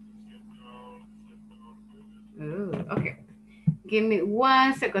 Ok. Give me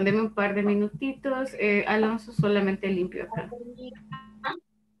one second, deme un par de minutitos. Alonso, solamente limpio acá.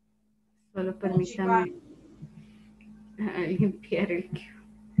 Solo permítame limpiar el cubo.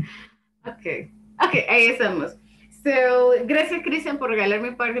 Ok, ahí estamos. So, gracias, Cristian, por regalarme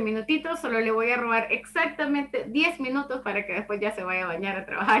un par de minutitos. Solo le voy a robar exactamente 10 minutos para que después ya se vaya a bañar, a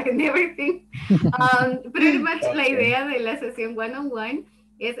trabajar en everything. Pretty much la idea de la sesión one-on-one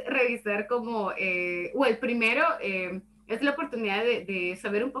es revisar como, el primero es la oportunidad de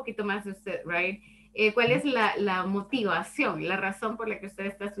saber un poquito más de usted, right? ¿Cuál es la motivación, la razón por la que usted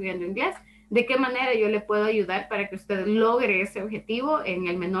está estudiando inglés? ¿De qué manera yo le puedo ayudar para que usted logre ese objetivo en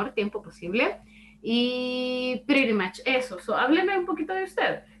el menor tiempo posible? Y pretty much eso. So, hábleme un poquito de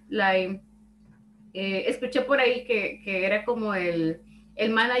usted. Escuché por ahí que era como el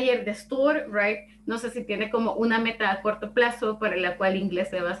el manager de store, right? No sé si tiene como una meta a corto plazo para la cual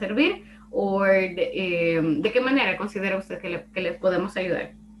inglés le va a servir, o de qué manera considera usted que le podemos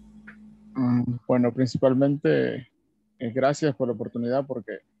ayudar. Bueno, principalmente gracias por la oportunidad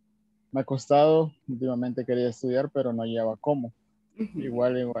porque me ha costado, últimamente quería estudiar, pero no llevaba cómo.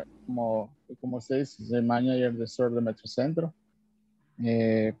 Igual como usted dice, soy manager de store de Metrocentro,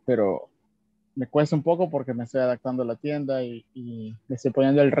 pero me cuesta un poco porque me estoy adaptando a la tienda y me estoy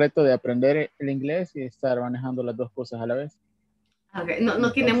poniendo el reto de aprender el inglés y estar manejando las dos cosas a la vez. Okay.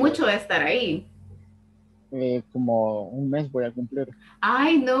 No tiene mucho de estar ahí. Como un mes voy a cumplir.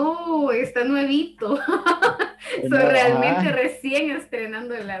 Ay, no, está nuevito. Soy No, realmente recién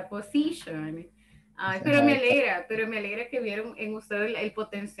estrenando la position. Ay, pero me alegra que vieron en usted el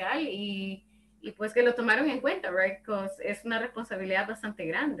potencial y pues que lo tomaron en cuenta, right? Because es una responsabilidad bastante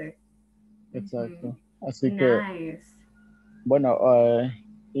grande. Exacto. Así que, bueno,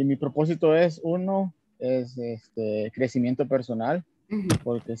 y mi propósito es, uno, es crecimiento personal,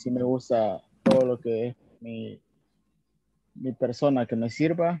 porque sí me gusta todo lo que es mi persona que me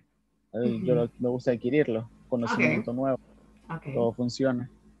sirva, me gusta adquirirlo, conocimiento nuevo, todo funciona.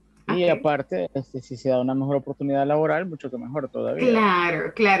 Y aparte, si se da una mejor oportunidad laboral, mucho que mejor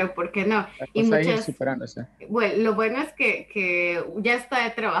todavía. Claro, ¿por qué no? Y muchas, superándose. Bueno, lo bueno es que ya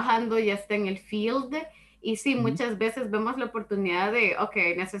está trabajando, ya está en el field, y sí, muchas veces vemos la oportunidad de, ok,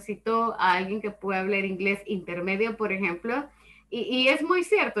 necesito a alguien que pueda hablar inglés intermedio, por ejemplo, y es muy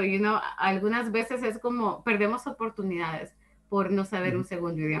cierto, algunas veces es como perdemos oportunidades por no saber un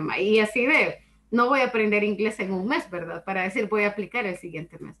segundo idioma, y así no voy a aprender inglés en un mes, ¿verdad? Para decir, voy a aplicar el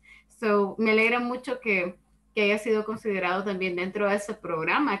siguiente mes. So, me alegra mucho que haya sido considerado también dentro de ese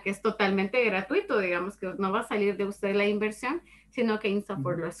programa, que es totalmente gratuito, digamos que no va a salir de usted la inversión, sino que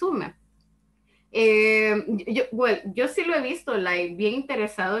INSAFORP lo asume. Yo sí lo he visto, bien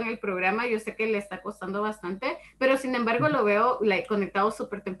interesado en el programa, yo sé que le está costando bastante, pero sin embargo lo veo conectado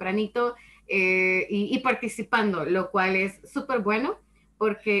súper tempranito y participando, lo cual es súper bueno,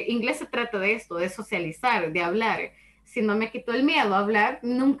 porque inglés se trata de esto, de socializar, de hablar. Si no me quito el miedo a hablar,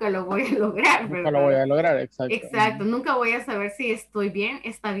 nunca lo voy a lograr, ¿verdad? Nunca lo voy a lograr, exacto. Exacto, nunca voy a saber si estoy bien,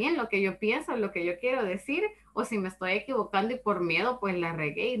 está bien lo que yo pienso, lo que yo quiero decir, o si me estoy equivocando y por miedo pues la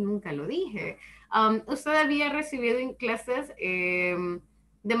regué y nunca lo dije. ¿Usted había recibido clases de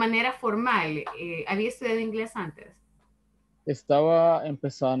manera formal? ¿Había estudiado inglés antes? Estaba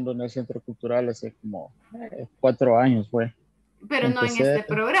empezando en el Centro Cultural hace como 4 años, fue. Pero no en este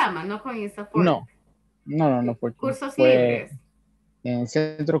programa, no con INSAFORP. No fue. ¿Cursos fue libres? En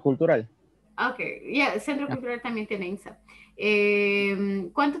Centro Cultural. Ok, el Centro Cultural también tiene INSA.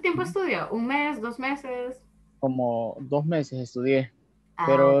 ¿Cuánto tiempo estudió? ¿Un mes, 2 meses? Como 2 meses estudié,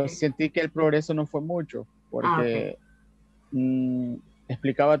 pero sentí que el progreso no fue mucho, porque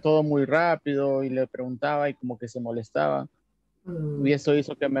explicaba todo muy rápido y le preguntaba y como que se molestaba. Y eso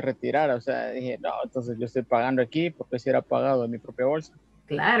hizo que me retirara, o sea, dije, no, entonces yo estoy pagando aquí porque si era pagado de mi propia bolsa.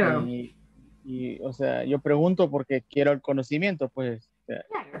 Claro. Y o sea, yo pregunto porque quiero el conocimiento, pues, o sea,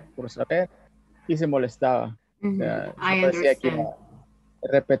 por saber, y se molestaba. O sea, solo decía que iba a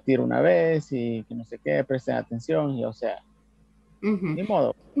repetir una vez y que no sé qué, presten atención, y o sea, ni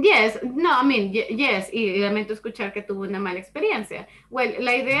modo. Yes, no, I mean, yes, y lamento escuchar que tuvo una mala experiencia. Well,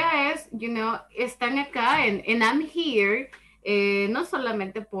 la idea es, están acá en I'm here, no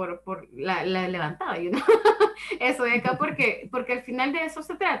solamente por la levantada, estoy acá porque al final de eso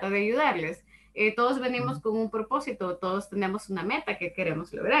se trata, de ayudarles. Todos venimos con un propósito, todos tenemos una meta que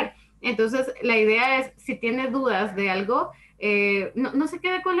queremos lograr. Entonces, la idea es, si tiene dudas de algo, no se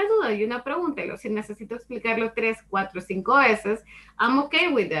quede con la duda, pregúntelo. Si necesito explicarlo 3, 4, 5 veces, I'm okay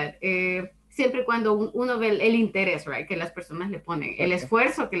with that. Siempre y cuando uno ve el interés, right, que las personas le ponen, el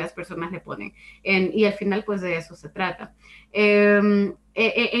esfuerzo que las personas le ponen. Y al final, pues de eso se trata. En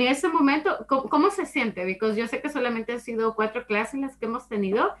ese momento, ¿cómo se siente? Porque yo sé que solamente han sido 4 clases las que hemos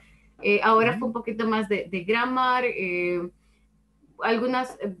tenido. Ahora fue un poquito más de grammar.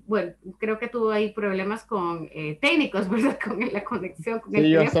 Algunas, bueno, creo que tuvo ahí problemas con técnicos, ¿verdad? Con la conexión, con el teléfono.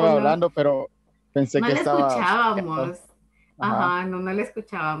 Sí, yo estaba hablando, pero pensé que estaba... No le escuchábamos. Ajá, no le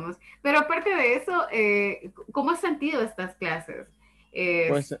escuchábamos. Pero aparte de eso, ¿cómo has sentido estas clases?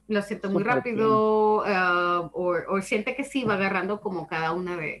 Pues, ¿Lo siento muy rápido? ¿O siente que sí va agarrando como cada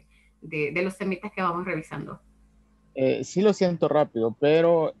una de los temitas que vamos revisando? Sí lo siento rápido,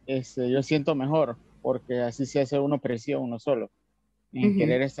 pero yo siento mejor, porque así se hace uno presión uno solo. En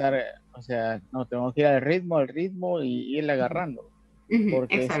querer estar, o sea, no, tengo que ir al ritmo y irle agarrando.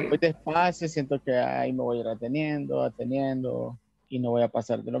 Porque si voy despacio, siento que ahí me voy a ir ateniendo, y no voy a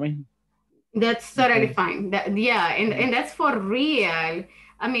pasar de lo mismo. That's totally fine. Yeah, and that's for real.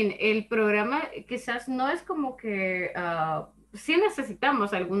 I mean, el programa quizás no es como que sí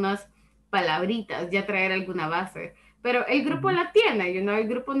necesitamos algunas palabritas, ya traer alguna base, pero el grupo la tiene, el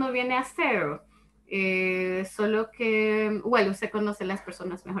grupo no viene a cero. Solo que, bueno, usted conoce las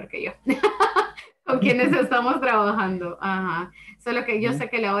personas mejor que yo, con quienes estamos trabajando. Ajá. Solo que yo sé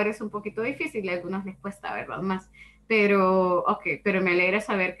que la hora es un poquito difícil y a algunos les cuesta, ¿verdad? Más. Pero, ok, pero me alegra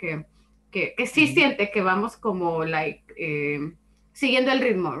saber que sí siente que vamos como, siguiendo el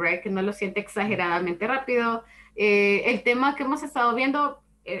ritmo, right? Que no lo siente exageradamente rápido. El tema que hemos estado viendo,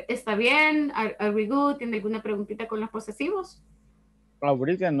 ¿está bien? Are we good? ¿Tiene alguna preguntita con los posesivos?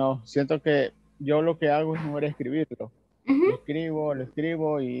 Ahorita no. Siento que yo lo que hago es mejor escribirlo. Lo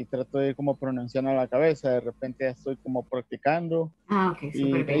escribo y trato de ir como pronunciando a la cabeza. De repente estoy como practicando. Ok,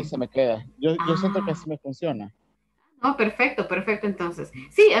 súper bien. Ahí se me queda. Yo siento que así me funciona. No, perfecto, perfecto. Entonces,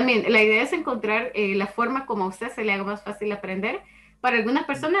 sí, la idea es encontrar la forma como a usted se le haga más fácil aprender. Para algunas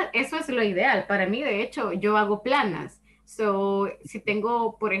personas eso es lo ideal. Para mí, de hecho, yo hago planas. So, si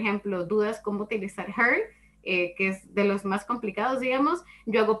tengo, por ejemplo, dudas cómo utilizar her, que es de los más complicados, digamos,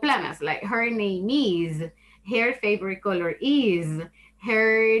 yo hago planas, like her name is, her favorite color is,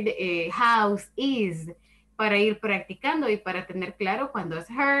 her house is, para ir practicando y para tener claro cuándo es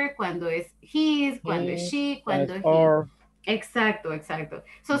her, cuándo es his, cuándo es she, cuándo es he. Exacto, exacto.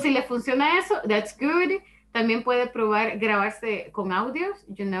 So, si le funciona eso, that's good. También puede probar grabarse con audios,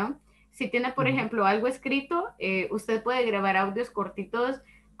 Si tiene, por ejemplo, algo escrito, usted puede grabar audios cortitos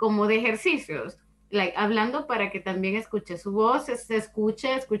como de ejercicios, hablando para que también escuche su voz, se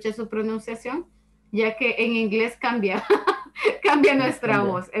escuche su pronunciación, ya que en inglés cambia nuestra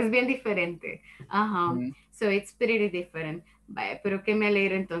voz, es bien diferente. Ajá. So it's pretty different. Vaya, pero que me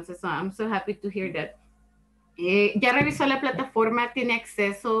alegra entonces. So I'm so happy to hear that. ¿Ya revisó la plataforma? ¿Tiene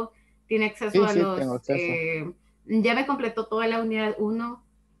acceso a los... tengo acceso. ¿Ya me completó toda la unidad 1?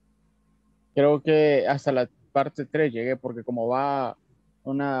 Creo que hasta la parte 3 llegué porque como va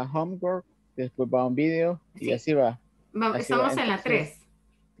una homework, después va un video y así va. Estamos en la 3.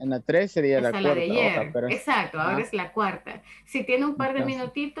 En la 3 sería la cuarta. De ayer. Exacto, ahora es la cuarta. Si tiene un par de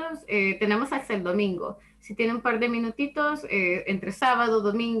minutitos, tenemos hasta el domingo. Si tiene un par de minutitos entre sábado,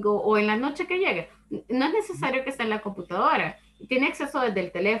 domingo o en la noche que llegue, no es necesario que esté en la computadora. Tiene acceso desde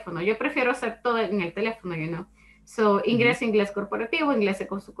el teléfono. Yo prefiero hacer todo en el teléfono, So, ingresa Inglés Corporativo, inglese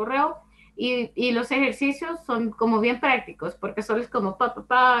con su correo y los ejercicios son como bien prácticos porque solo es como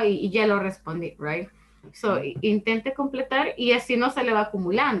y ya lo respondí, right? So, intente completar y así no se le va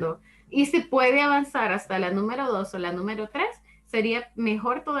acumulando. Y si puede avanzar hasta la número 2 o la número 3, sería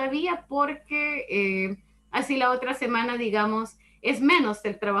mejor todavía porque así la otra semana, digamos, es menos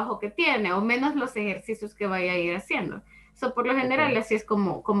el trabajo que tiene o menos los ejercicios que vaya a ir haciendo. So, por lo general, así es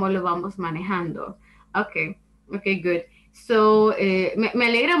como lo vamos manejando. Ok, good. So, me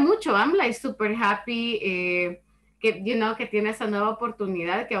alegra mucho. I'm super happy que tiene esa nueva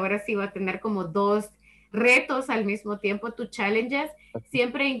oportunidad, que ahora sí va a tener como 2 retos al mismo tiempo, tus challenges.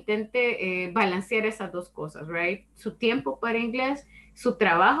 Siempre intente balancear esas 2 cosas, right? Su tiempo para inglés, su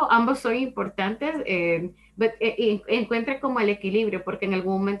trabajo, ambos son importantes, encuentre como el equilibrio, porque en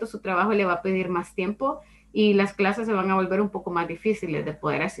algún momento su trabajo le va a pedir más tiempo y las clases se van a volver un poco más difíciles de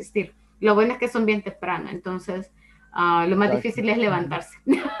poder asistir. Lo bueno es que son bien temprano, entonces lo más difícil es levantarse.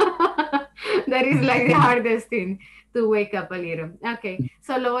 That is like the hardest thing, to wake up a little. Ok,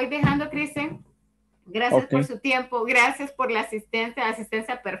 so lo voy dejando, Cristian. Gracias por su tiempo, gracias por la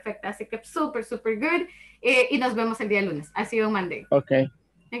asistencia perfecta, así que super good, y nos vemos el día lunes. Ha sido un Monday. Ok.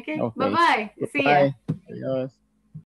 Bye bye. See ya. Adiós.